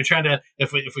you're trying to,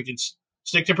 if we can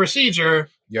stick to procedure.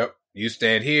 Yep. You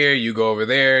stand here, you go over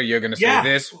there, you're going to say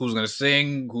this, who's going to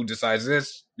sing, who decides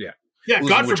this. Yeah. Yeah. Who's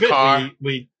God forbid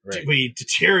we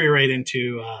deteriorate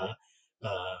into,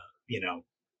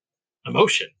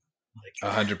 emotion.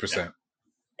 Like 100%.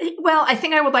 Yeah. Well, I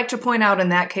think I would like to point out in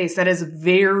that case, that is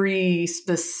very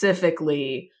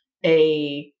specifically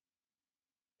a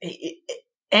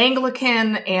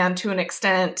Anglican and to an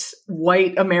extent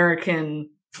white American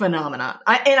phenomena.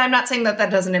 And I'm not saying that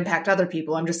doesn't impact other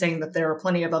people. I'm just saying that there are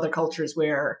plenty of other cultures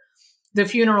where the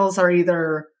funerals are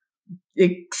either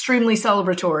extremely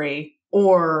celebratory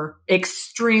or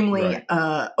extremely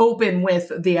open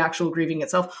with the actual grieving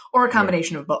itself, or a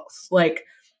combination of both. Like,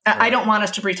 I don't want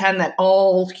us to pretend that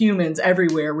all humans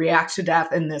everywhere react to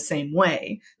death in the same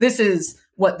way. This is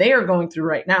what they are going through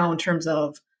right now in terms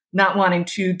of not wanting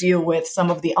to deal with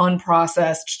some of the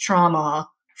unprocessed trauma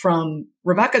from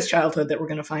Rebecca's childhood that we're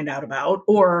going to find out about,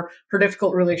 or her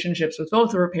difficult relationships with both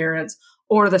of her parents,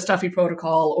 or the stuffy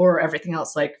protocol, or everything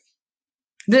else. Like,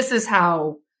 this is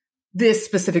how this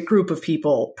specific group of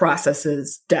people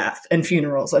processes death and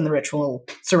funerals and the ritual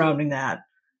surrounding that.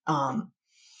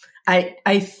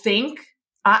 I think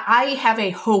I have a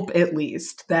hope, at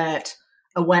least, that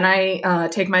when I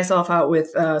take myself out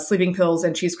with sleeping pills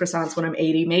and cheese croissants when I'm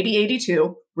 80, maybe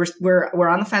 82, we're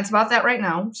on the fence about that right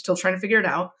now. Still trying to figure it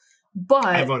out. But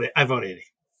I vote 80.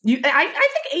 I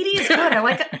think 80 is good.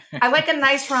 I like a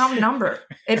nice round number.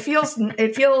 It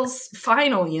feels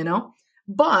final, you know.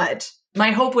 But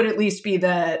my hope would at least be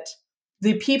that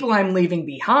the people I'm leaving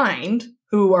behind,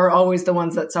 who are always the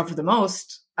ones that suffer the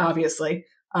most, obviously,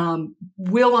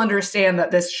 will understand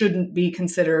that this shouldn't be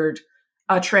considered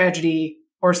a tragedy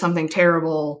or something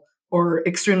terrible or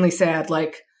extremely sad.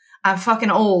 Like, I'm fucking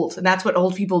old, and that's what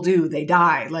old people do. They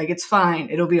die. Like, it's fine.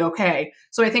 It'll be okay.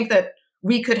 So I think that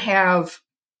we could have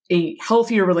a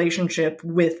healthier relationship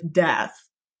with death,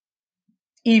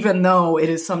 even though it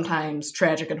is sometimes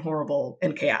tragic and horrible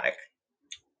and chaotic.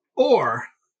 Or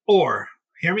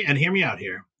hear me out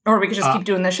here. Or we could just keep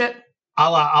doing this shit. A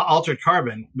la Altered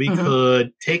Carbon, we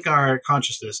could take our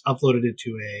consciousness, upload it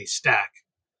into a stack,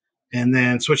 and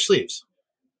then switch sleeves.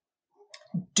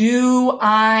 Do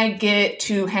I get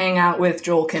to hang out with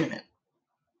Joel Kinnaman?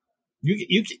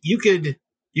 You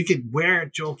could wear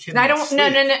Joel Kinnaman. I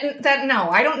don't. No.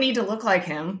 I don't need to look like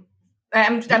him.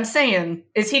 I'm saying,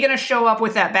 is he going to show up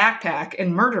with that backpack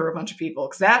and murder a bunch of people?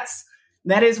 Because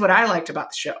that is what I liked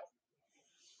about the show.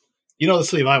 You know the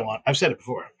sleeve I want. I've said it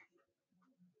before.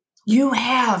 You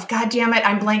have. God damn it.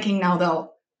 I'm blanking now,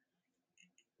 though.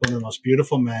 One of the most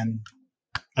beautiful men.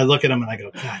 I look at him and I go,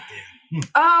 God damn.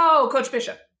 Oh, Coach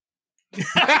Bishop.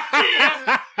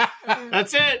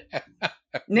 That's it.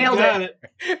 Nailed it.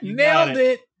 Nailed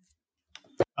it.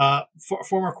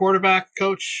 Former quarterback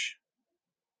coach.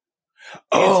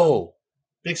 Oh.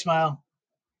 Big smile.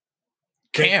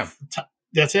 Cam.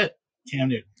 That's it.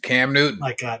 Cam Newton.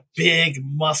 My God. Big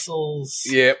muscles.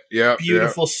 Yep.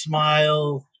 Beautiful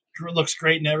smile. Looks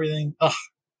great and everything. Ugh.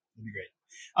 It'd be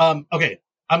great. Okay.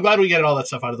 I'm glad we get all that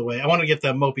stuff out of the way. I want to get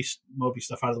the mopey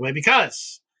stuff out of the way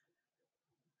because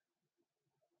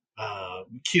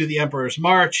cue the Emperor's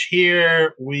March.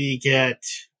 Here we get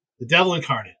the Devil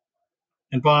Incarnate.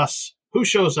 And boss, who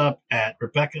shows up at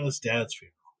Rebecca's dad's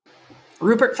funeral?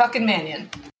 Rupert fucking Mannion.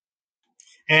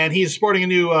 And he's sporting a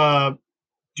new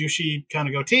douchey kind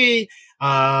of goatee.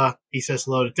 He says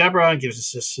hello to Deborah and gives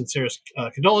us his sincerest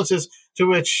condolences, to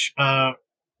which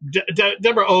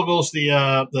Deborah ogles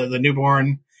the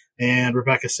newborn, and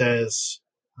Rebecca says,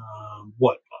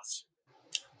 what, boss?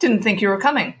 Didn't think you were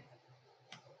coming.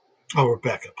 Oh,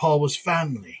 Rebecca, Paul was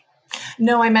family.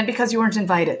 No, I meant because you weren't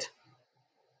invited.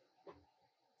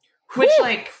 Which,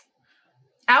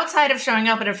 outside of showing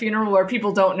up at a funeral where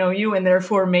people don't know you and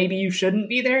therefore maybe you shouldn't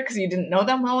be there because you didn't know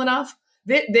them well enough,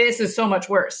 this is so much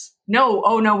worse. No,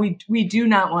 we do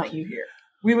not want you here.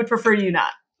 We would prefer you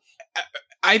not.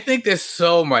 I think there's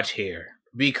so much here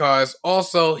because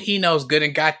also he knows good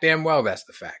and goddamn well that's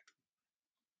the fact.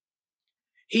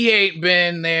 He ain't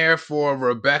been there for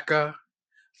Rebecca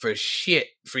for shit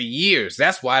for years.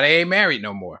 That's why they ain't married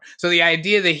no more. So the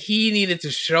idea that he needed to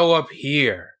show up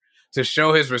here to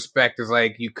show his respect is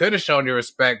like, you could have shown your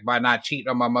respect by not cheating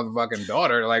on my motherfucking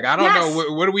daughter. Like, I don't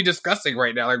know. What are we discussing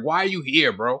right now? Like, why are you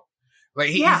here, bro? Like,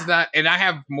 he's not, and I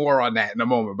have more on that in a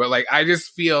moment, but like, I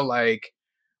just feel like,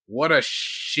 what a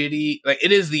shitty, like,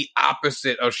 it is the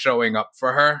opposite of showing up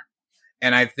for her.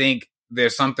 And I think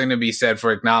there's something to be said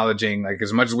for acknowledging, like,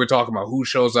 as much as we're talking about who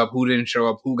shows up, who didn't show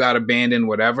up, who got abandoned,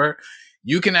 whatever,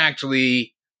 you can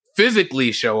actually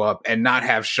physically show up and not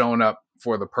have shown up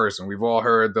for the person. We've all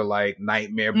heard the like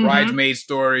nightmare bridesmaid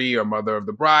story or mother of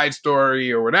the bride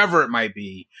story or whatever it might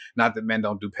be. Not that men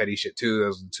don't do petty shit too.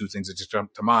 Those are the two things that just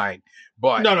jump to mind.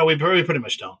 But no, we pretty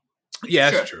much don't. Yeah,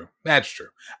 that's true. That's true.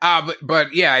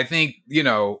 But yeah, I think, you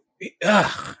know,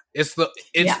 it's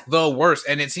the worst.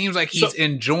 And it seems like he's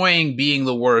enjoying being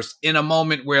the worst in a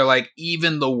moment where like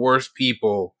even the worst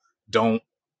people don't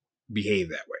behave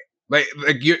that way.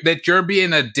 Like you're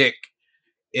being a dick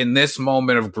in this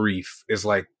moment of grief is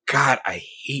like, God, I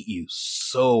hate you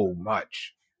so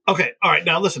much. Okay. All right.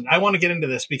 Now listen, I want to get into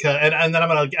this because, and then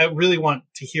I really want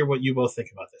to hear what you both think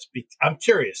about this. I'm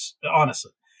curious,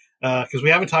 honestly, because we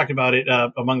haven't talked about it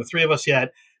among the three of us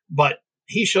yet, but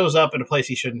he shows up in a place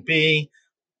he shouldn't be.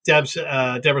 Deborah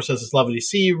says it's lovely to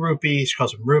see you, Rupee. She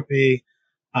calls him Rupee,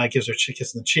 gives her a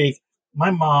kiss in the cheek.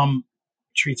 My mom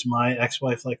treats my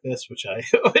ex-wife like this, which I'm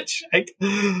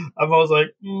always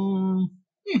like,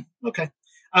 okay.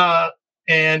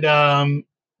 And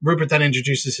Rupert then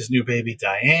introduces his new baby,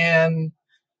 Diane.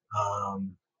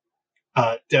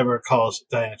 Deborah calls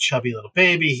Diane a chubby little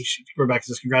baby. Rebecca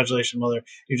says, "Congratulations, mother.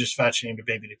 You just fat shamed a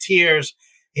baby to tears."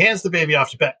 He hands the baby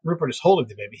off to Bex. Rupert is holding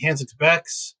the baby. He hands it to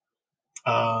Bex,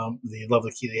 the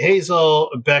lovely Keely Hazel.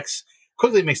 Bex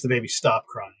quickly makes the baby stop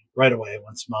crying right away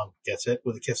once mom gets it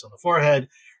with a kiss on the forehead.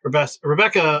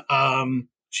 Rebecca,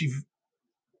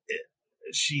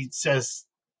 she says,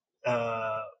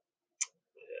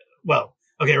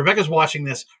 Rebecca's watching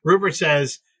this. Rupert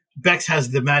says, "Bex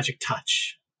has the magic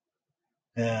touch."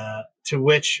 To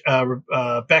which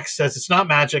Bex says, "It's not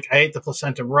magic. I ate the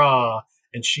placenta raw,"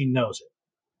 and she knows it.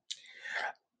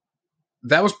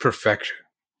 That was perfection.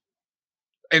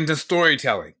 And the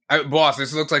storytelling. Boss,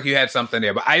 this looks like you had something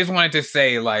there, but I just wanted to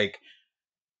say, like,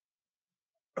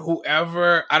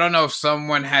 whoever, I don't know if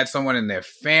someone had someone in their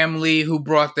family who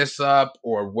brought this up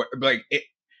or what, like,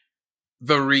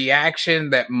 the reaction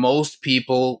that most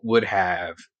people would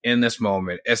have in this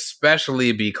moment,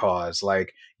 especially because,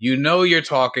 like, you're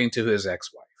talking to his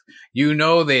ex-wife.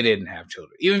 They didn't have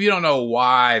children. Even if you don't know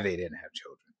why they didn't have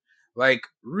children. Like,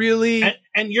 really?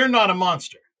 And you're not a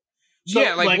monster. So,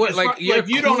 yeah,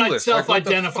 you don't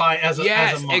self-identify as a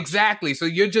monster. Exactly. So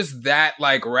you're just that,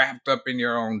 like, wrapped up in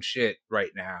your own shit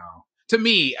right now. To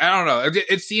me, I don't know.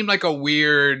 It seemed like a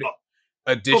weird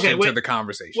addition to the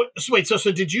conversation.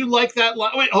 So did you like that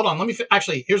line? Wait, hold on. Let me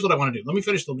actually. Here's what I want to do. Let me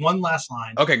finish the one last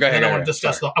line. Okay, go ahead. I want to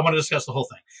discuss the whole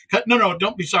thing. No,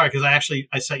 don't be sorry because I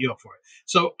set you up for it.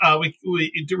 So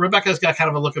Rebecca's got kind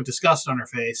of a look of disgust on her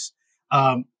face.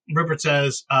 Rupert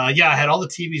says, "I had all the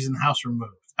TVs in the house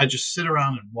removed. I just sit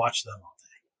around and watch them all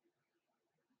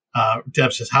day."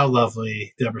 Deb says, "How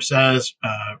lovely." Deborah says,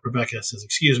 Rebecca says,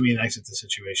 "Excuse me," and exits the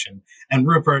situation. And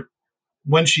Rupert,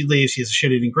 when she leaves, he has a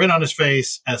shit-eating grin on his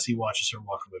face as he watches her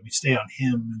walk away. We stay on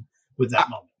him with that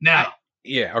moment. Now.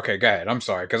 Okay, go ahead. I'm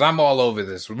sorry, because I'm all over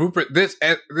this. Rupert, this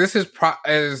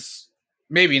is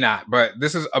maybe not, but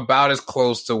this is about as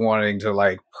close to wanting to,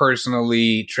 like,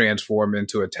 personally transform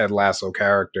into a Ted Lasso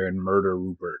character and murder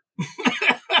Rupert.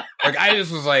 Like, I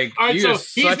just was like, right, you're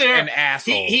such an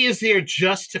asshole. He is there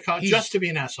just to be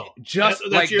an asshole.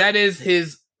 That is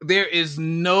his. There is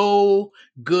no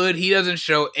good. He doesn't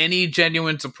show any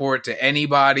genuine support to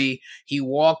anybody. He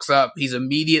walks up. He's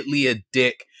immediately a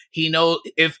dick. He knows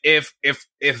if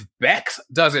Bex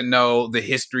doesn't know the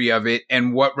history of it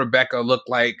and what Rebecca looked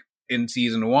like in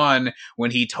season 1 when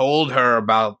he told her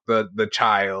about the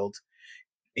child,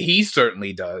 he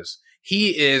certainly does.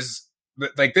 He is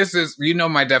like, this is,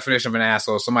 my definition of an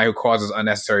asshole, somebody who causes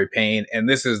unnecessary pain, and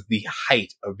this is the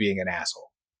height of being an asshole.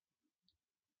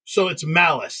 So it's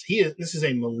malice. This is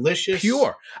a malicious,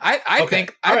 pure. I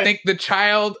think the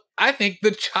child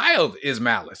is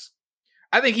malice.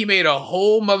 I think he made a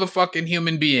whole motherfucking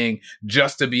human being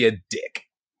just to be a dick.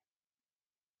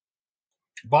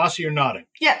 Boss, you're nodding.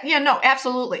 Yeah, no,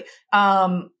 absolutely.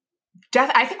 I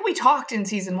think we talked in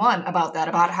season 1 about that,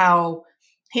 about how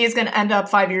he is going to end up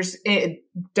 5 years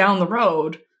down the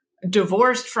road,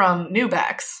 divorced from New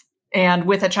Bex, and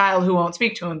with a child who won't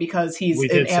speak to him because he's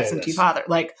an absentee father.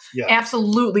 Like,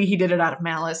 absolutely, he did it out of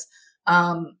malice.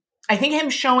 I think him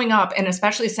showing up and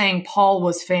especially saying Paul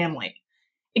was family,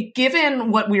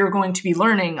 given what we are going to be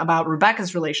learning about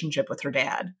Rebecca's relationship with her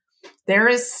dad, there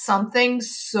is something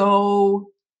so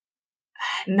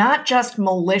not just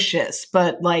malicious,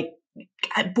 but like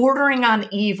bordering on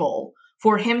evil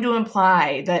for him to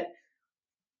imply that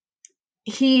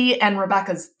he and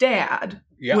Rebecca's dad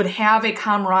would have a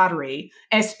camaraderie,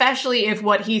 especially if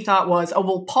what he thought was, oh,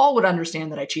 well, Paul would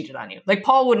understand that I cheated on you. Like,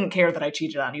 Paul wouldn't care that I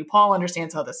cheated on you. Paul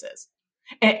understands how this is.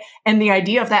 And the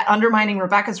idea of that undermining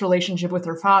Rebecca's relationship with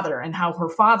her father and how her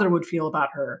father would feel about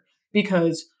her,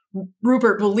 because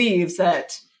Rupert believes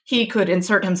that he could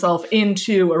insert himself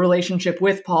into a relationship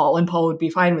with Paul and Paul would be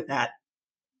fine with that.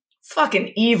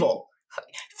 Fucking evil.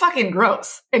 Fucking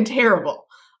gross and terrible.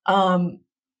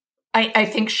 I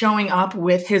think showing up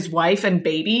with his wife and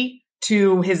baby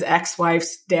to his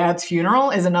ex-wife's dad's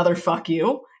funeral is another fuck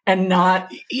you, and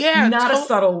not a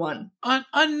subtle one.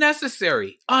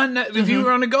 Unnecessary. If you were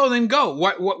going to go, then go.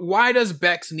 Why does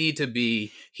Bex need to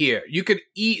be here? You could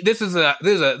eat. This is a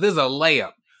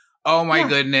layup. Oh my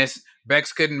goodness,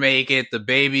 Bex couldn't make it. The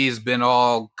baby's been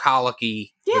all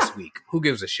colicky this week. Who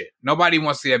gives a shit? Nobody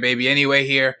wants to see a baby anyway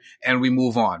here, and we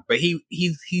move on. But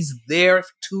he's there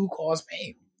to cause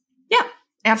pain. Yeah,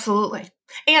 absolutely.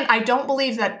 And I don't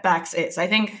believe that Bex is. I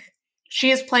think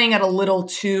she is playing it a little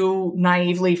too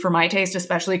naively for my taste,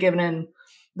 especially given in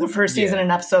the first season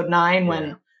in episode 9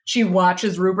 when she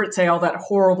watches Rupert say all that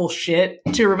horrible shit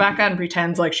to Rebecca and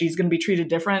pretends like she's going to be treated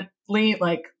differently.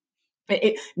 Like,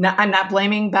 I'm not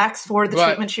blaming Bex for the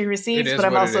treatment she receives, but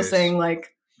I'm also saying, like,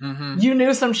 you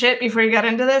knew some shit before you got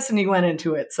into this and you went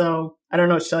into it. So I don't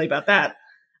know what to tell you about that.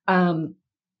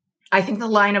 I think the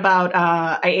line about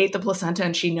I ate the placenta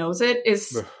and she knows it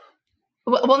is,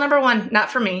 well, number one, not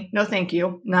for me. No, thank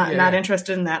you. Not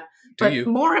interested in that. But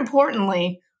more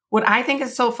importantly, what I think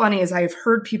is so funny is I've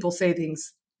heard people say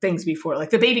things before,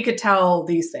 like the baby could tell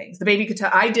these things. The baby could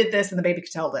tell I did this and the baby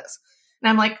could tell this. And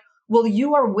I'm like, well,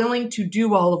 you are willing to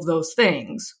do all of those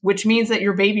things, which means that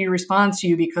your baby responds to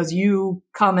you because you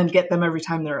come and get them every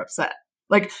time they're upset.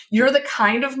 Like, you're the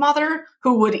kind of mother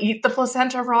who would eat the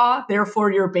placenta raw. Therefore,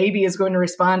 your baby is going to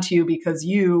respond to you because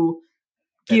you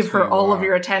give her all of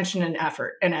your attention and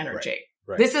effort and energy.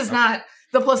 Right. This is not,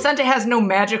 the placenta has no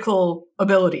magical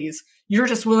abilities. You're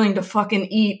just willing to fucking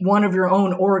eat one of your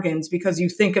own organs because you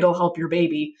think it'll help your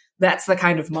baby. That's the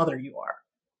kind of mother you are.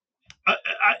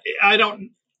 I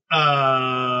don't.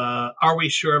 Are we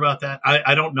sure about that?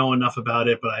 I don't know enough about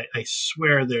it, but I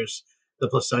swear there's the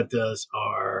placentas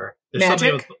are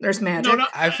magic. There's magic. No,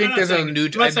 I think there's a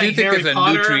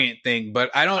nutrient thing, but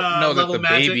I don't know that the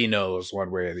baby knows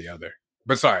one way or the other.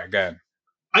 But sorry, go ahead.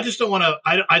 I just don't want to.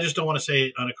 I just don't want to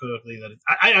say unequivocally that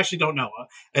I actually don't know,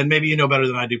 and maybe you know better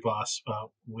than I do, boss.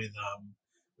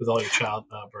 With all your child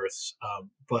births,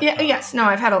 but yes, no,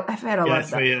 I've had a lot of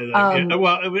that.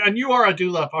 Well, and you are a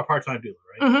doula, a part-time doula,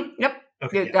 right? Mm-hmm, yep.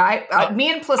 Okay.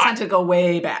 Me and placenta go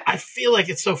way back. I feel like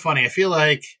it's so funny. I feel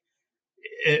like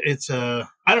it's I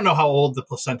don't know how old the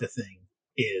placenta thing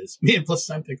is. Me and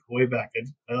placenta go way back.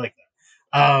 I like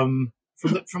that.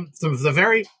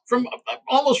 From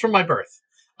almost from my birth.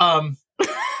 No.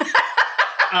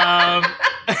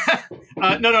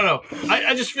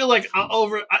 I just feel like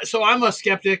so I'm a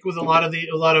skeptic with a lot of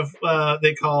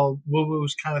they call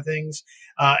woo-woos kind of things,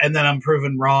 and then I'm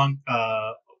proven wrong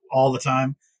all the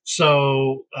time.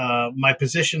 So my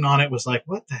position on it was like,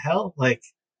 what the hell, like,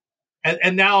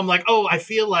 and now I'm like, oh, I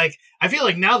feel like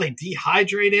now they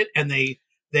dehydrate it and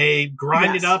they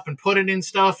grind it up and put it in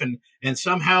stuff, and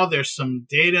somehow there's some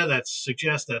data that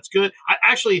suggests that's good.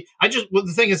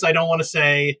 The thing is, I don't want to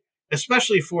say,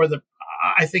 especially for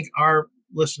I think our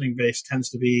listening base tends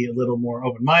to be a little more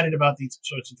open-minded about these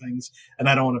sorts of things, and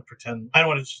I don't want to pretend. I don't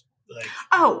want to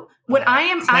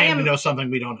claim to know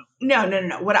something we don't know.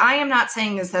 No. What I am not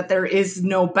saying is that there is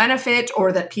no benefit,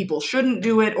 or that people shouldn't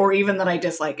do it, or even that I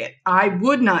dislike it. I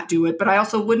would not do it, but I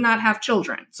also would not have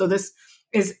children. So this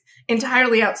is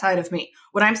entirely outside of me.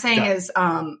 What I'm saying is,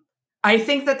 I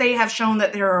think that they have shown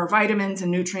that there are vitamins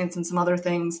and nutrients and some other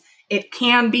things. It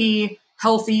can be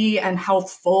healthy and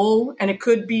healthful, and it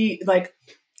could be like,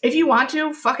 if you want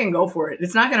to, fucking go for it.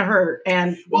 It's not going to hurt,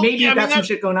 and maybe you've got some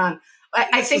shit going on.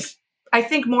 I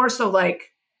think more so like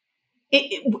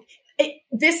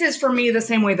this is for me the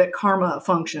same way that karma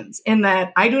functions, in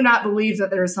that I do not believe that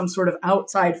there is some sort of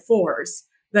outside force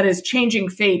that is changing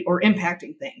fate or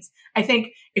impacting things. I think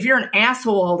if you're an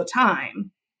asshole all the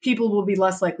time, people will be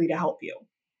less likely to help you.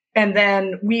 And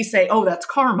then we say, oh, that's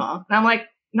karma. And I'm like,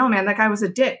 no, man, that guy was a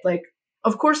dick. Like,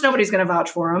 of course nobody's going to vouch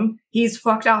for him. He's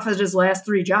fucked off at his last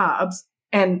 3 jobs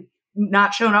and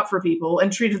not shown up for people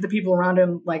and treated the people around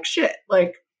him like shit.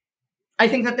 Like, I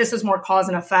think that this is more cause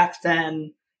and effect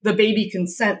than the baby can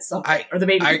sense something or the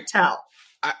baby can tell.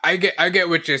 I get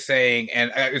what you're saying.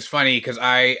 And it's funny because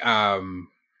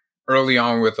early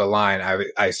on with the line,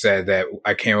 I said that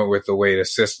I came up with a way to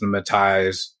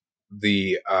systematize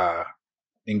the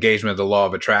engagement of the law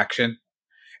of attraction.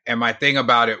 And my thing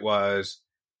about it was,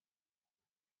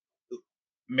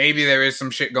 maybe there is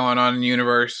some shit going on in the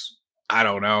universe. I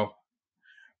don't know.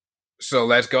 So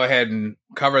let's go ahead and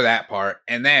cover that part,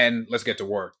 and then let's get to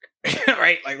work.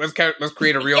 Right? Like, let's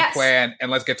create a real plan,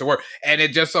 and let's get to work. And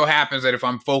it just so happens that if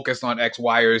I'm focused on X,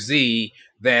 Y, or Z,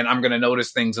 then I'm going to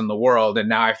notice things in the world. And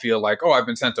now I feel like, oh, I've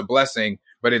been sent a blessing,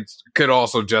 but it could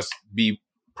also just be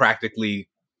practically,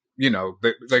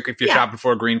 like if you're shopping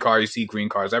for a green car, you see green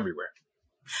cars everywhere.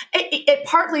 It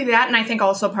partly that, and I think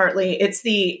also partly it's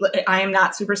I am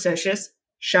not superstitious,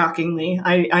 shockingly.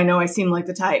 I know I seem like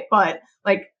the type, but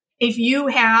like, if you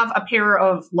have a pair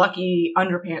of lucky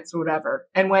underpants or whatever,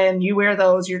 and when you wear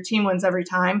those, your team wins every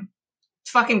time,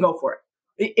 fucking go for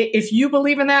it. If you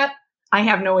believe in that, I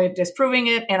have no way of disproving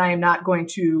it, and I am not going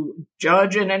to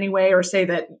judge in any way or say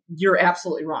that you're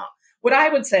absolutely wrong. What I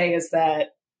would say is that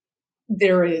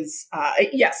there is,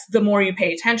 yes, the more you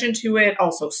pay attention to it,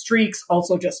 also streaks,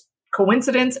 also just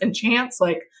coincidence and chance.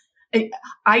 Like,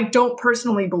 I don't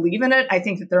personally believe in it. I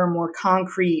think that there are more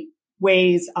concrete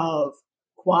ways of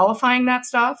qualifying that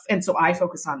stuff, and so I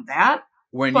focus on that.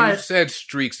 When you said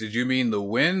streaks, did you mean the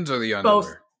wins or the underwear?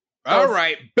 Both. All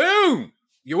right, boom.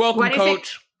 You're welcome,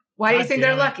 Coach. Why do you think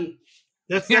they're lucky?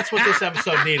 That's what this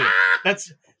episode needed.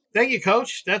 Thank you,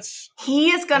 Coach.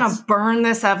 He is going to burn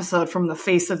this episode from the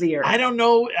face of the earth. I don't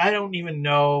know. I don't even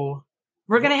know.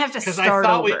 We're going to have to start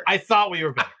over. I thought we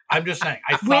were better. I'm just saying.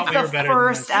 I thought we were better.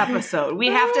 With the first episode. We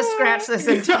have to scratch this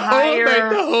entire...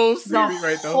 the whole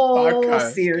series, the whole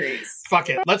series. Fuck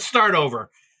it. Let's start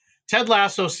over. Ted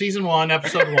Lasso, Season 1,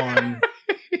 Episode 1.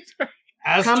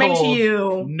 As coming told, to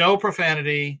you. No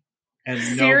profanity. And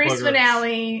series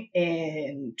finale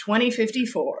in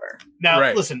 2054.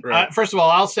 Now, listen. First of all,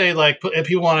 I'll say, like,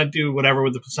 if you want to do whatever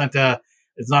with the placenta,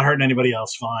 it's not hurting anybody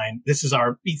else. Fine. This is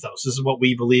our ethos. This is what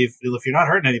we believe. If you're not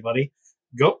hurting anybody,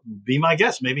 go be my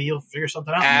guest. Maybe you'll figure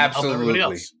something out. Absolutely. And help everybody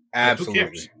else. Absolutely. Who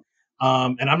cares?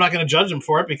 And I'm not going to judge them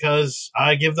for it because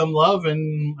I give them love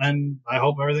and I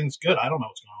hope everything's good. I don't know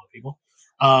what's going on with people.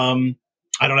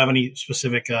 I don't have any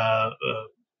specific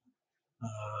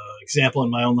example in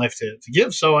my own life to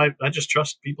give, so I just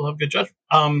trust people have good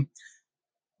judgment.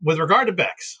 With regard to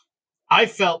Bex, I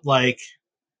felt like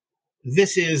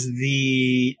this is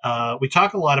we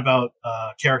talk a lot about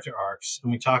character arcs,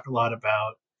 and we talk a lot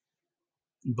about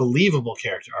believable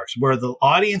character arcs where the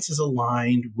audience is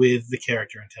aligned with the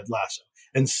character in Ted Lasso.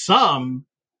 And some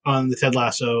on the Ted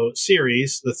Lasso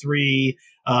series, the 3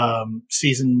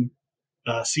 season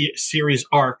series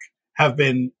arc, have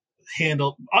been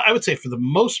handled, I would say, for the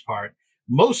most part.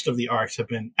 Most of the arcs have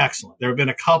been excellent. There have been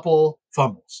a couple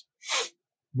fumbles.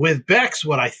 With Bex,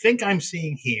 what I think I'm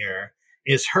seeing here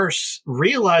is her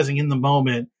realizing in the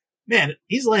moment, man,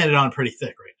 he's landed on pretty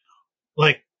thick right now.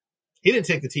 Like, he didn't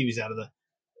take the TVs out of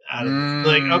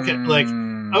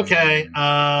okay.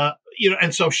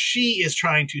 And so she is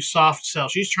trying to soft sell.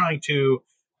 She's trying to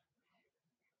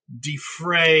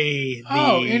defray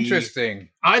interesting.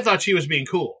 I thought she was being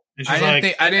cool. And she's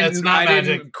I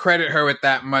didn't credit her with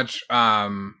that much. I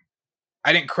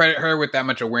didn't credit her with that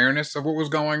much awareness of what was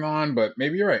going on, but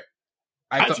maybe you're right.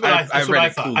 That's what I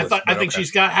thought. I think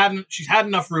she's had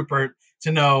enough Rupert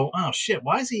to know, oh shit,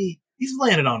 why is he's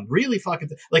landed on really fucking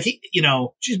like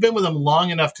she's been with him long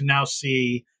enough to now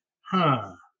see,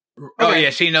 okay. Oh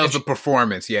yeah, she knows the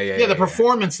performance. The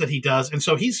performance that he does, and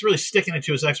so he's really sticking it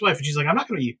to his ex-wife, and she's like, I'm not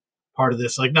going to be part of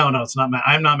this. Like, no, it's not.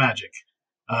 I'm not magic.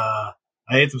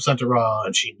 I ate the placenta raw,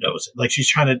 and she knows it. Like, she's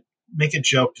trying to make a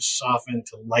joke to soften,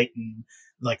 to lighten,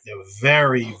 like, the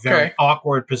very, very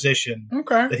awkward position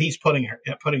that he's putting her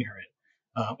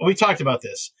in. We talked about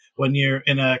this when you're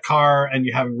in a car and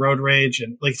you're having road rage,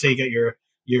 and like, say you get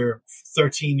your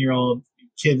 13-year-old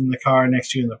kid in the car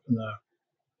next to you in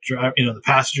the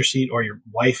passenger seat, or your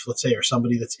wife, let's say, or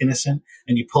somebody that's innocent,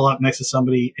 and you pull up next to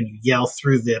somebody and you yell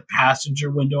through the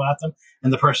passenger window at them,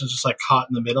 and the person's just like caught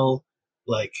in the middle,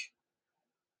 like.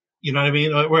 You know what I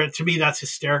mean? Where to me that's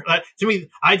hysterical. To me,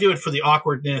 I do it for the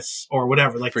awkwardness or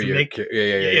whatever, like for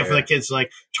the kids,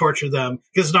 like torture them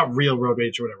because it's not real road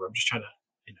rage or whatever. I'm just trying to,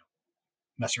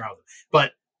 mess around with them.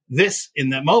 But this in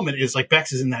that moment is like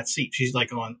Bex is in that seat. She's like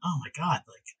going, "Oh my god!"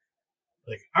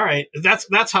 Like all right,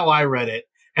 that's how I read it.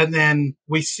 And then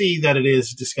we see that it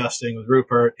is disgusting with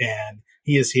Rupert, and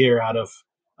he is here out of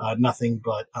nothing.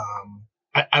 But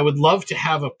I would love to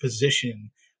have a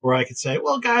position where I could say,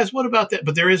 well, guys, what about that?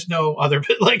 But there is no other,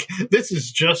 like, this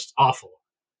is just awful.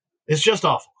 It's just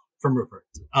awful from Rupert.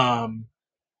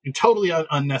 Totally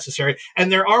unnecessary.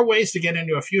 And there are ways to get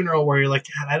into a funeral where you're like,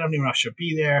 God, I don't even know if I should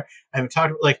be there. I haven't talked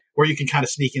about, like, where you can kind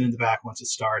of sneak in the back once it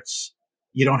starts.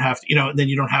 You don't have to, then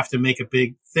you don't have to make a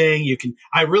big thing. You can,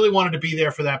 I really wanted to be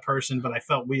there for that person, but I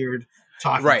felt weird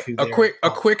talking to a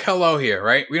quick hello here,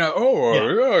 right?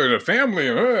 The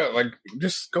family, like,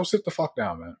 just go sit the fuck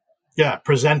down, man. Yeah,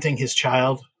 presenting his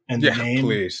child and the name.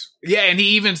 Please. Yeah, and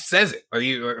he even says it. Like,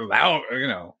 allow,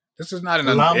 this is not an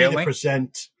allow unveiling. Me to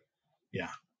present. Yeah.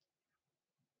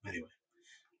 Anyway.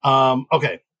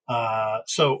 Okay.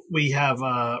 So we have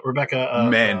Rebecca.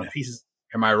 Men. Pieces.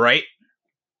 Am I right?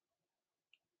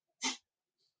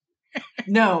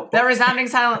 No, that resounding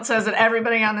silence says that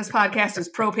everybody on this podcast is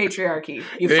pro patriarchy.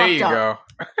 There you go.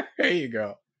 There you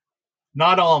go.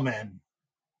 Not all men.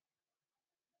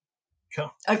 Cool.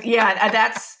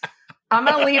 That's. I'm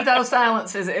going to leave those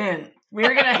silences in.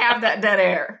 We're going to have that dead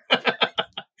air.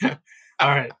 All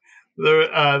right.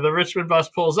 The Richmond bus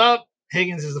pulls up.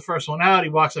 Higgins is the first one out. He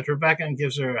walks up to Rebecca and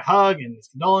gives her a hug and his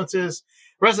condolences.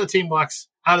 The rest of the team walks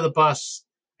out of the bus,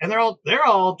 and they're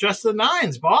all dressed to the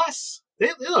nines, boss. They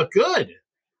look good.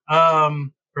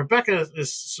 Rebecca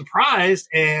is surprised,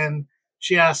 and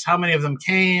she asks how many of them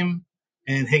came,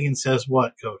 and Higgins says,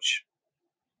 "What, Coach?"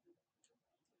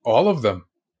 All of them.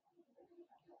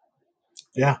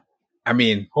 Yeah. I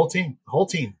mean, whole team.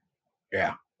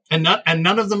 Yeah. And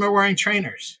none of them are wearing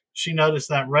trainers. She noticed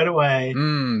that right away.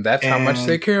 That's how much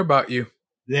they care about you.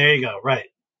 There you go. Right.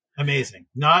 Amazing.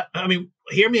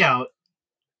 Hear me out.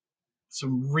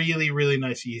 Some really, really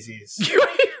nice Yeezys.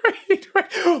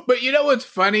 But you know what's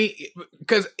funny?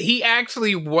 Because he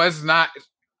actually was not.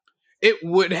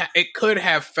 It could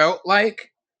have felt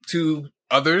like to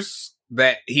others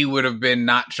that he would have been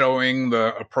not showing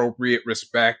the appropriate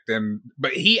respect,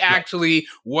 but he actually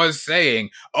was saying,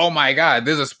 "Oh my God,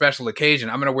 this is a special occasion.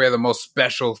 I'm going to wear the most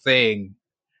special thing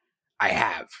I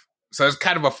have." So it's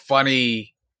kind of a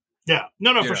funny. Yeah,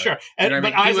 no, for sure. But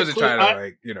he wasn't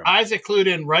trying to Isaac clued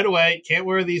in right away. Can't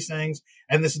wear these things,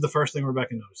 and this is the first thing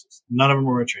Rebecca notices. None of them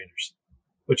were wearing trainers,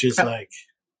 which is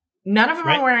none of them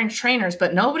are wearing trainers.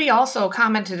 But nobody also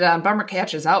commented on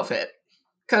Bumbercatch's outfit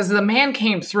because the man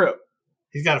came through.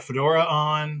 He's got a fedora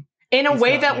on in a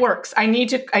way that works. I need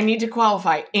to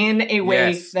qualify in a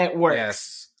way that works.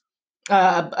 Yes.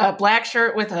 A black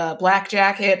shirt with a black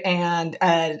jacket, and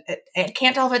I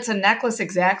can't tell if it's a necklace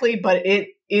exactly, but it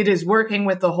is working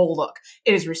with the whole look.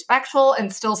 It is respectful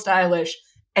and still stylish,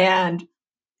 and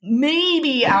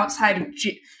maybe outside of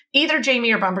either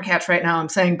Jamie or Bumbercatch right now, I'm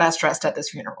saying best dressed at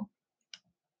this funeral.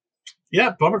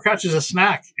 Yeah, Bumbercatch is a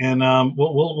snack, and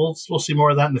we'll see more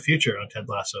of that in the future on Ted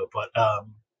Lasso. But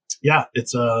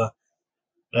it's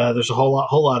there's a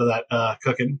whole lot of that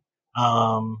cooking.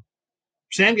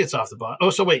 Sam gets off the bus. Oh,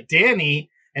 so wait, Danny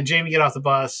and Jamie get off the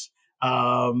bus.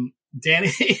 Danny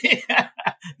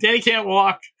can't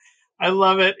walk. I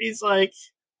love it. He's like,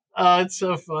 oh, it's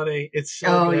so funny. It's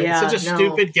so good. It's such a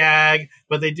stupid gag,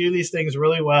 but they do these things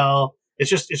really well. It's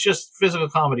just physical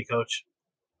comedy, Coach.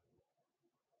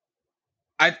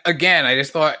 I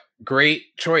just thought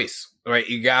great choice. Right,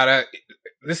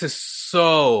 this is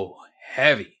so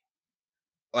heavy.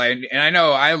 And I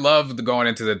know I love going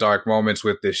into the dark moments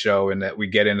with this show and that we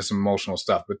get into some emotional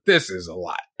stuff, but this is a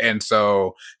lot. And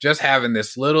so just having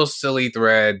this little silly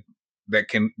thread that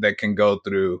can go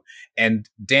through, and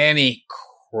Danny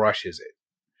crushes it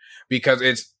because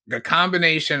it's a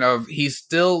combination of he's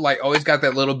still always got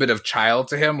that little bit of child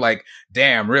to him. Like,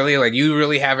 damn, really? Like, you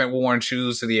really haven't worn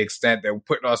shoes to the extent that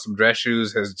putting on some dress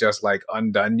shoes has just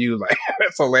undone you. Like,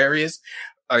 that's hilarious.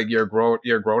 Like, you're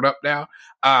grown up now.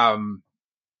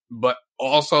 But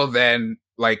also then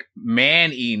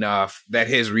man enough that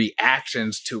his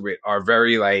reactions to it are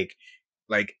very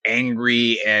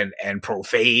angry and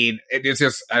profane. It's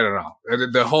just, I don't know.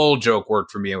 The whole joke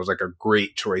worked for me. It was a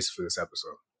great choice for this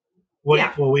episode.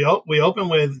 Well, we open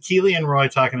with Keely and Roy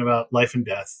talking about life and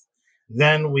death.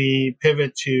 Then we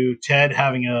pivot to Ted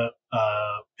having a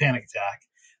panic attack.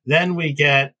 Then we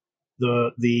get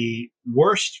the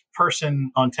worst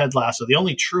person on Ted Lasso, the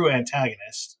only true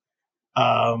antagonist,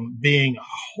 being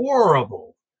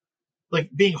horrible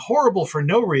for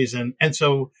no reason. And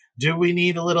so do we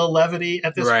need a little levity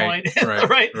at this point?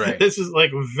 Right. This is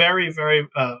very, very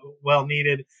well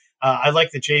needed. I like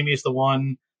that Jamie is the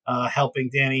one helping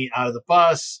Danny out of the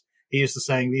bus. He used to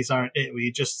saying,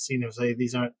 we just seen him say,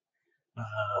 these aren't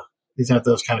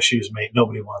those kind of shoes, mate.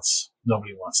 Nobody wants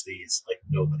these.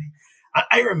 Nobody.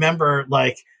 I remember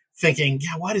thinking,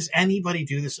 why does anybody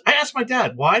do this? I asked my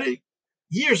dad,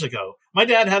 years ago, my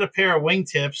dad had a pair of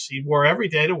wingtips he wore every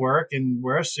day to work and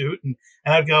wear a suit. And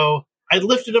I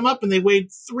lifted them up and they weighed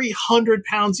 300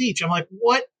 pounds each. I'm like,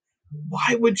 what?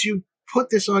 Why would you put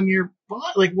this on your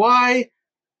body? Why?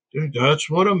 Dude, that's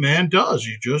what a man does.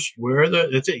 You just wear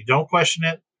that's it. You don't question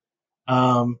it.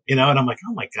 And I'm like,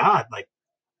 oh my God.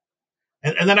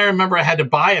 And then I remember I had to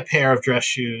buy a pair of dress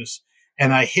shoes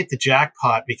and I hit the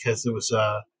jackpot because there was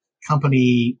a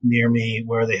company near me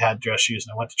where they had dress shoes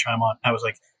and I went to try them on. I was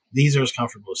like, these are as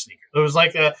comfortable as sneakers. It was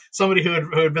somebody who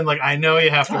had been I know you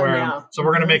have to wear them. So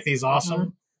we're going to make these awesome. Mm-hmm.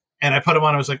 And I put them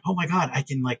on. I was like, oh my God, I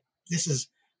can this is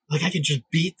I can just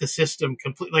beat the system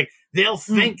completely. They'll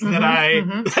think that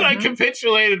I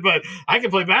capitulated, but I can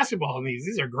play basketball in these.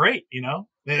 These are great.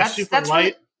 They're super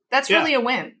light. That's really a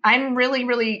win. I'm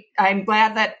really, I'm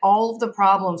glad that all of the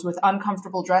problems with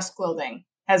uncomfortable dress clothing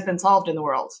has been solved in the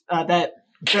world. That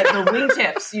the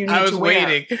wingtips you need to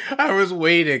wear. I was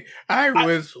waiting. I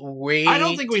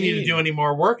don't think we need to do any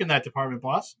more work in that department,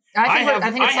 boss. I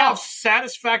have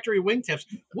satisfactory wingtips.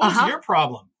 What's your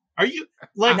problem? Are you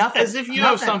nothing, as if you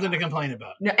have something to complain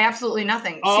about? No, absolutely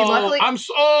nothing. Oh, see, luckily,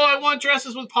 I want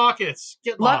dresses with pockets.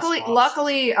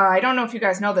 Luckily, I don't know if you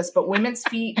guys know this, but women's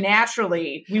feet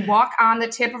naturally, we walk on the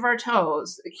tip of our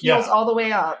toes, heels all the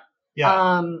way up.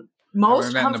 Yeah.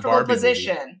 Most comfortable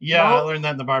position. Movie. Yeah, I learned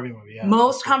that in the Barbie movie. Yeah.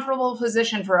 Most comfortable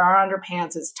position for our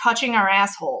underpants is touching our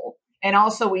asshole, and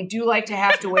also we do like to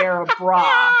have to wear a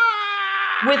bra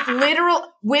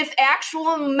with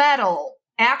actual metal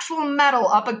actual metal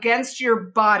up against your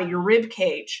body, your rib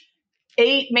cage,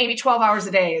 8, maybe 12 hours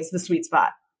a day is the sweet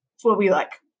spot. That's what we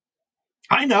like.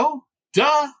 I know.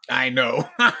 Duh. I know.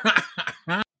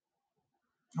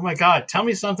 Oh my God. Tell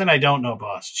me something I don't know,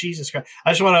 boss. Jesus Christ.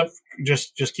 I just want to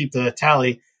just keep the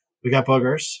tally. We got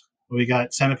boogers. We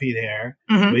got centipede hair.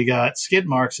 Mm-hmm. We got skid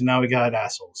marks, and now we got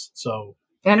assholes. So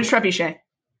and a trebuchet.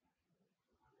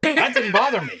 That didn't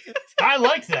bother me. I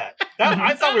liked that.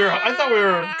 I thought we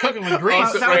were cooking with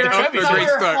grease. We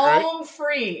were home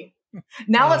free.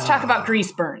 Now let's talk about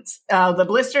grease burns. The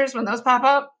blisters when those pop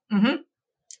up. Mm-hmm.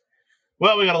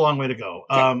 Well, we got a long way to go.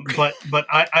 But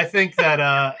I think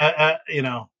that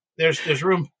there's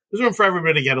room for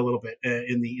everybody to get a little bit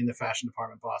in the fashion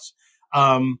department, boss.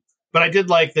 But I did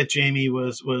like that Jamie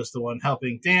was the one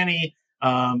helping Danny.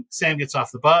 Sam gets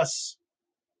off the bus.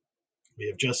 We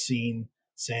have just seen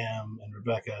Sam and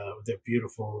Rebecca with their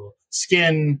beautiful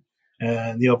skin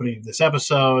in the opening of this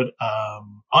episode.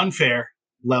 Unfair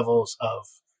levels of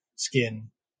skin,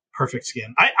 perfect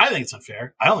skin. I think it's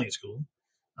unfair. I don't think it's cool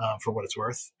for what it's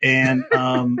worth. And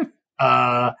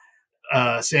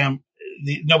Sam,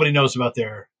 nobody knows about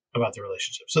their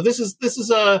relationship. So this is there's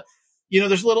a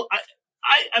little.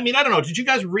 I mean, I don't know. Did you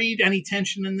guys read any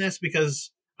tension in this?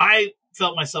 Because I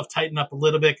felt myself tighten up a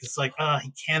little bit. It's like,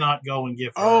 he cannot go and give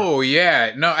her. Oh,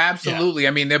 yeah. No, absolutely. Yeah.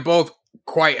 I mean, they're both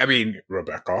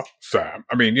Rebecca, Sam.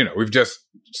 I mean, we've just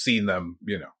seen them,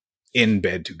 in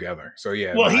bed together. So,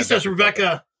 yeah. Well, he says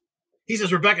Rebecca,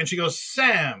 and she goes,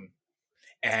 Sam.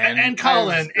 And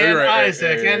Colin, and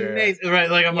Isaac, and Nathan. Right.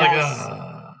 Like, I'm like,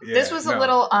 Yeah, this was a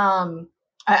little,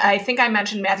 I think I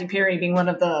mentioned Matthew Perry being one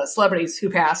of the celebrities who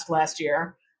passed last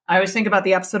year. I always think about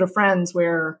the episode of Friends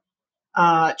where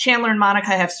Chandler and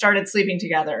Monica have started sleeping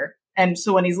together. And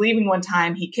so when he's leaving one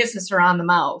time, he kisses her on the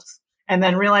mouth and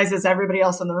then realizes everybody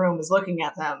else in the room is looking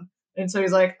at them. And so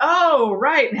he's like, oh,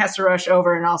 right. And has to rush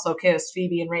over and also kiss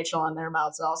Phoebe and Rachel on their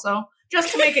mouths also,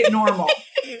 just to make it normal.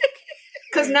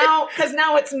 Because now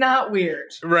it's not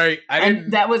weird. Right.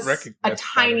 And that was a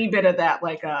tiny bit of that,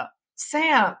 like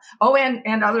Sam. Oh,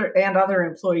 and other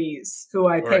employees who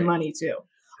I pay money to.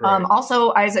 Right.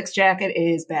 Also, Isaac's jacket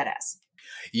is badass.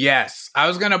 Yes. I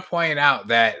was going to point out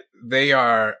that they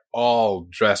are all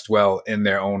dressed well in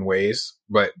their own ways.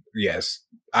 But yes,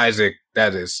 Isaac,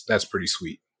 that's pretty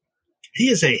sweet. He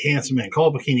is a handsome man.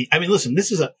 Cole Bikini. I mean, listen,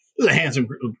 this is a handsome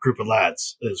group of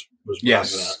lads.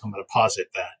 Yes. I'm going to posit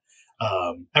that.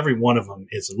 Every one of them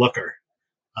is a looker.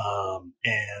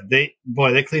 And they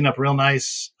clean up real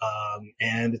nice.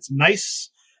 And it's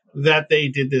nice that they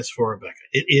did this for Rebecca.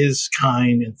 It is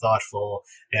kind and thoughtful.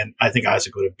 And I think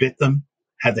Isaac would have bit them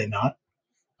had they not.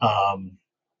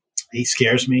 He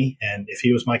scares me. And if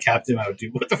he was my captain, I would do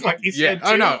what the fuck he said.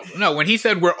 Oh, no. When he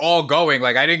said we're all going,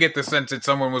 like, I didn't get the sense that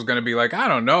someone was going to be like, I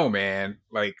don't know, man.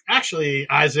 Like, actually,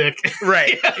 Isaac.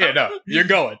 Right. Yeah, no, you're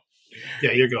going.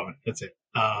 Yeah, you're going. That's it.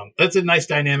 That's a nice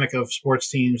dynamic of sports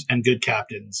teams and good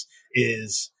captains.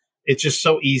 It's just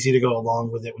so easy to go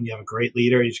along with it when you have a great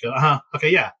leader. You just go, okay,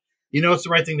 yeah, it's the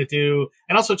right thing to do,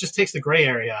 and also it just takes the gray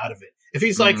area out of it. If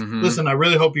he's like, listen, I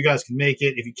really hope you guys can make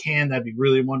it. If you can, that'd be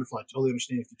really wonderful. I totally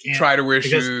understand if you can't. Try to wear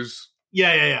shoes.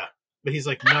 Yeah. But he's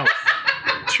like, no.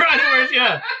 Try to wear,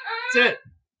 yeah. That's it.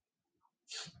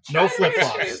 No flip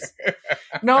flops.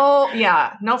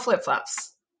 No flip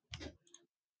flops.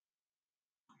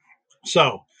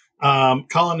 So,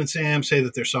 Colin and Sam say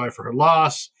that they're sorry for her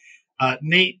loss.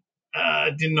 Nate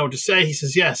didn't know what to say. He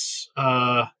says, yes.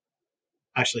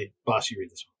 Actually, boss, you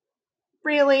read this one.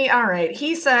 Really? All right.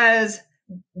 He says,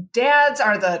 dads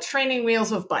are the training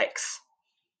wheels of bikes.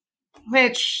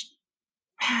 Which,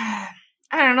 I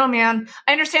don't know, man.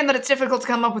 I understand that it's difficult to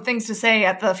come up with things to say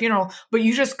at the funeral, but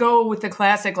you just go with the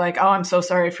classic, like, oh, I'm so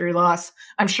sorry for your loss.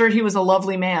 I'm sure he was a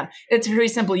lovely man. It's very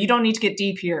simple. You don't need to get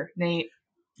deep here, Nate.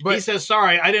 But he says,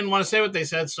 sorry, I didn't want to say what they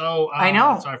said, so I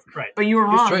know. Sorry for, right. But you were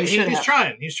wrong. He's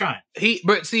trying.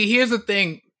 But see, here's the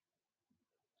thing.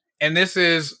 And this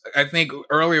is, I think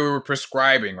earlier we were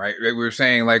prescribing, right? We were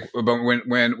saying like about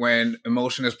when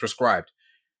emotion is prescribed.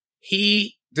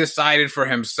 He decided for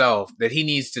himself that he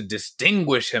needs to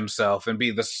distinguish himself and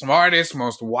be the smartest,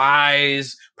 most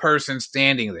wise person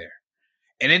standing there.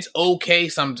 And it's okay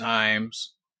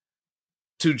sometimes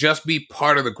to just be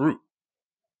part of the group.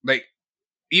 Like,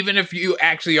 even if you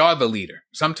actually are the leader,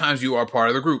 sometimes you are part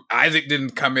of the group. Isaac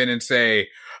didn't come in and say,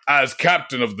 as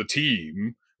captain of the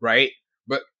team, right?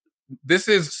 But this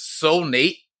is so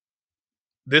Nate.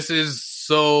 This is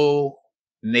so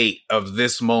Nate of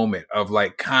this moment of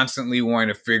like constantly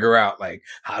wanting to figure out like,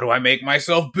 how do I make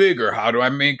myself bigger? How do I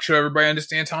make sure everybody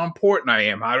understands how important I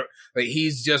am?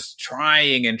 He's just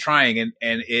trying and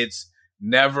it's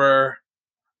never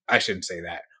I shouldn't say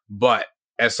that, but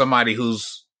as somebody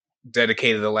who's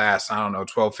dedicated the last,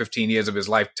 12, 15 years of his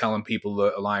life telling people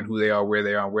to align who they are, where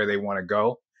they want to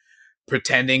go,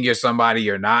 pretending you're somebody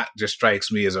you're not just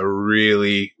strikes me as a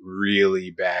really,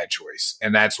 really bad choice.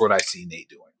 And that's what I see Nate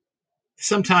doing.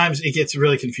 Sometimes it gets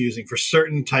really confusing for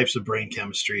certain types of brain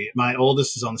chemistry. My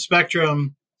oldest is on the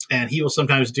spectrum, and he will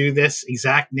sometimes do this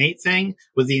exact Nate thing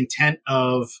with the intent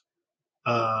of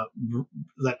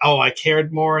that, I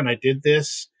cared more and I did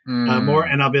this more.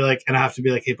 And I'll be like, and I have to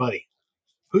be like, hey, buddy,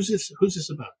 who's this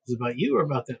about? Is it about you or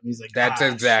about them? And he's like, that's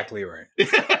exactly right.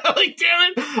 Like,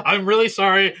 damn it. I'm really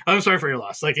sorry. I'm sorry for your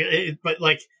loss. Like, but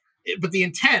the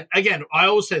intent, again, I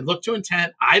always say, look to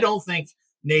intent. I don't think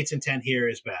Nate's intent here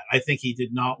is bad. I think he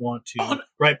did not want to,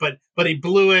 right? But he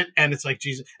blew it, and it's like,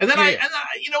 Jesus. And then I,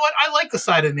 you know what? I like the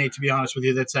side of Nate, to be honest with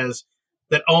you,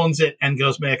 that owns it and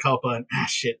goes mea culpa and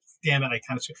shit, damn it,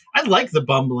 I like the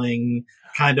bumbling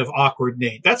kind of awkward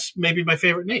Nate. That's maybe my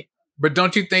favorite Nate. But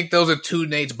don't you think those are two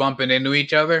Nates bumping into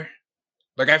each other?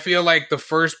 Like, I feel like the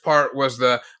first part was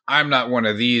I'm not one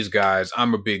of these guys,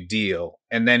 I'm a big deal.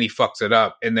 And then he fucks it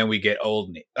up, and then we get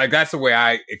old Nate. Like, that's the way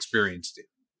I experienced it.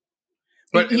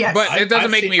 But yes. But it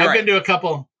doesn't make me right. I've been to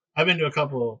a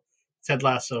couple Ted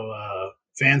Lasso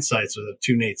fan sites with the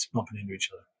two Nates bumping into each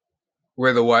other.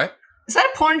 Where the what? Is that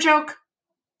a porn joke?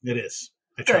 It is.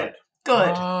 I tried. Good.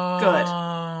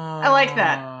 I like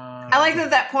that. I like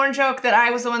that porn joke, that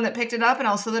I was the one that picked it up, and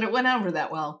also that it went over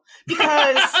that well.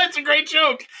 Because it's a great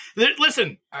joke.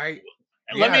 Listen,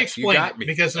 let me explain it,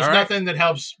 because there's nothing that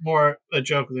helps more a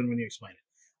joke than when you explain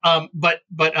it.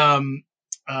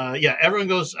 Yeah, everyone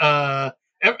goes.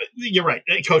 You're right,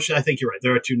 Coach. I think you're right.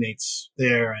 There are two Nates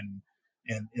there, and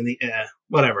the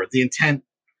whatever the intent.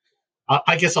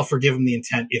 I guess I'll forgive him the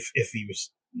intent if he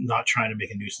was not trying to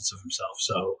make a nuisance of himself.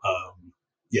 So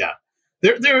yeah,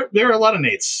 there are a lot of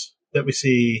Nates that we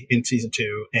see in season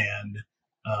 2, and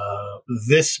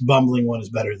this bumbling one is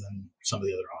better than some of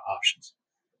the other options.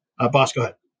 Boss, go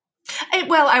ahead.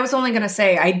 Well, I was only going to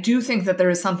say, I do think that there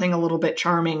is something a little bit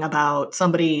charming about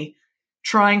somebody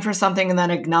trying for something and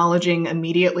then acknowledging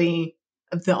immediately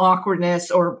the awkwardness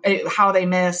or how they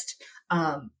missed.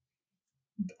 I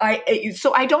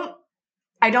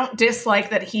don't dislike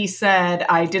that he said,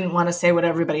 I didn't want to say what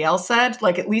everybody else said.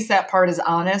 Like, at least that part is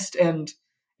honest and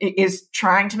is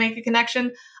trying to make a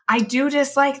connection. I do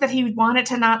dislike that he wanted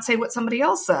to not say what somebody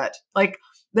else said. Like,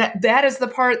 that is the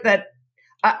part that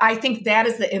I think that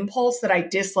is the impulse that I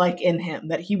dislike in him,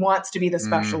 that he wants to be the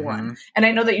special one. And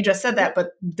I know that you just said that,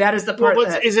 but that is the part.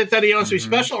 Is it that he wants to be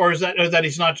special, or is that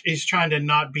he's trying to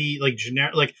not be like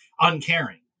generic, like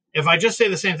uncaring? If I just say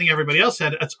the same thing everybody else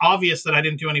said, it's obvious that I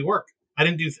didn't do any work. I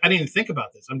didn't even think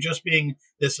about this. I'm just being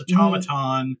this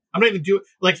automaton. I'm not even doing,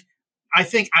 like, I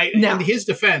think in his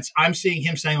defense, I'm seeing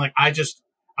him saying, like, I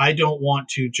don't want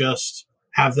to just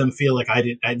have them feel like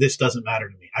this doesn't matter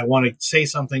to me. I want to say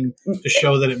something to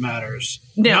show that it matters.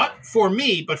 No. Not for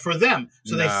me, but for them.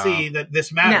 So they see that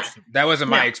this matters to me. That wasn't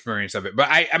my experience of it. But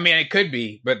I mean, it could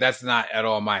be, but that's not at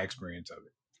all my experience of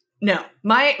it. No.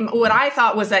 What I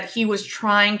thought was that he was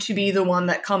trying to be the one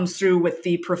that comes through with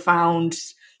the profound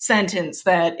sentence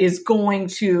that is going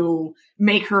to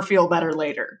make her feel better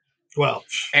later. Well,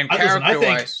 and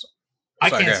character-wise, I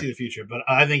can't see the future, but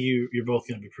I think you're both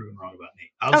going to be proven wrong about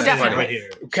Nate. I'll say it right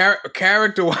here.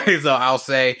 Character-wise, though, I'll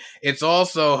say it's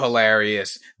also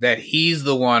hilarious that he's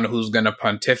the one who's going to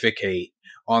pontificate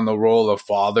on the role of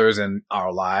fathers in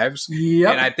our lives.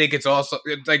 Yep. And I think it's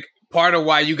like part of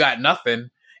why you got nothing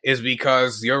is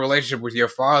because your relationship with your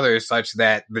father is such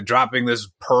that the dropping this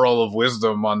pearl of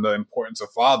wisdom on the importance of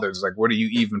fathers, like, what are you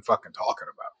even fucking talking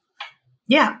about?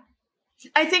 Yeah.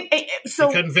 I think so.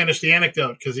 He couldn't finish the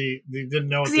anecdote because he didn't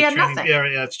know what the training. Nothing.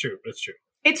 Yeah, it's true. It's true.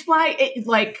 It's why,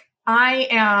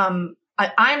 I'm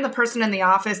the person in the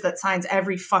office that signs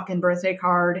every fucking birthday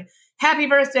card. Happy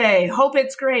birthday. Hope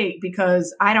it's great,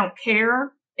 because I don't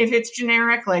care if it's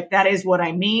generic. Like, that is what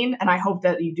I mean, and I hope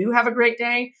that you do have a great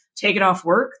day. Take it off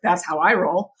work. That's how I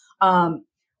roll. And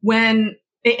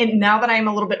now that I'm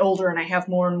a little bit older and I have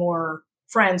more and more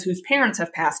friends whose parents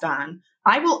have passed on,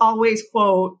 I will always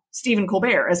quote Stephen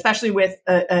Colbert, especially with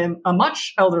a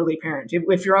much elderly parent.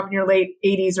 If you're up in your late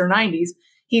 80s or 90s,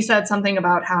 he said something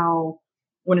about how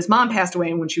when his mom passed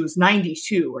away when she was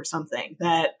 92 or something,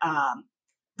 that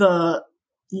the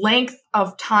length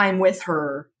of time with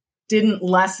her didn't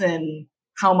lessen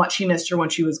how much he missed her when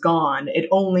she was gone. It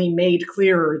only made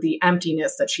clearer the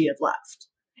emptiness that she had left.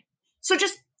 So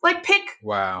just, like, pick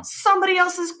somebody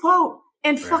else's quote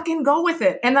and fucking go with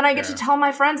it. And then I get to tell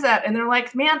my friends that, and they're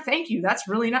like, man, thank you. That's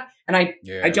really not. And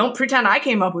I don't pretend I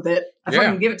came up with it. I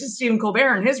fucking give it to Stephen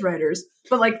Colbert and his writers.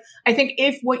 But like, I think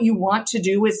if what you want to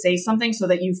do is say something so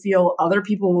that you feel other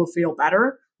people will feel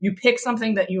better, you pick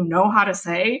something that you know how to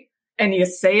say and you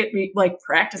say it, like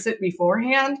practice it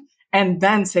beforehand and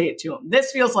then say it to him.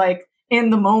 This feels like in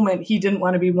the moment, he didn't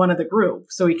want to be one of the group.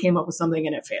 So he came up with something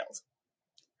and it failed.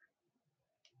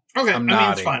 Okay, I'm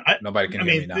it's fine. Nobody can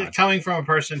hear me nod. Coming from a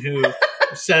person who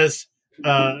says,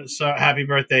 so happy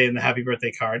birthday and the happy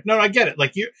birthday card. No, I get it.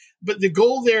 Like but the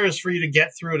goal there is for you to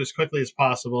get through it as quickly as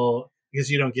possible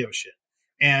because you don't give a shit.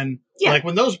 And like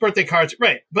when those birthday cards,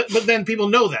 right. But then people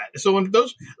know that. So when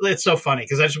it's so funny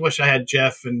because I just wish I had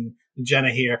Jeff and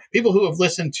Jenna here. People who have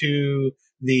listened to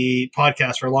the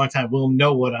podcast for a long time will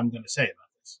know what I'm going to say about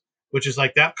this, which is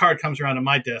like that card comes around on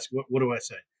my desk. What do I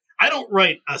say? I don't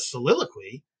write a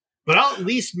soliloquy. But I'll at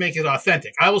least make it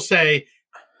authentic. I will say,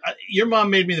 your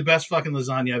mom made me the best fucking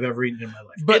lasagna I've ever eaten in my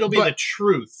life. It'll be the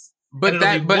truth. But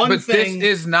this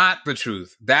is not the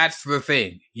truth. That's the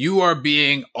thing. You are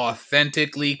being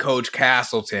authentically Coach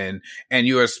Castleton, and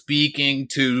you are speaking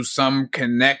to some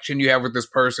connection you have with this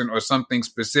person or something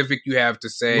specific you have to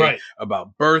say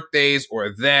about birthdays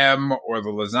or them or the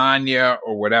lasagna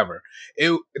or whatever.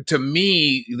 To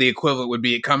me, the equivalent would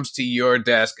be it comes to your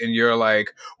desk and you're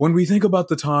like, when we think about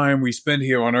the time we spend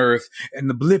here on Earth and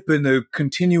the blip in the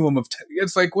continuum of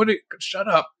it's like, shut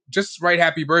up. Just write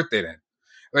happy birthday then.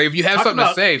 Like if you have something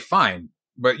to say, fine.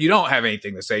 But you don't have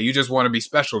anything to say. You just want to be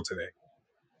special today.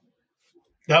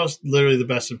 That was literally the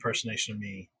best impersonation of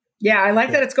me. Yeah, I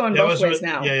like that it's going both ways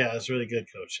now. Yeah, it's really good,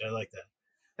 Coach. I like that.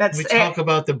 We talk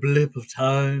about the blip of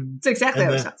time. It's exactly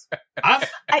how it sounds. I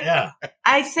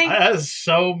think that is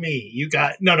so me. You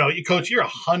got Coach. You're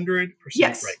 100%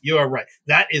 right. You are right.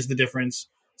 That is the difference.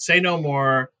 Say no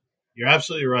more. You're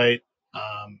absolutely right.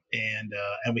 And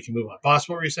we can move on. Boss,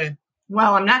 what were you saying?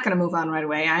 Well, I'm not going to move on right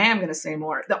away. I am going to say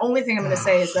more. The only thing I'm going to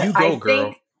say is that I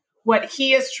think what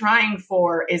he is trying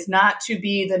for is not to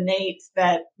be the Nate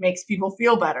that makes people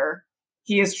feel better.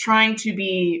 He is trying to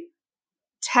be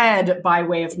Ted by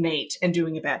way of Nate and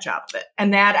doing a bad job of it.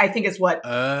 And that, I think, is what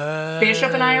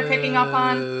Bishop and I are picking up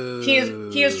on. He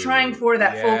is trying for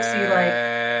that folksy, like,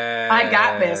 I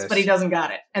got this, but he doesn't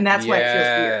got it. And that's why it feels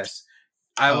weird.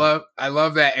 I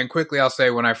love that. And quickly, I'll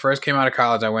say, when I first came out of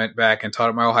college, I went back and taught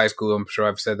at my old high school. I'm sure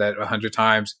I've said that 100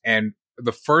 times. And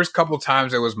the first couple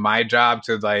times, it was my job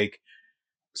to like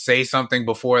say something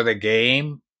before the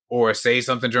game or say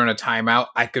something during a timeout.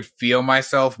 I could feel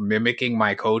myself mimicking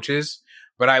my coaches,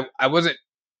 but I wasn't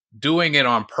doing it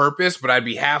on purpose, but I'd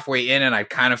be halfway in and I'd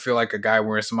kind of feel like a guy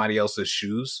wearing somebody else's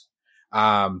shoes.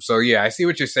 So yeah, I see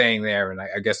what you're saying there. And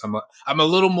I guess I'm a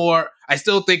little more, I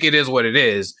still think it is what it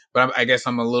is, but I guess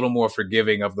I'm a little more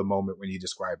forgiving of the moment when you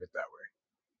describe it that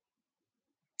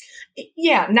way.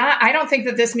 Yeah. I don't think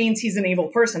that this means he's an evil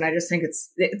person. I just think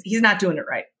he's not doing it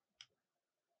right.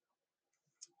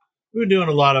 We've been doing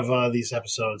a lot of these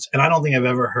episodes, and I don't think I've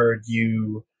ever heard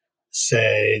you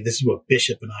say, this is what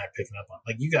Bishop and I are picking up on.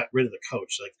 Like, you got rid of the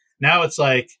coach. Like, now it's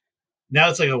like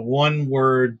a one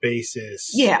word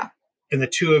basis. Yeah. And the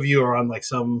two of you are on like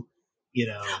some,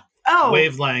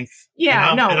 wavelength.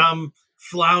 Yeah, and I'm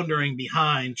floundering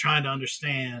behind trying to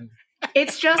understand.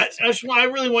 It's just, I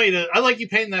really want you to, I like you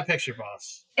painting that picture,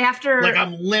 boss. Like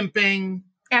I'm limping.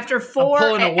 I'm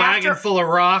pulling a wagon full of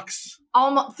rocks.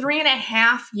 Almost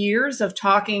 3.5 years of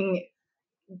talking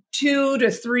 2 to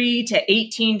 3 to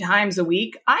 18 times a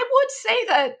week. I would say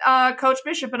that Coach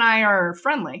Bishop and I are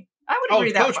friendly. I would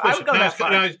agree that far. I would go that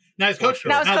far. Now it's Coach Bishop.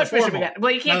 Now it's Coach Bishop again.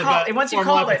 Well, you can't call it. Once you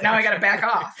called it, now I got to back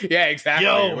off. Yeah,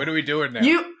 exactly. What are we doing now?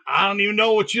 I don't even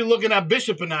know what you're looking at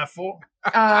Bishop and I for.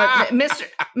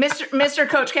 Mr.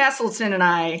 Coach Castleton and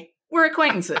I, we're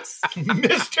acquaintances.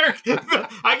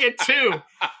 I get two.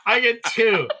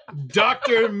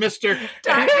 Dr. Mr.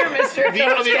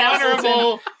 The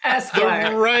Honorable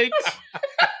Esquire. The right.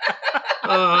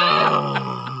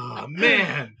 Oh,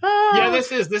 man. Yeah,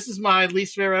 this is my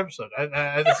least favorite episode.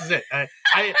 This is it.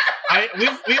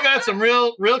 We've got some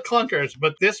real clunkers,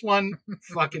 but this one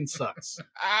fucking sucks.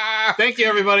 Thank you,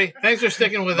 everybody. Thanks for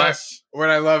sticking with us. What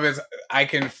I love is I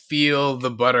can feel the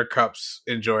buttercups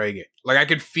enjoying it. Like, I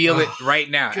can feel it right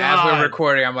now. God. As we're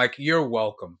recording, I'm like, you're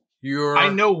welcome. I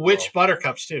know which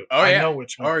buttercups, too. I know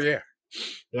which ones. Oh, yeah.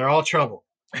 They're all trouble.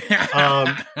 All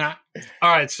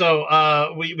right,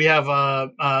 so we have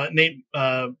Nate.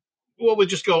 We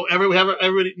just go.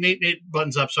 Everybody. Nate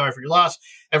buttons up. Sorry for your loss.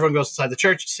 Everyone goes inside the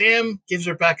church. Sam gives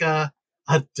Rebecca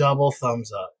a double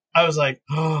thumbs up. I was like,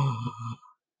 oh,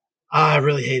 I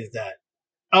really hated that.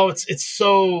 Oh, it's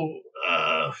so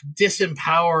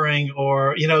disempowering,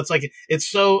 or it's like it's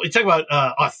so. You talk about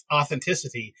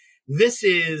authenticity. This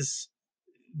is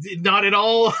not at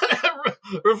all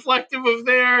reflective of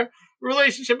their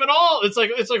relationship at all. It's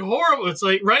like horrible. It's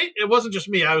like, right? It wasn't just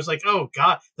me. I was like, oh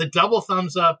God, the double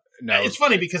thumbs up. No, it's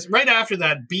funny because right after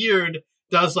that, Beard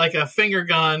does like a finger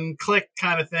gun click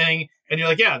kind of thing, and you're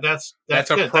like, yeah, that's good.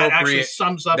 Appropriate. That actually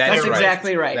sums up. That's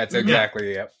exactly right. That's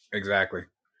exactly exactly.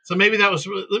 So maybe that was,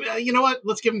 you know what?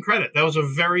 Let's give him credit. That was a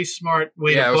very smart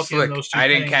way to book in those two I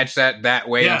didn't catch that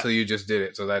way until you just did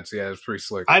it. So that's, it was pretty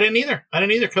slick. I didn't either,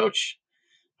 Coach.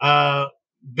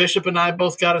 Bishop and I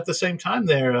both got it at the same time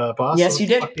there, boss. Yes, so you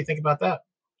did. What do you think about that?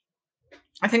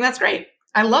 I think that's great.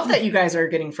 I love that you guys are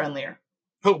getting friendlier.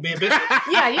 Oh, me and Bishop?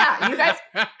 Yeah. You guys.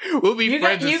 We'll be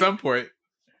friends at some point.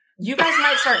 You guys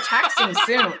might start texting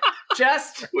soon.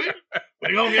 Just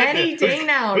any day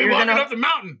now. We're walking up the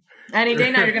mountain. Any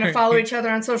day now, you're going to follow each other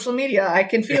on social media. I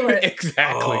can feel it.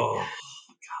 Exactly. Oh,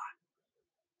 God.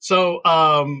 So,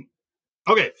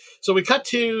 okay. So we cut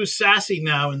to Sassy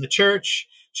now in the church.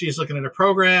 She's looking at her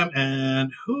program,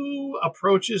 and who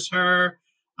approaches her?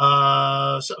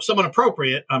 Someone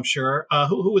appropriate, I'm sure.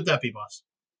 Who would that be, boss?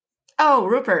 Oh,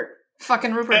 Rupert.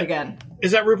 Fucking Rupert again.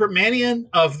 Is that Rupert Mannion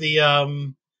of the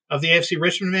AFC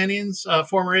Richmond Mannions,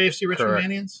 former AFC Richmond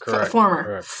Mannions? Correct.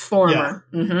 Former. Yeah.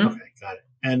 Mm-hmm. Okay, got it.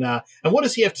 And what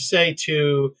does he have to say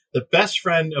to the best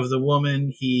friend of the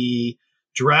woman he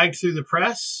dragged through the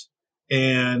press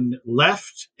and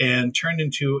left and turned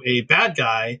into a bad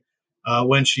guy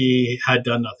when she had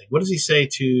done nothing? What does he say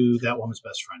to that woman's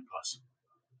best friend,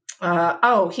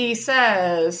 boss? He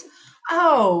says,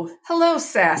 "Oh, hello,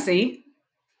 Sassy."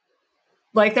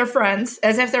 Like they're friends,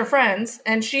 as if they're friends.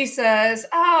 And she says,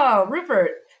 "Oh,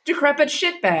 Rupert, decrepit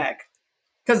shitbag."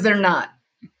 Because they're not.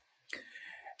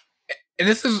 And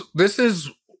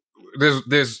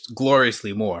there's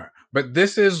gloriously more, but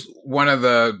this is one of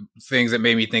the things that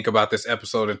made me think about this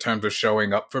episode in terms of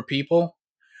showing up for people,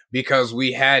 because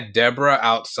we had Deborah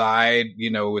outside,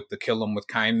 with the kill 'em with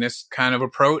kindness kind of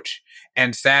approach,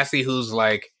 and Sassy, who's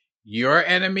like, your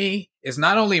enemy is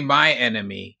not only my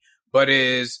enemy, but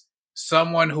is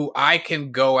someone who I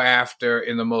can go after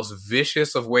in the most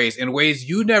vicious of ways, in ways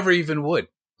you never even would.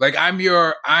 Like, I'm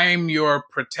your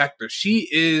protector. She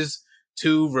is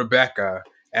to Rebecca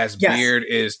as Beard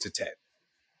is to Ted.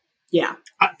 Yeah.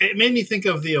 It made me think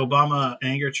of the Obama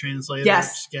anger translator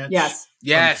sketch. Yes.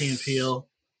 From Key and Peele,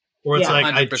 where it's like,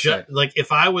 100%.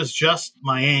 if I was just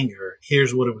my anger,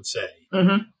 here's what it would say.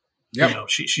 Mm-hmm. Yep.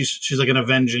 She's like an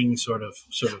avenging sort of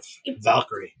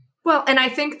Valkyrie. Well, and I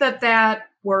think that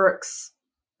works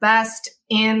best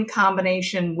in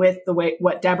combination with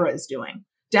what Deborah is doing.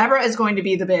 Deborah is going to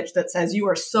be the bitch that says, you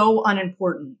are so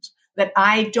unimportant that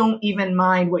I don't even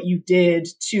mind what you did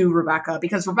to Rebecca,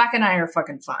 because Rebecca and I are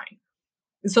fucking fine.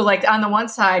 So like on the one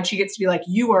side, she gets to be like,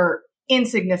 you are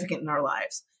insignificant in our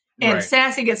lives. And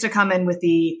Sassy gets to come in with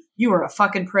you are a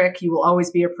fucking prick. You will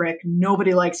always be a prick.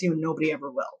 Nobody likes you and nobody ever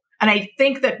will. And I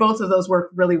think that both of those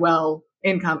work really well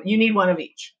in combination. You need one of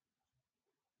each.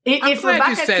 I'm glad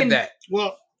you said that.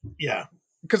 Well, yeah.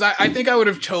 Because I think I would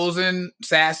have chosen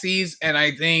Sassy's, and I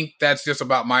think that's just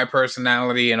about my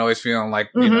personality and always feeling like,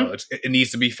 it needs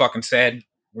to be fucking said,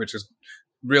 which has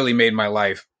really made my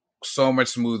life so much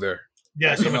smoother.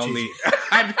 Yeah, so much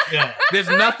easier. There's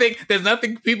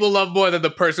nothing people love more than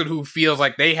the person who feels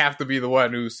like they have to be the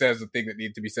one who says the thing that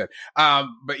needs to be said.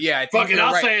 But yeah, I think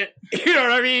I'll say it. You know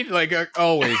what I mean? Like,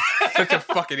 always. Such a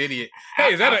fucking idiot.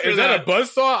 Hey, is that a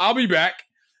buzzsaw? I'll be back.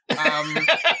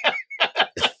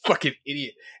 Fucking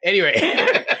idiot. Anyway,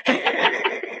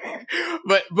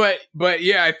 but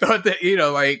yeah, I thought that,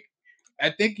 I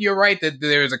think you're right that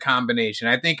there's a combination.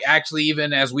 I think actually,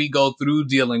 even as we go through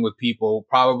dealing with people,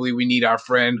 probably we need our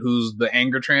friend who's the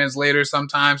anger translator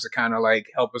sometimes to kind of like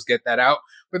help us get that out.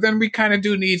 But then we kind of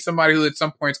do need somebody who at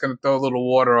some point is going to throw a little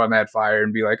water on that fire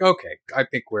and be like, okay, I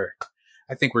think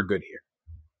we're good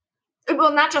here.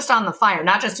 Well, not just on the fire,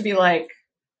 not just to be like,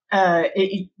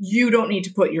 you don't need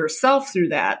to put yourself through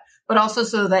that, but also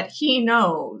so that he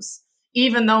knows,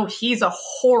 even though he's a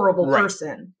horrible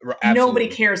person, nobody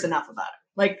cares enough about it.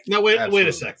 Like, no, wait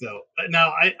a sec though.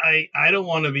 Now, I don't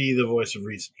want to be the voice of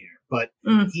reason here, but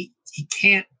he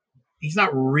can't. He's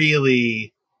not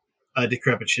really a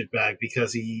decrepit shitbag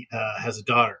because he has a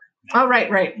daughter. Oh, right.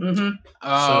 Mm-hmm.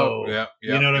 So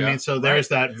you know what I mean. So there's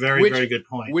that very good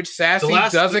point, which Sassy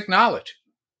does acknowledge.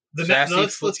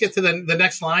 Let's get to the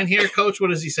next line here, Coach. What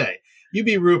does he say? You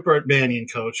be Rupert Mannion,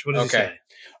 Coach. What does he say?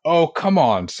 Oh, come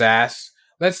on, Sass.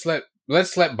 Let's let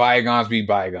bygones be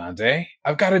bygones, eh?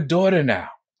 I've got a daughter now.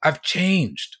 I've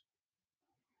changed.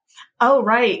 Oh,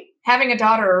 right. having a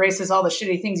daughter erases all the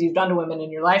shitty things you've done to women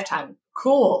in your lifetime.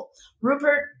 Cool.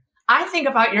 Rupert, I think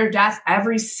about your death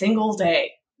every single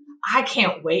day. I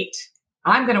can't wait.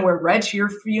 I'm going to wear red to your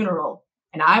funeral,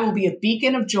 and I will be a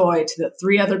beacon of joy to the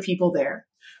 3 other people there.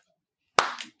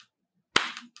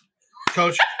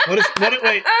 Coach, what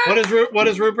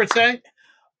does Rupert say?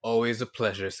 Always a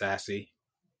pleasure, Sassy.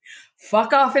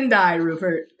 Fuck off and die,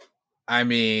 Rupert. I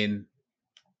mean,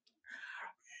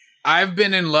 I've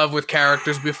been in love with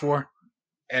characters before,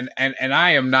 and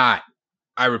I am not,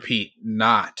 I repeat,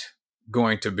 not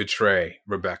going to betray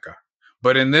Rebecca.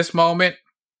 But in this moment,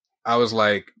 I was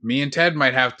like, me and Ted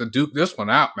might have to duke this one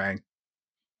out, man.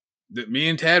 Me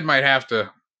and Ted might have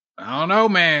to, I don't know,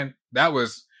 man. That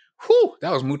was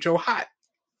mucho hot.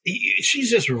 She's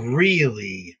just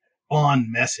really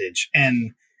on message,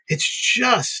 and it's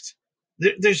just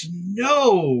there's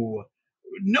no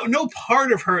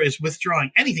part of her is withdrawing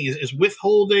anything, is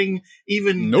withholding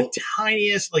even the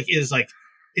tiniest. Like it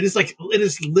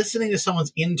is listening to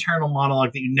someone's internal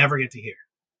monologue that you never get to hear,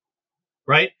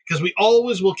 right? Because we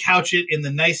always will couch it in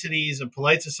the niceties of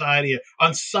polite society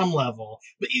on some level,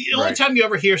 but the only time you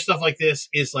ever hear stuff like this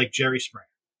is like Jerry Springer,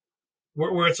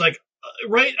 where it's like.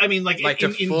 Right, I mean, like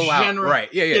in full general, out,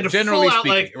 right? Yeah. Generally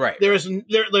speaking, right. There's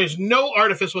no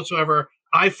artifice whatsoever.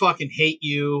 I fucking hate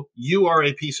you. You are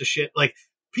a piece of shit. Like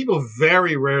people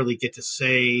very rarely get to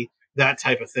say that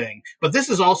type of thing, but this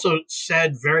is also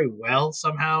said very well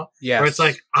somehow. Yeah, where it's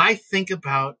like I think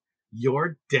about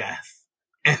your death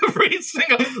every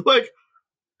single like.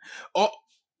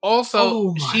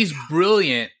 Also, she's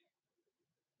brilliant,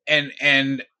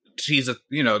 and she's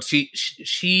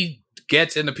she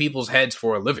gets into people's heads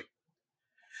for a living.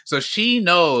 So she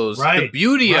knows the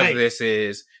beauty of this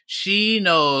is she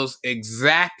knows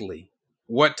exactly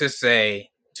what to say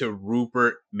to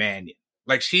Rupert Mannion.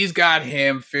 Like she's got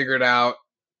him figured out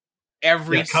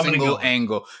every single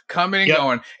angle, coming and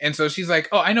going. And so she's like,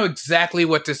 oh, I know exactly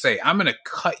what to say. I'm going to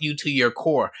cut you to your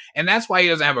core. And that's why he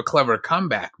doesn't have a clever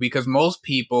comeback, because most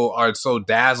people are so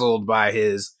dazzled by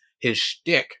his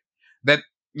shtick that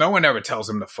no one ever tells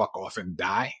him to fuck off and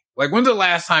die. Like, when's the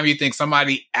last time you think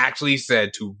somebody actually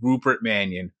said to Rupert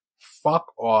Mannion, fuck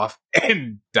off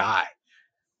and die?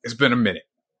 It's been a minute.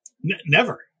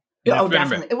 Never. Oh,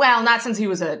 definitely. Well, not since he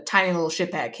was a tiny little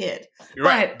shitbag kid.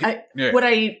 Right. But what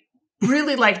I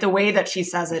really like the way that she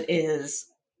says it is,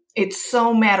 it's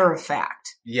so matter of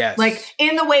fact. Yes. Like,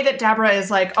 in the way that Deborah is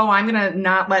like, oh, I'm going to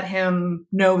not let him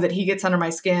know that he gets under my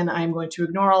skin. I'm going to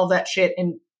ignore all that shit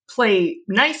and play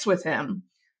nice with him.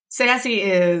 Sassy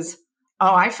is...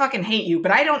 oh, I fucking hate you,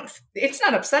 but it's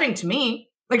not upsetting to me.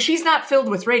 Like, she's not filled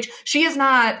with rage. She is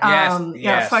not,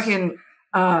 fucking,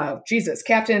 Jesus,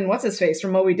 Captain, what's his face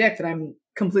from Moby Dick that I'm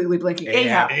completely blanking.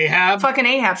 Ahab. Fucking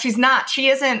Ahab. She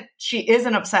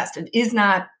isn't obsessed. It is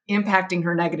not impacting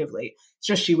her negatively. It's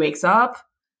just she wakes up,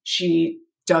 she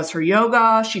does her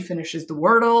yoga, she finishes the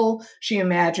Wordle, she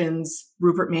imagines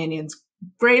Rupert Mannion's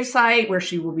gravesite where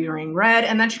she will be wearing red,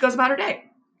 and then she goes about her day.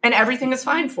 And everything is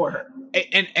fine for her.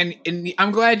 And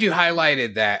I'm glad you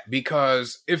highlighted that,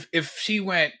 because if she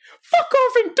went, fuck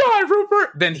off and die, Rupert,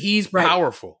 then he's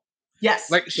powerful. Yes.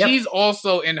 Like she's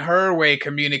also in her way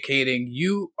communicating,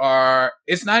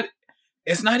 it's not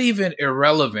even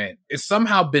irrelevant. It's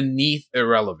somehow beneath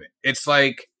irrelevant. It's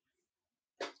like,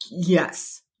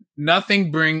 yes. Nothing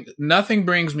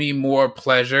brings me more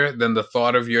pleasure than the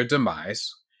thought of your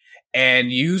demise.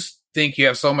 And you think you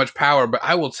have so much power, but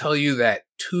I will tell you that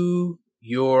to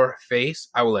your face,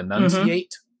 I will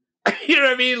enunciate. Mm-hmm. You know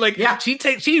what I mean? Like,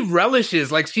 she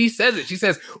relishes, like she says it. She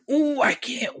says, ooh, I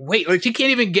can't wait. Like, she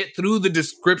can't even get through the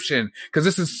description because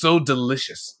this is so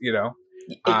delicious, you know?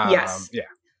 Yes. Yeah.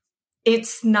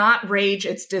 It's not rage,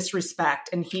 it's disrespect.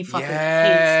 And he fucking hates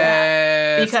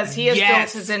that because he has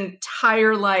built his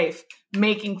entire life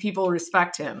making people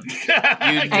respect him.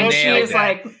 And she is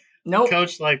like, nope.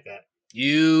 Coach like that.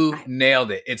 You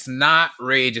nailed it. It's not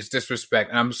rage, it's disrespect.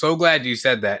 And I'm so glad you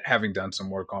said that, having done some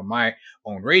work on my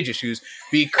own rage issues,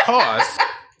 because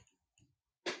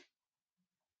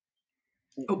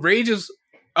rage is...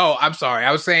 Oh, I'm sorry.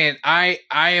 I was saying I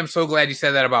am so glad you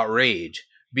said that about rage,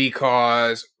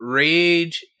 because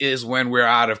rage is when we're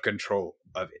out of control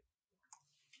of it.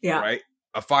 Yeah. Right?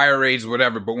 A fire rage,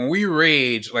 whatever. But when we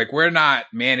rage, like, we're not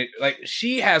like,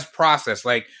 she has process.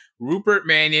 Like, Rupert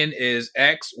Mannion is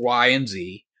X, Y, and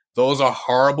Z. Those are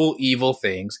horrible, evil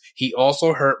things. He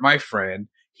also hurt my friend.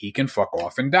 He can fuck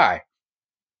off and die.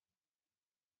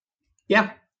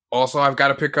 Yeah. Also, I've got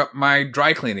to pick up my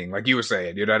dry cleaning, like you were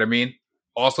saying. You know what I mean?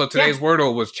 Also, today's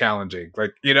Wordle was challenging.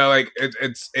 Like, you know, like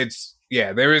it's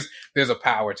there's a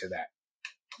power to that.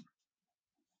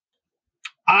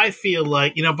 I feel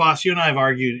like, boss, you and I have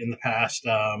argued in the past,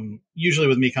 usually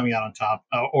with me coming out on top,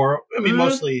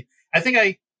 mostly, I think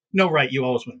right, you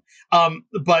always win.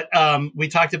 But we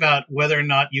talked about whether or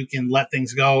not you can let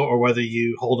things go or whether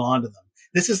you hold on to them.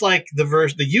 This is like the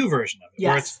you version of it. Yes.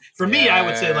 Where it's, for me, I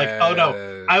would say like, oh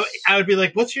no, I would be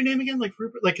like, what's your name again? Like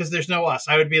Rupert, like, cause there's no us.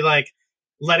 I would be like,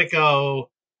 let it go.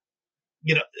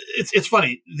 It's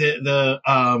funny.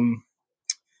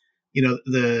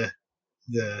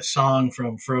 The song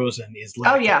from Frozen is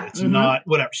let it go. It's not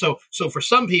whatever. So for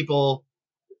some people,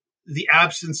 the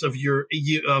absence of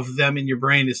of them in your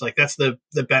brain is like, that's the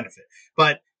benefit.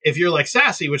 But if you're like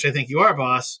Sassy, which I think you are,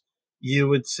 boss, you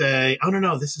would say, oh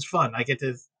no, this is fun. I get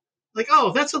to like,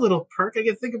 oh, that's a little perk. I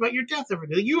get to think about your death every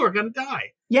day. You are going to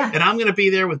die. Yeah. And I'm going to be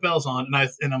there with bells on.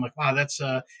 And I'm like, wow, that's,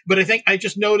 but I think I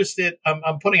just noticed it.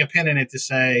 I'm putting a pin in it to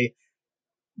say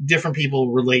different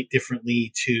people relate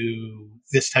differently to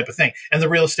this type of thing. And the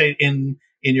real estate in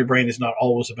your brain is not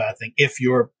always a bad thing if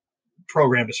you're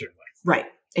programmed a certain way. Right.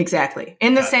 Exactly.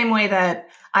 In the same way that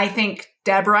I think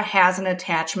Deborah has an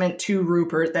attachment to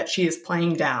Rupert that she is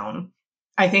playing down.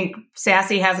 I think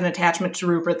Sassy has an attachment to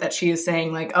Rupert that she is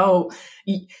saying like, oh,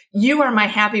 you are my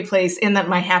happy place, in that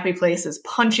my happy place is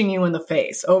punching you in the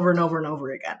face over and over and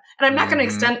over again. And I'm not going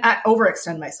to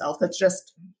overextend myself. That's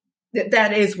just,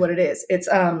 that is what it is. It's,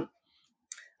 I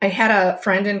had a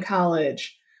friend in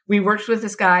college. We worked with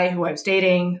this guy who I was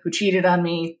dating, who cheated on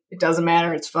me. It doesn't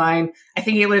matter. It's fine. I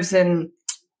think he lives in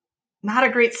not a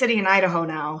great city in Idaho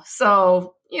now.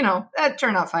 So, that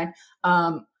turned out fine.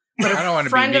 But I don't want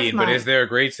to be mean, but is there a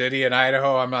great city in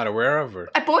Idaho I'm not aware of?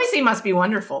 Or? Boise must be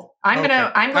wonderful. I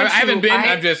haven't been.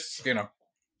 I'm just,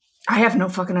 I have no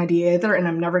fucking idea either, and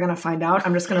I'm never going to find out.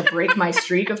 I'm just going to break my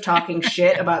streak of talking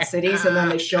shit about cities, and then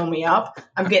they show me up.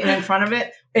 I'm getting in front of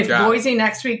it. If Boise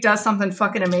next week does something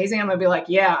fucking amazing, I'm going to be like,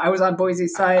 yeah, I was on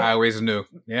Boise's side. I always knew.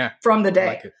 Yeah. From the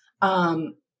day.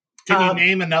 Can you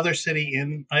name another city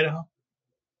in Idaho?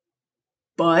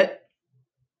 Butte.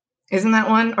 Isn't that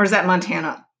one? Or is that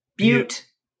Montana? Butte.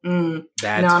 That's no,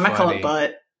 I'm not calling it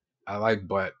Butte. I like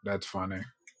Butte. That's funny.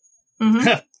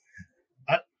 Mm-hmm.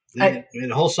 I made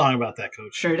a whole song about that,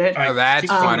 Coach. Sure did. Oh, that's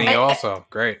funny also.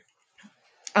 Great.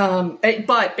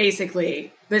 But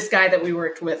basically, this guy that we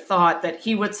worked with thought that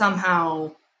he would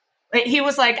somehow... He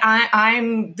was like,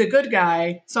 I'm the good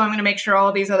guy, so I'm going to make sure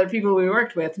all these other people we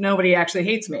worked with, nobody actually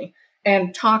hates me.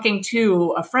 And talking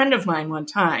to a friend of mine one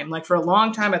time, like for a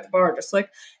long time at the bar, just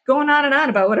like going on and on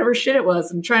about whatever shit it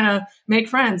was and trying to make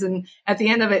friends. And at the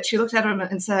end of it, she looked at him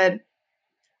and said,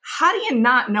 how do you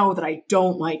not know that I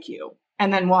don't like you?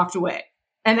 And then walked away.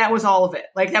 And that was all of it.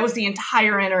 Like that was the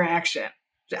entire interaction.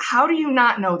 How do you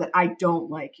not know that I don't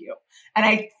like you? And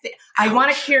I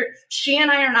want to hear, she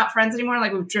and I are not friends anymore.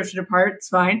 Like we've drifted apart. It's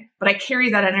fine. But I carry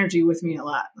that energy with me a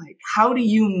lot. Like, how do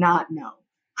you not know?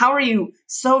 How are you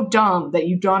so dumb that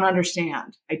you don't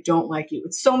understand? I don't like you.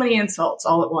 It's so many insults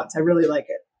all at once. I really like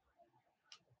it.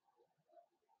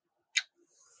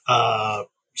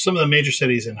 Some of the major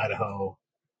cities in Idaho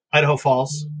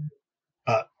Falls,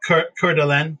 Coeur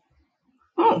d'Alene,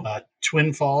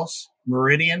 Twin Falls,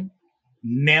 Meridian,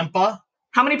 Nampa.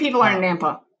 How many people are in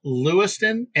Nampa?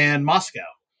 Lewiston and Moscow.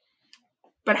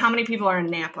 But how many people are in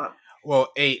Nampa? Well,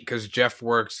 8, because Jeff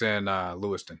works in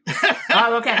Lewiston.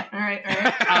 Oh, okay. All right.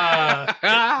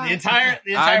 The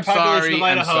entire population of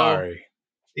Idaho. I'm sorry.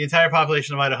 The entire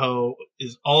population of Idaho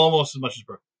is almost as much as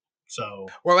Brooklyn. So,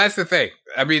 well, that's the thing.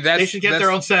 I mean, they should get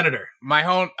their own senator.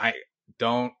 Don't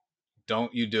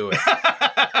you do it.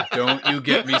 Don't you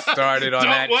get me started on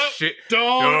that shit.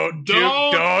 Don't.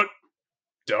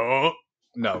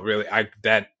 No, really.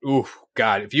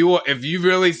 God. If you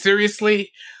really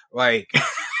seriously like.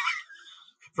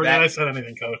 Forget I said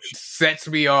anything, Coach. Sets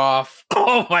me off.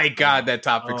 Oh my God, that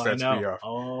topic sets me off.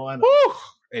 Oh, I know. Woo!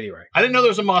 Anyway, I didn't know there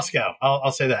was a Moscow.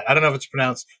 I'll say that. I don't know if it's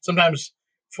pronounced. Sometimes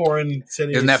foreign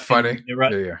cities. Isn't that funny?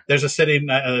 Yeah. There's a city,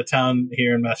 a town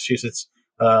here in Massachusetts,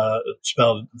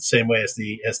 spelled the same way as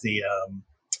the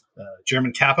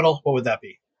German capital. What would that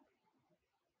be?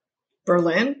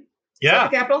 Berlin. Yeah,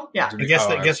 the capital. Yeah.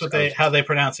 How they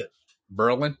pronounce it?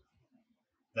 Berlin.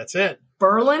 That's it.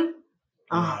 Berlin.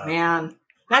 Oh man.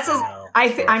 That's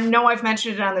I know I've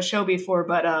mentioned it on the show before,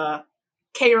 but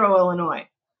Cairo, Illinois.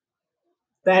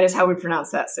 That is how we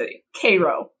pronounce that city.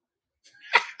 Cairo.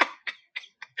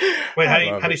 Wait, how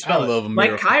do you spell it?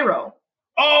 Like Cairo.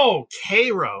 Oh,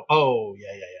 Cairo. Oh,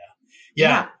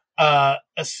 yeah. A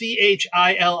Chili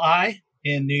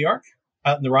in New York,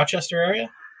 out in the Rochester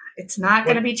area. It's not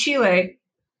going to be Chile.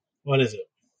 What is it?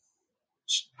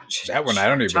 That one I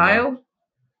don't even know.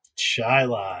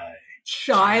 Chili.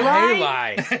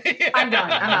 Chai. I'm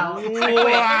done. I'm out.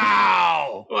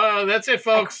 Wow. Well, that's it,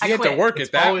 folks. You had to work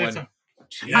at that one.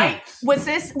 Was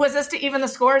this to even the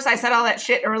scores? I said all that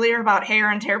shit earlier about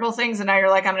hair and terrible things, and now you're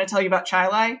like, I'm going to tell you about Chai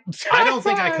Lai. I don't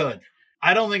think I could.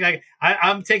 I don't think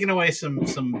I'm taking away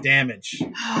some damage.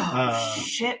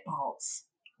 Shit balls.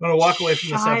 I'm going to walk away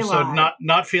from this episode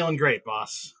not feeling great,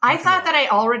 boss. I thought that I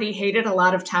already hated a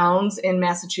lot of towns in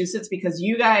Massachusetts because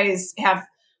you guys have,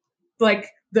 like,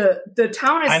 the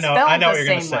town is spelled I know what the you're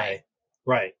going to same way. say.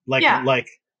 Right. Like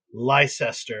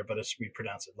Leicester, but we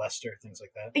pronounce it Leicester, things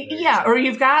like that. Yeah, or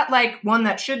you've got, like, one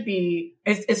that should be,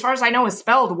 as far as I know, is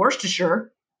spelled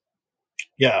Worcestershire.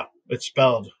 Yeah, it's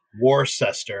spelled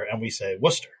Worcester, and we say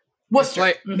Worcester. It's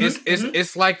like,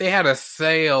 it's like they had a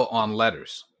sale on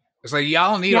letters. It's like,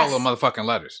 y'all don't need all the motherfucking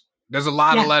letters. There's a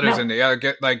lot of letters in there.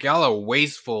 Y'all are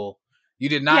wasteful. You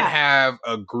did not have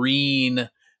a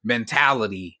green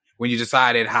mentality when you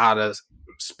decided how to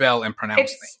spell and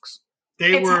pronounce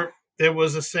things. There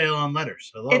was a sale on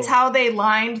letters. Hello. It's how they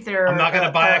lined their... I'm not going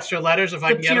to buy extra letters if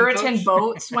I can get them, the Puritan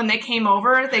boats, when they came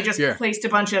over, they just placed a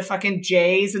bunch of fucking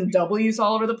J's and W's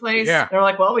all over the place. Yeah. They're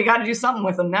like, well, we got to do something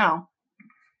with them now.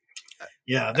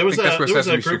 Yeah, that's where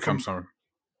Sesame Street comes from.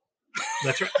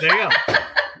 That's right. There you go.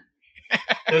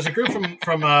 There's a group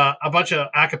from a bunch of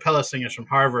a cappella singers from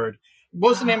Harvard. What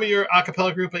was the name of your a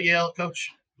cappella group at Yale,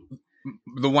 Coach?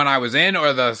 The one I was in,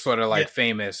 or the sort of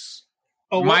famous?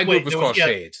 Oh, my group was called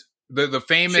Shades. The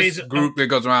famous Shades, group that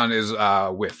goes around is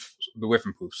the Whiff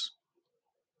and Poofs.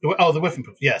 Oh, the Whiff and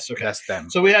Poofs. Yes, okay. That's them.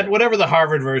 So we had whatever the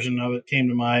Harvard version of it came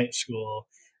to my school.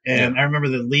 And I remember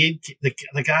the lead,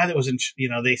 the guy that was in,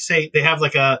 they say they have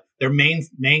like their main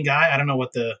guy. I don't know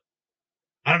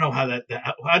how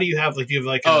do you have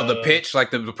the pitch,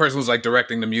 like the person who's like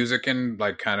directing the music and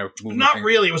like kind of moving. Not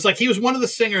really. It was like he was one of the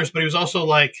singers, but he was also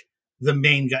like the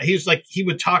main guy. He was like, he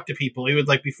would talk to people. He would,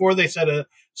 like, before they said a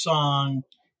song,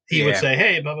 he would say,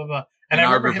 hey, blah, blah, blah. And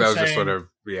I remember him saying, just sort of,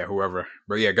 whoever.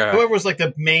 But yeah, go ahead. Whoever was like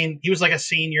the main, he was like a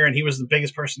senior and he was the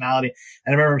biggest personality.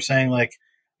 And I remember him saying, like,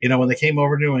 when they came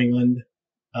over to New England,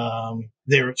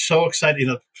 they were so excited,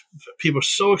 people were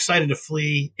so excited to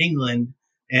flee England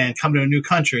and come to a new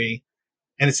country.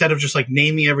 And instead of just like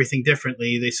naming everything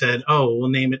differently, they said, oh, we'll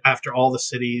name it after all the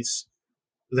cities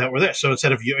that were there. So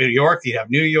instead of York, you have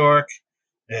New York,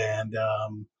 and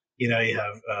you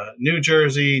have New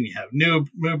Jersey, and you have New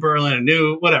Berlin, and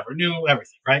New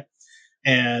everything, right?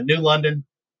 And New London.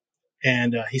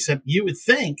 And he said, you would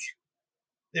think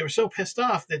they were so pissed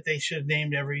off that they should have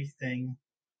named everything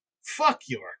 "Fuck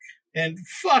York" and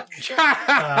 "Fuck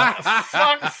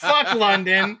fuck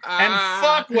London" and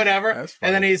 "Fuck whatever."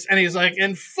 And then he's like,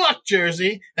 and "Fuck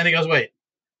Jersey." And he goes, wait,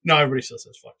 no, everybody still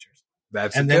says "Fuck Jersey."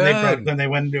 Then they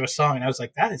went into a song, and I was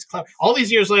like, that is clever. All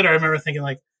these years later, I remember thinking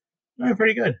like,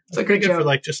 pretty good. It's a good joke for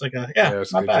like just like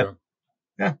it's not bad. Joke.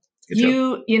 Yeah, it's a good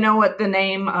joke. You know what the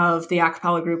name of the a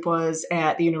cappella group was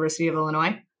at the University of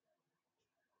Illinois?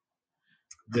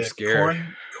 The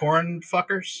corn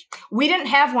fuckers. We didn't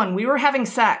have one. We were having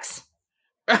sex.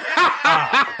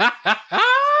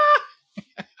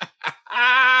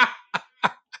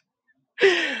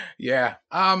 Yeah.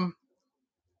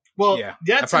 Well,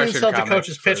 that's an insult to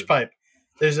Coach's pitch pipe.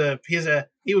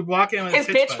 He would walk in with his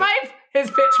pitch pipe. His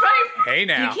pitch pipe. Hey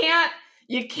now,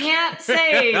 you can't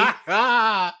say. What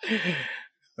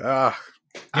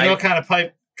kind of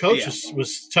pipe Coach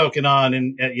was toking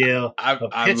on at Yale?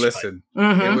 I listened.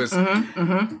 It was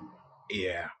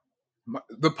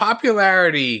the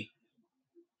popularity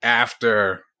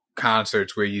after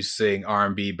concerts where you sing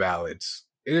R&B ballads.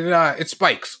 It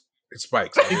spikes. It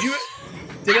spikes.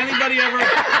 Did anybody ever?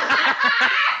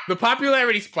 The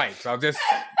popularity spikes. I'll just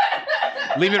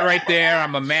leave it right there.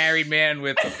 I'm a married man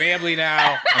with a family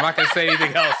now. I'm not going to say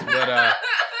anything else, but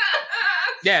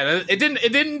it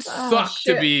didn't suck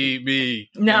to be me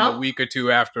a week or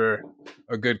two after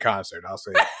a good concert. I'll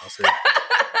say it.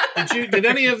 Did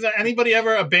anybody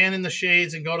ever abandon the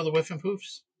Shades and go to the Whiff and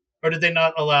Poofs, or did they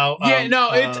not allow?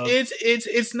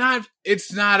 It's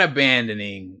not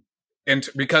abandoning. And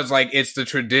because like it's the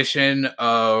tradition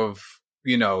of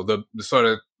the sort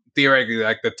of theoretically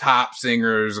like the top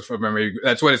singers from memory,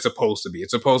 that's what it's supposed to be.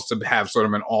 It's supposed to have sort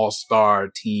of an all-star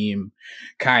team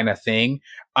kind of thing.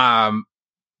 The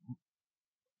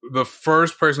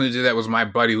first person who did that was my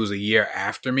buddy who's a year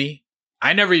after me.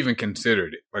 I never even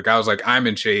considered it. Like I was like, I'm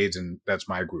in Shades and that's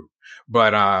my group.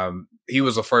 But he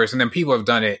was the first, and then people have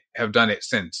done it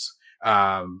since.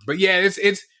 But yeah,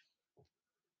 it's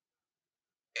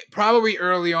probably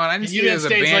early on. I didn't see it as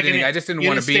abandoning. I just didn't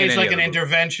want to be in any like an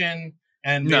intervention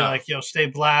and be like, yo, stay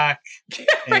black.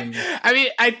 And I mean,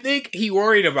 I think he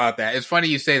worried about that. It's funny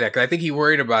you say that because I think he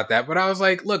worried about that. But I was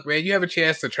like, look, man, you have a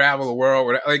chance to travel the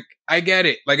world. Like, I get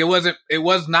it. Like, it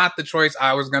was not the choice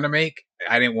I was going to make.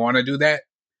 I didn't want to do that.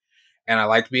 And I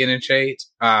liked being in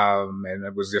shades. And I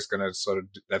was just going to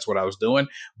that's what I was doing.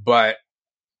 But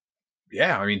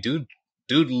yeah, I mean, dude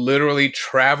literally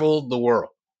traveled the world.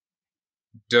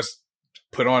 Just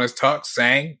put on his tux,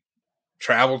 sang,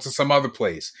 traveled to some other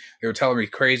place. They were telling me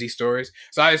crazy stories.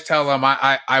 So I just tell them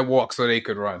I walk so they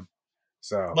could run.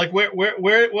 So like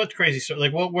where what crazy story?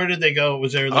 Like where did they go?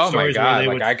 Was there stories my God.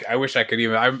 where they I wish I could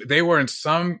even they were in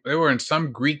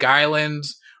some Greek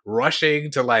islands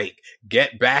rushing to like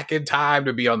get back in time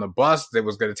to be on the bus that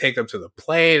was going to take them to the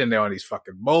plane, and they're on these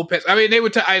fucking mopeds. I mean, they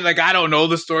would I don't know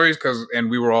the stories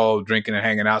and we were all drinking and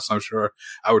hanging out, so I'm sure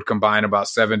I would combine about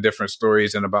 7 different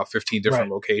stories in about 15 different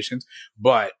locations.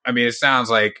 But I mean, it sounds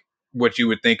like what you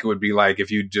would think it would be like if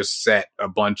you just set a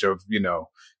bunch of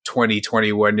 20,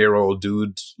 21-year-old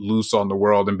dudes loose on the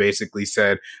world and basically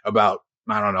said about,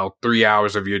 I don't know, 3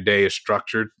 hours of your day is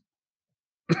structured.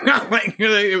 It sounds like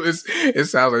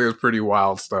it was pretty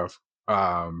wild stuff.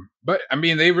 But I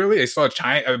mean, they saw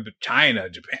China,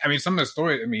 Japan. I mean, some of the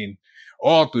stories, I mean,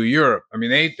 all through Europe. I mean,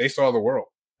 they saw the world.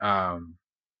 So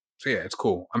yeah, it's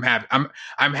cool. I'm happy.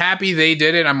 I'm happy they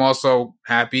did it. I'm also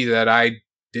happy that I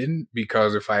didn't,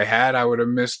 because if I had, I would have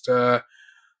missed a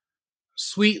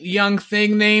sweet young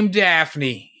thing named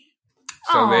Daphne.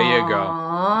 So Aww. There you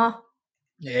go.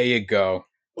 There you go.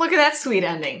 Look at that sweet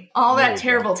ending. All that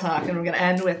terrible talk, and we're going to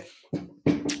end with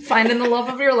finding the love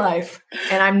of your life.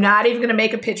 And I'm not even going to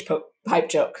make a pitch pipe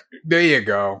joke. There you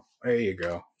go. There you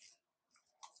go.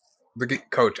 Look at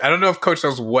Coach. I don't know if Coach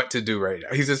knows what to do right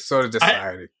now. He's just sort of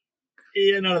deciding.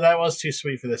 That was too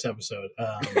sweet for this episode.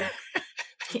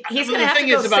 He's going to have to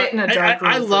go sit in a dark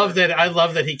room. I love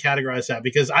that he categorized that,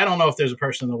 because I don't know if there's a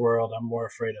person in the world I'm more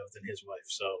afraid of than his wife.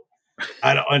 So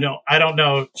I don't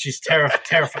know. She's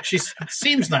terrified. She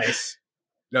seems nice.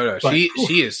 No. She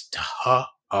is tough.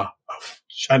 I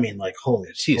mean, like,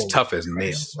 she is tough as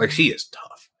nails. Like, she is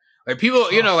tough. Like, people,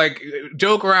 like,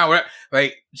 joke around.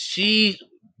 Like, she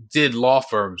did law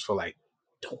firms for like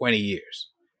 20 years.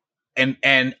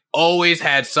 And always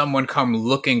had someone come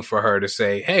looking for her to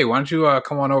say, hey, why don't you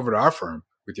come on over to our firm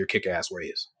with your kick-ass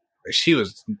ways? Like, she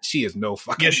is no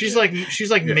fucking she's joke. she's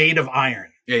like made of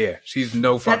iron. Yeah. She's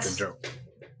no fucking joke.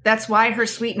 That's why her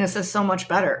sweetness is so much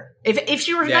better. If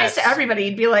she were nice to everybody,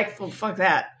 you'd be like, well, fuck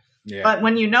that. Yeah. But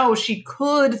when she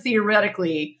could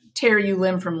theoretically tear you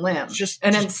limb from limb,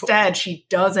 instead she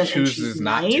doesn't. Chooses and she's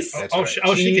not nice. to. Right.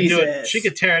 She can do it. She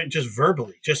could tear it just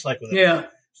verbally, just like with it.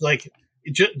 Like.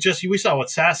 Just we saw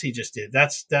what Sassy just did.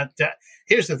 That's that.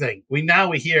 Here's the thing. We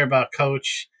hear about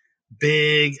Coach,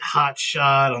 big hot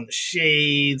shot on the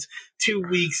shades, 2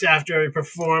 weeks after every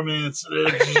performance,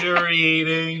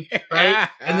 luxuriating, right?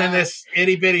 And then this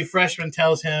itty bitty freshman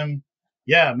tells him,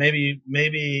 "Yeah, maybe,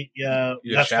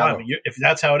 that's shallow. Fine. If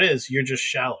that's how it is, you're just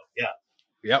shallow." Yeah.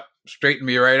 Yep. Straightened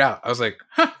me right out. I was like,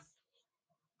 "Huh,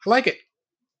 I like it."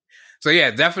 So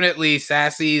yeah, definitely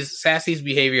Sassy's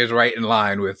behavior is right in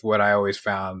line with what I always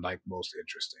found like most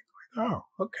interesting. Like, oh,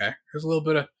 okay, there's a little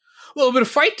bit of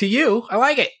fight to you. I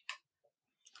like it.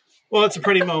 Well, it's a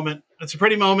pretty moment. It's a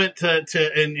pretty moment to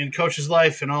in Coach's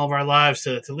life and all of our lives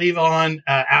to leave on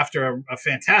after a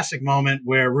fantastic moment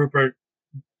where Rupert,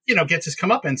 gets his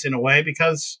comeuppance in a way,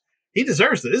 because he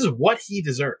deserves it. This is what he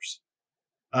deserves.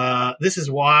 This is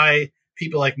why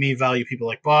people like me value people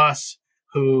like Boss,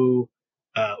 who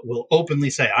will openly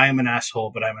say, I am an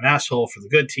asshole, but I'm an asshole for the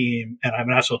good team, and I'm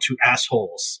an asshole to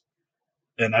assholes,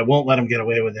 and I won't let them get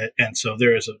away with it. And so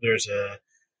there's a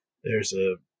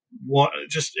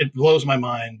just, it blows my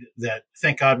mind that,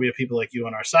 thank God we have people like you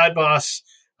on our side, Boss.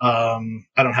 I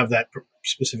don't have that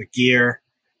specific gear,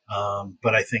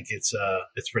 but I think it's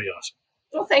pretty awesome.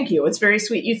 Well, thank you. It's very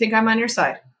sweet. You think I'm on your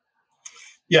side?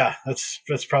 Yeah, that's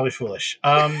probably foolish.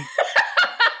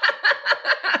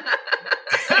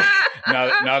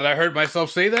 Now that I heard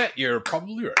myself say that, you're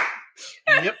probably right.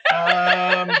 Yep.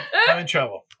 I'm in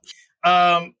trouble.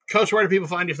 Coach, where do people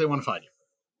find you if they want to find you?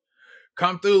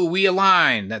 Come through We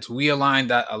Align. That's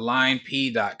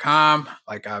wealign.alignp.com.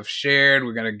 Like I've shared,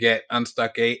 we're going to get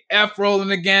Unstuck AF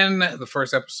rolling again. The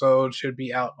first episode should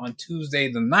be out on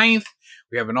Tuesday the 9th.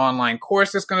 We have an online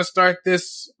course that's going to start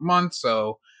this month.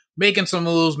 So making some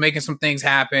moves, making some things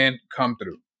happen. Come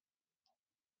through.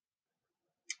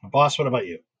 Boss, what about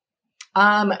you?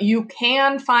 You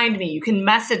can find me. You can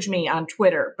message me on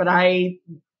Twitter, but I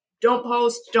don't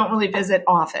post, don't really visit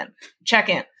often. Check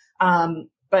in.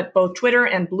 But both Twitter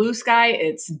and Blue Sky,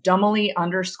 it's Dummily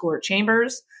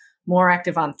 _Chambers. more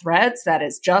active on Threads. That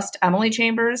is just Emily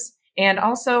Chambers. And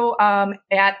also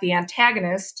at The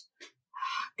Antagonist.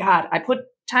 God, I put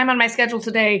time on my schedule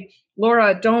today.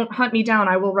 Laura, don't hunt me down.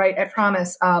 I will write, I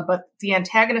promise. But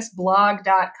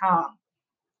theantagonistblog.com.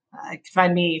 You can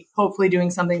find me hopefully doing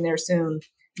something there soon,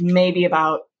 maybe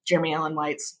about Jeremy Allen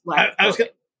White's life.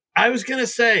 I was going to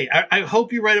say, I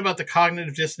hope you write about the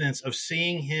cognitive dissonance of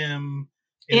seeing him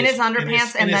in his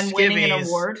underpants and then winning an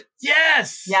award.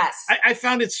 Yes. I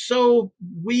found it so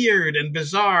weird and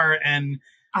bizarre. And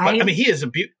I mean, he has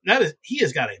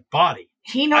got a body.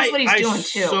 He knows what he's doing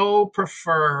too. I so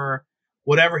prefer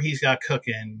whatever he's got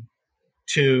cooking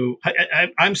to.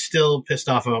 I'm still pissed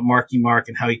off about Marky Mark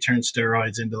and how he turned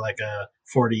steroids into like a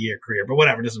 40-year career, but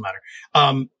whatever, it doesn't matter.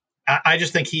 I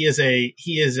just think he is a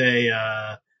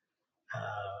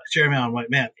Jeremy Allen White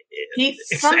man.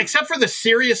 Except for the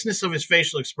seriousness of his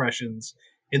facial expressions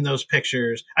in those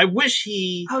pictures, I wish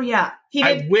he. Oh yeah, he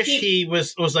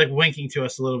was like winking to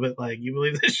us a little bit, like, you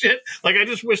believe this shit. Like, I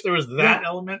just wish there was that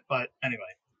element. But anyway,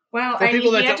 well,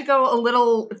 he had to go a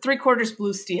little 3/4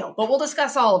 blue steel, but we'll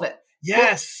discuss all of it.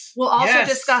 Yes, we'll also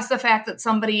discuss the fact that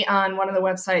somebody on one of the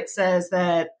websites says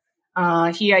that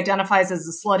he identifies as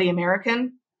a slutty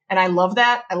American, and I love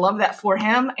that. I love that for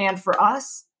him and for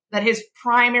us. That his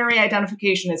primary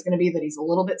identification is going to be that he's a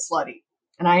little bit slutty,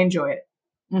 and I enjoy it.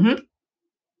 Mm-hmm.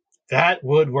 That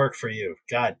would work for you.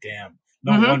 God damn.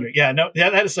 No wonder. Yeah,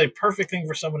 that is a perfect thing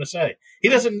for someone to say.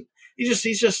 He's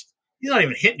not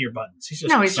even hitting your buttons. He's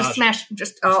just smashing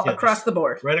across the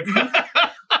board. Right across.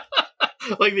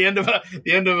 Like the end of a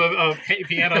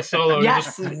piano solo.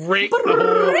 Yes. You just rake the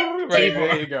whole right,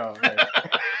 there you go. Right.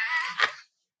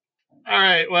 All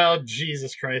right. Well,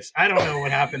 Jesus Christ. I don't know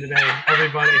what happened today,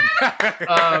 everybody.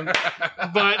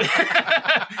 But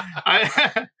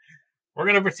we're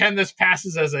going to pretend this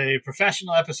passes as a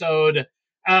professional episode.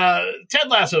 Ted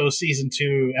Lasso Season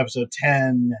 2, Episode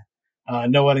 10,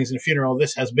 No Weddings and a Funeral.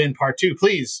 This has been Part 2.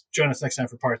 Please join us next time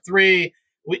for Part 3.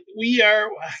 We are,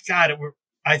 God,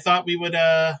 I thought we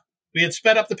had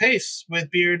sped up the pace with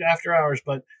Beard After Hours,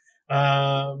 but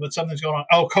something's going on.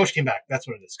 Oh, Coach came back. That's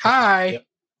what it is. Hi.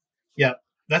 Yep.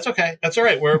 That's okay. That's all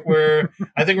right. We're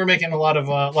I think we're making a lot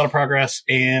of progress,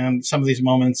 and some of these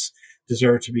moments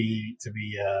deserve to be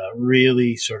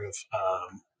really sort of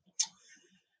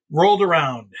rolled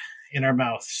around in our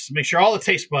mouths. Make sure all the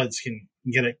taste buds can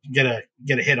get a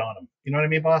hit on them. You know what I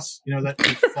mean, boss? You know that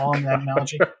you fall in that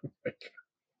analogy?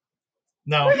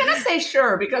 No. We're going to say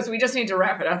sure because we just need to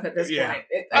wrap it up at this point.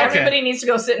 Everybody needs to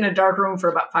go sit in a dark room for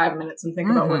about 5 minutes and think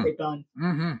about what they've done.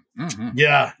 Mm-hmm. Mm-hmm.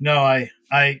 Yeah. No,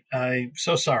 I'm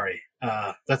so sorry.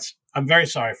 I'm very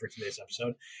sorry for today's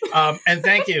episode. And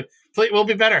thank you. We'll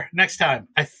be better next time.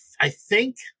 I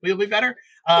think we'll be better.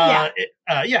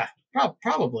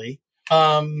 Probably.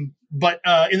 But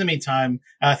in the meantime,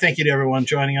 thank you to everyone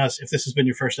joining us. If this has been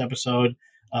your first episode,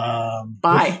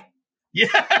 bye. Yeah.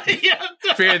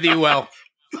 Fare thee well.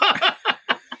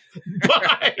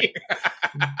 Bye.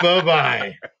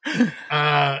 Bye-bye.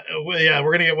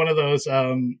 We're gonna get one of those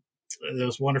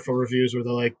wonderful reviews where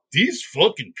they're like, these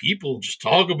fucking people just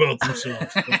talk about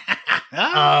themselves.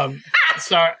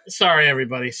 Sorry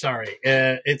everybody. Sorry.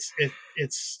 It's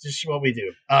just what we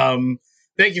do.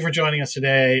 Thank you for joining us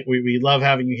today. We love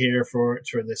having you here for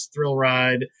this thrill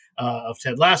ride of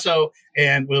Ted Lasso,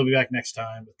 and we'll be back next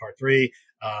time with Part 3.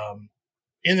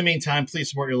 In the meantime, please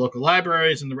support your local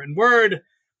libraries and the written word.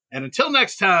 And until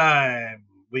next time,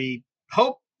 we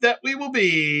hope that we will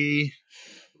be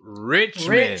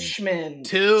Richmond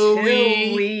till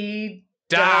we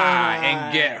die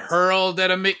and get hurled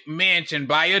at a McMansion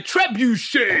by a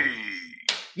trebuchet.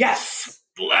 Yes.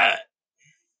 Splat.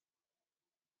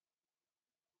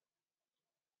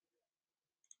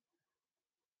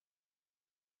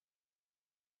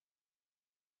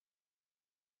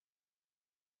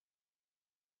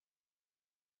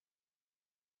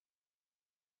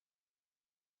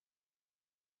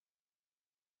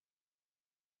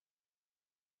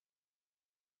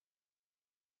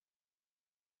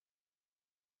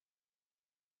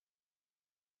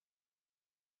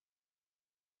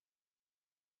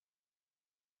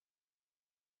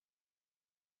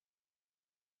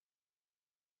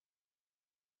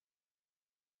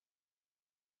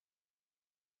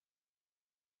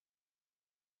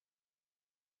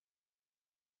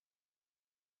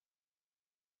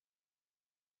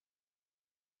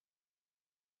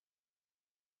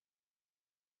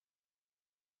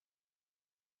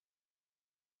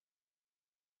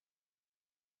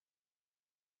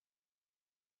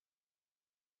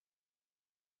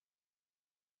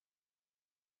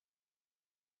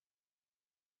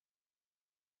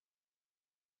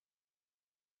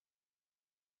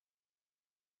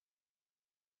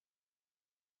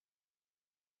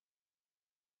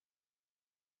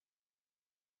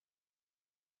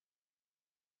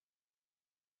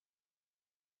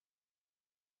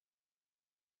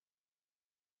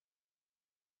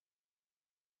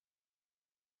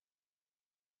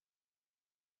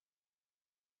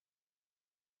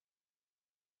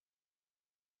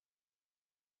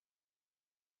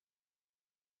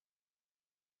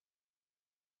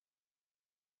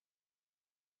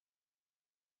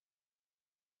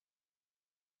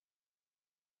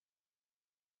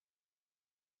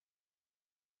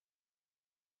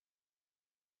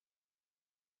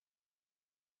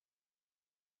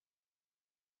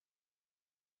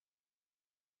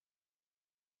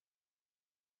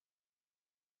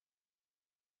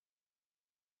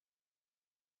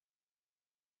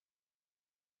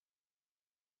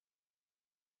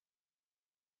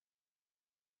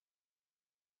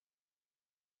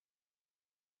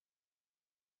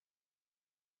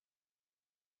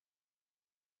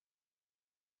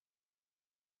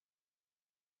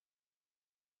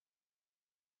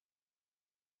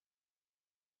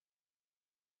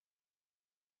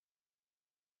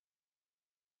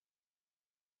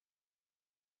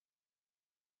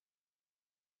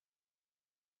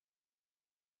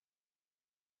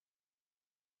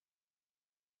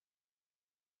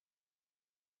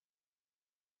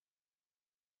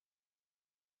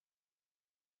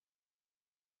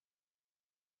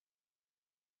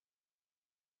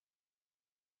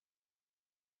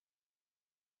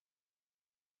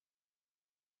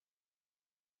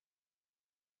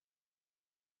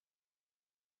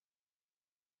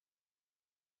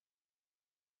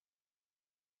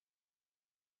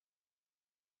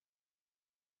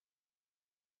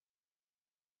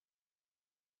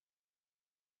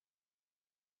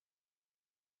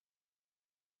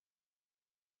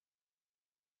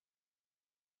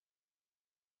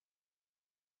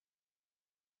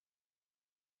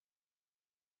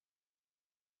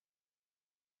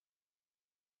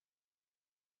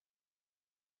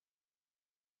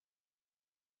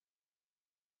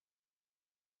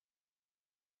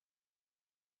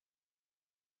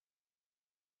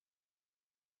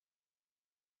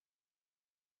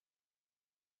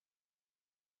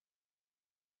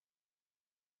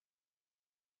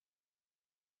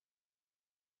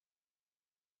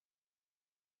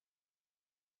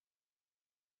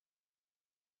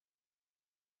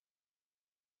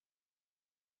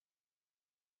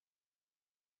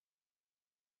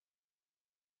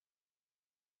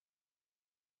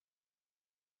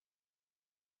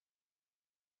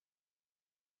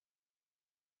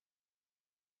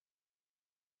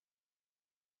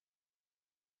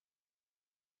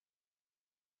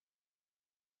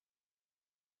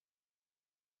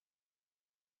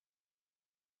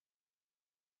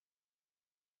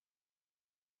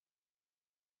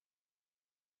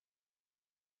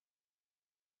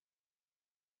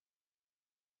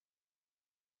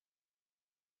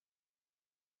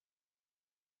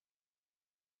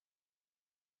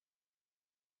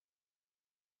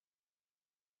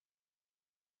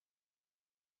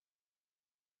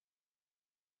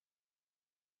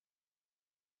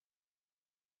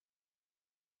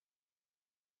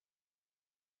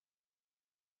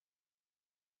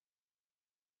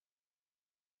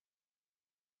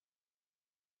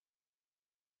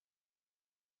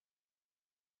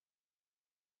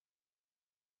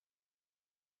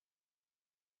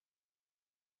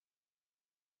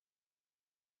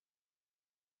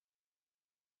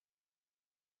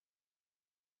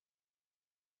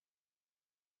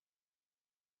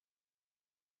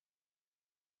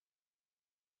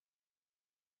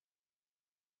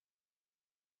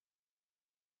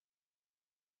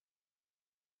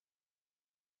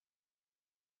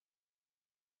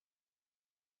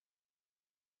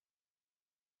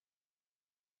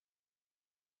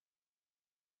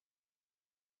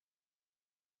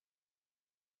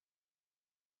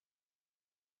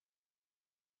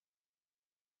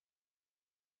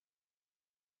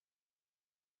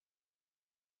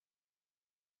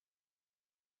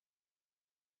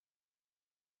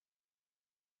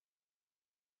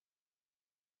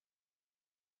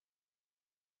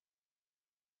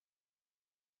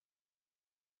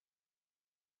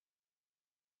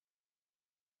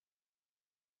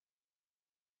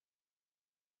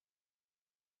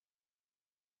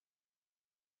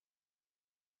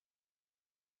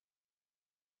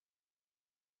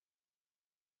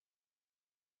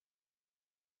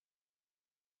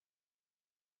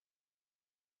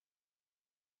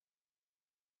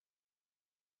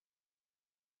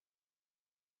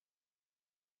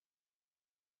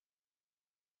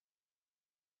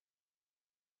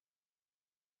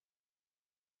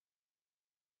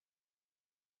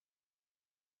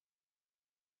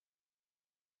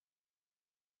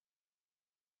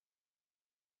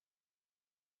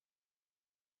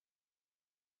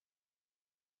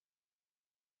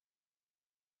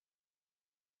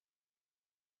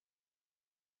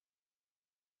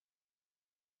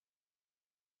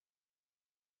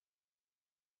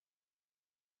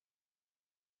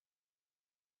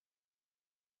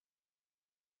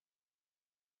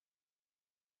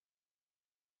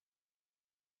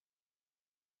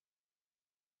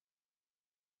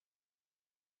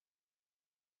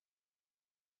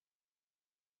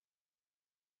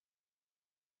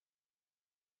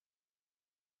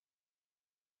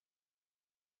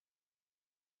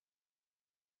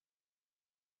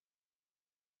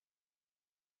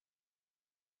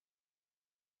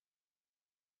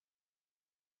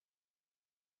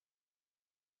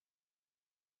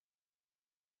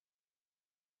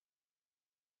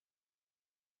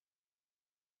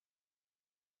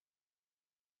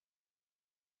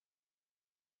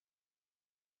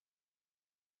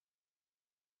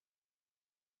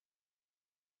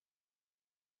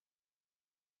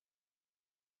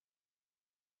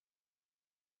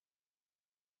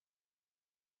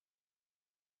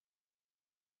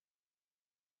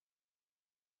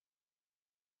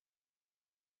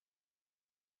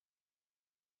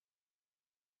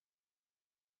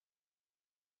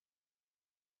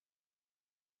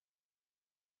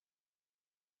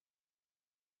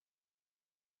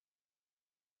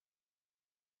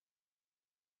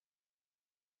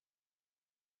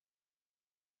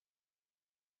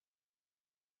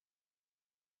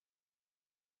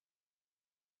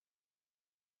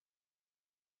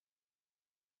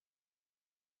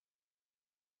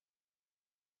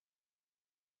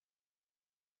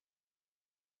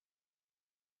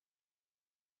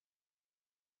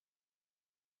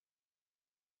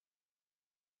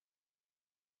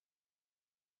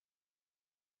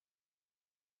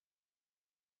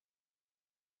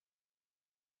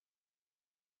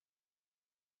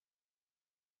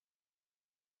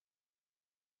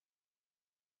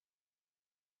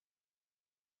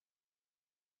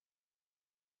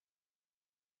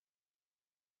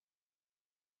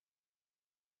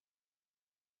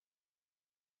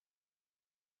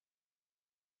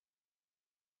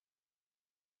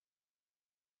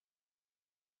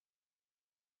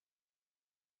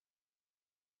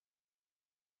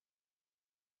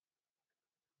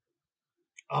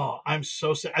 Oh, I'm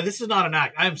so sick. This is not an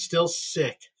act. I'm still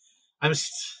sick.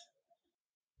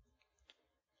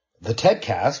 The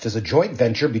TEDcast is a joint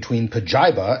venture between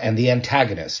Pajiba and The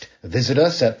Antagonist. Visit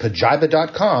us at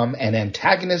pajiba.com and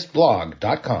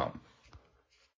antagonistblog.com.